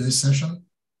to today's session,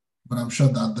 but I'm sure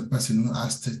that the person who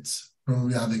asked it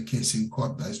probably had a case in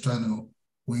court that is trying to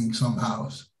win somehow.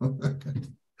 So,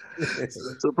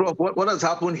 Prof, what has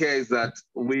happened here is that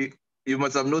you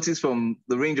must have noticed from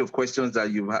the range of questions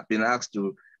that you've been asked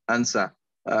to answer,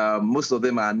 most of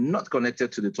them are not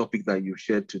connected to the topic that you've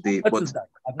shared today. But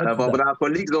our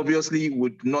colleagues obviously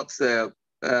would not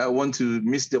want to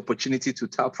miss the opportunity to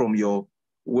tap from your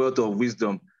wealth of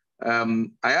wisdom. I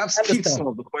have skipped some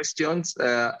of the questions.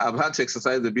 I've had to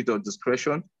exercise a bit of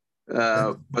discretion,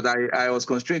 but I was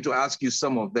constrained to ask you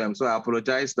some of them. So I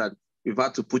apologize that we've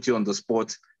had to put you on the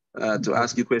spot to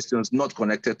ask you questions not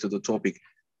connected to the topic.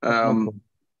 At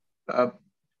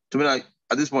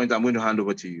this point, I'm going to hand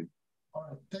over to you. All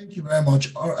right, thank you very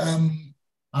much.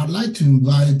 I'd like to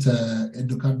invite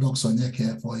Educat Dox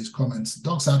Onyeke for his comments.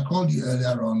 Dox, I called you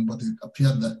earlier on, but it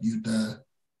appeared that you'd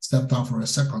stepped out for a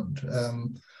second.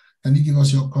 Can you give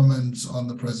us your comments on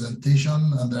the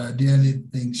presentation, and are there any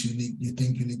things you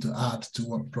think you need to add to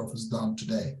what Prof has done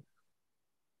today?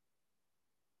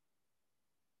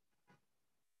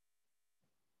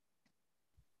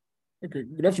 Okay,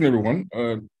 good afternoon,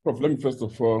 everyone. Prof, let me first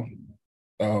of all,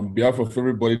 on behalf of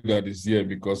everybody that is here,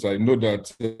 because I know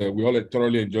that we all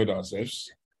thoroughly enjoyed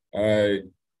ourselves.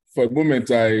 For a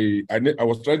moment, I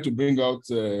was trying to bring out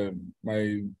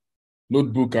my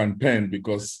notebook and pen,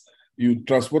 because you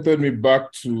transported me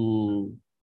back to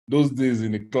those days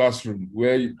in the classroom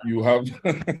where you have,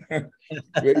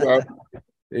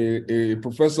 a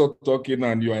professor talking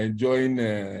and you are enjoying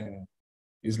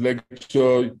his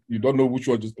lecture. You don't know which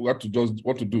one, what to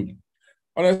do.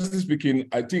 Honestly speaking,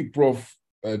 I think Prof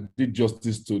did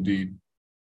justice to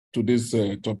this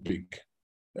topic.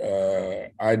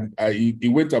 He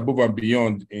went above and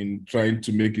beyond in trying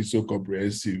to make it so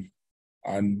comprehensive.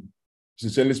 And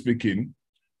sincerely speaking,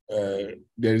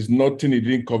 there is nothing he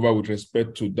didn't cover with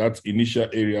respect to that initial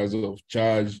areas of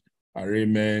charge,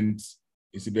 arraignment,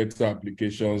 incidental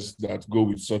applications that go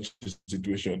with such a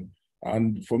situation.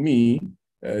 And for me,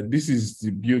 this is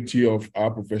the beauty of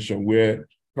our profession, where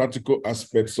practical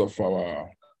aspects of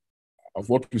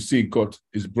what we see in court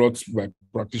is brought by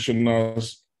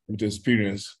practitioners with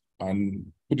experience and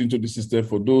put into the system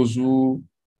for those who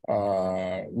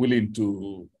are willing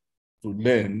to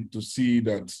learn, to see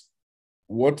that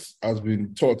what has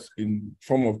been taught in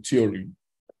form of theory,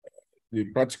 the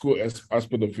practical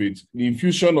aspect of it, the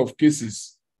infusion of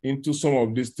cases into some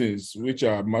of these things, which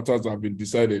are matters that have been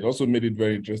decided, also made it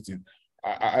very interesting.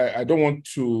 I don't want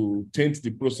to taint the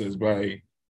process by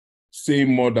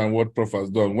saying more than what Prof has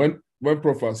done. When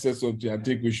Prof has said something, I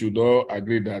think we should all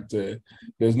agree that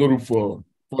there's no room for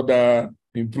further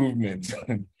improvement.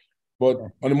 But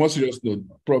on a more serious note,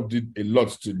 Prof did a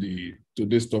lot to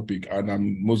this topic, and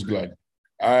I'm most glad.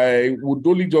 I would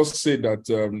only just say that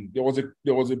there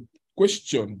was a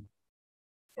question,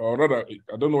 or rather,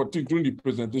 I don't know, I think during the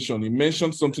presentation, he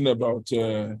mentioned something about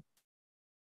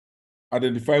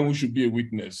identifying who should be a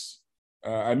witness.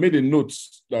 I made a note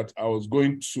that I was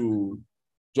going to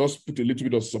just put a little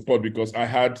bit of support, because I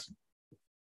had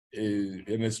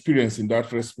an experience in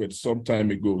that respect some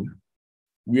time ago,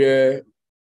 where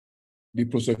the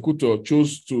prosecutor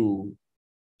chose to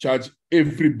charge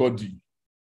everybody.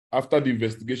 After the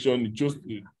investigation, he chose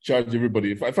to charge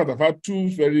everybody. In fact, I've had two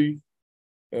very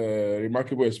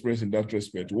remarkable experiences in that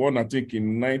respect. One, I think,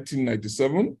 in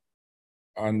 1997,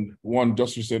 and one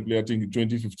just recently, I think in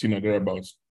 2015 or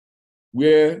thereabouts,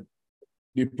 where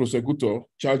the prosecutor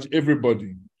charged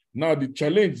everybody. Now, the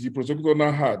challenge the prosecutor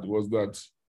now had was that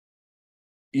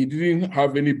he didn't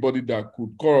have anybody that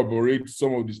could corroborate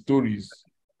some of the stories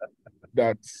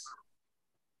that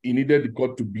he needed the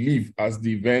court to believe as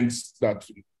the events that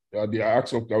the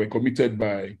acts that were committed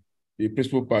by the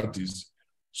principal parties.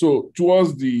 So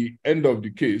towards the end of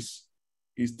the case,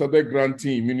 he started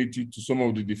granting immunity to some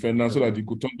of the defendants so that he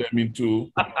could turn them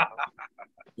into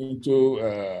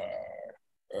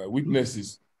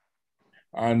witnesses.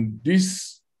 And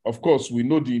this of course, we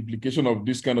know the implication of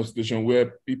this kind of situation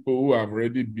where people who have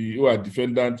already been, who are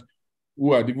defendants,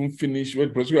 who had even finished, when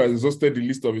the prosecutor has exhausted the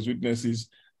list of his witnesses,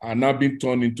 are now being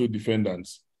turned into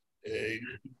defendants. They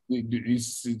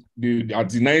are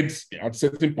denied at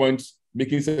certain points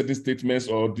making certain statements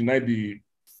or deny the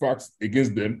facts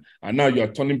against them, and now you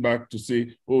are turning back to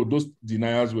say, oh, those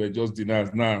deniers were just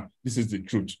deniers. Now, this is the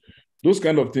truth. Those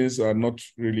kind of things are not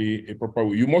really a proper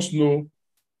way. You must know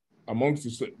amongst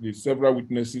the several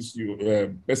witnesses,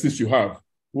 persons you have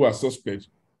who are suspects,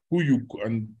 who you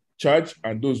can charge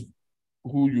and those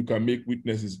who you can make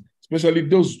witnesses, especially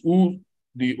those who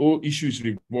the whole issue is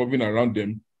revolving around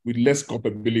them with less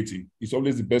culpability. It's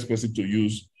always the best person to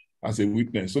use as a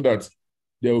witness so that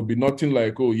there will be nothing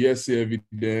like, oh, yes,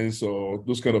 evidence or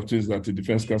those kind of things that the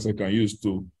defense counsel can use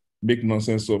to make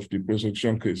nonsense of the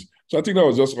prosecution case. So I think that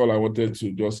was just all I wanted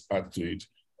to just add to it.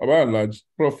 By and large,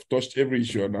 Prof touched every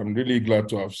issue, and I'm really glad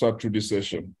to have sat through this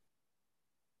session.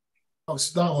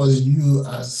 So that was you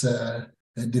as a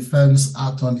defense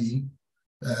attorney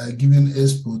giving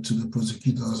expo to the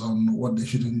prosecutors on what they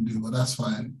shouldn't do, but that's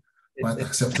fine, quite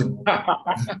acceptable.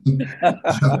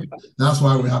 That's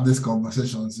why we have these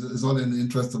conversations. It's all in the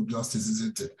interest of justice,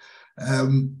 isn't it?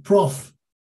 Prof,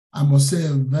 I must say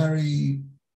a very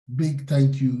big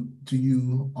thank you to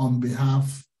you on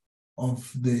behalf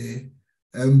of the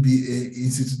MBA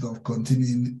Institute of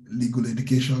Continuing Legal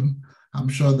Education. I'm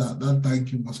sure that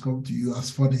thank you must come to you as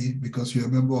funny because you're a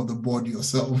member of the board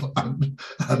yourself and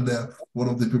one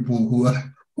of the people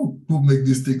who make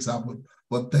these things happen.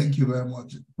 But thank you very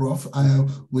much, Prof. I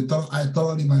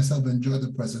thoroughly myself enjoyed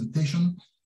the presentation,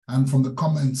 and from the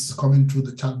comments coming through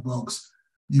the chat box,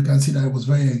 you can see that it was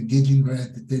very engaging, very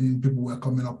entertaining. People were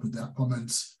coming up with their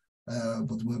comments,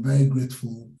 but we're very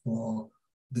grateful for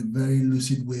the very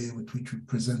lucid way with which we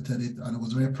presented it, and it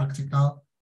was very practical.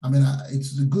 I mean,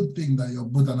 it's a good thing that you're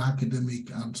both an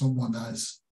academic and someone that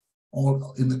is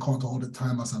all in the court all the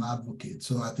time as an advocate.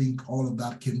 So I think all of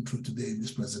that came through today in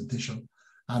this presentation.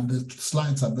 And the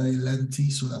slides are very lengthy,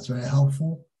 so that's very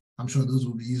helpful. I'm sure those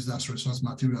will be used as resource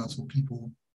materials for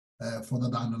people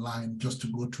further down the line just to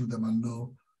go through them and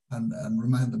know and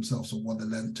remind themselves of what they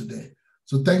learned today.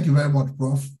 So thank you very much,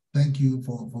 Prof. Thank you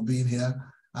for being here.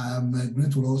 I'm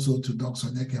grateful also to Dr.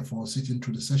 Onyeke for sitting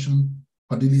through the session.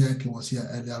 Cordelia was here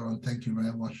earlier on. Thank you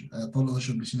very much. Paulo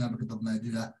should be Senior Advocate of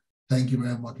Nigeria. Thank you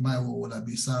very much. Maiwo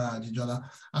Olabi, Sarah Ajijola,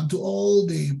 and to all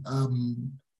the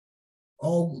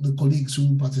colleagues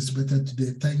who participated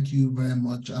today. Thank you very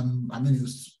much. I mean, it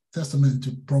was testament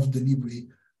to Prof delivery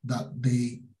that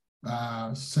the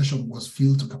session was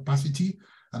filled to capacity,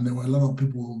 and there were a lot of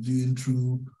people viewing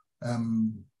through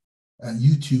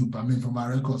YouTube. I mean, from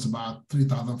our records, about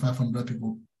 3,500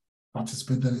 people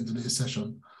participated in today's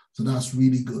session. So that's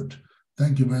really good.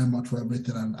 Thank you very much for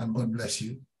everything, and God bless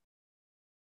you.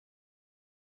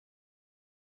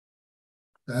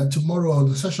 Tomorrow,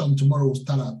 the session tomorrow will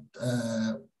start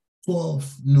at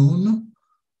 12 noon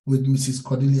with Mrs.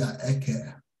 Cordelia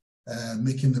Eke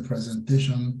making the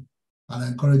presentation. And I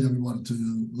encourage everyone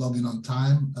to log in on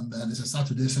time. And then it's a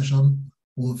Saturday session.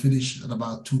 We'll finish at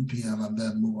about 2 p.m. and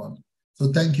then move on.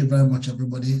 So thank you very much,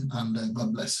 everybody, and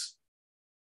God bless.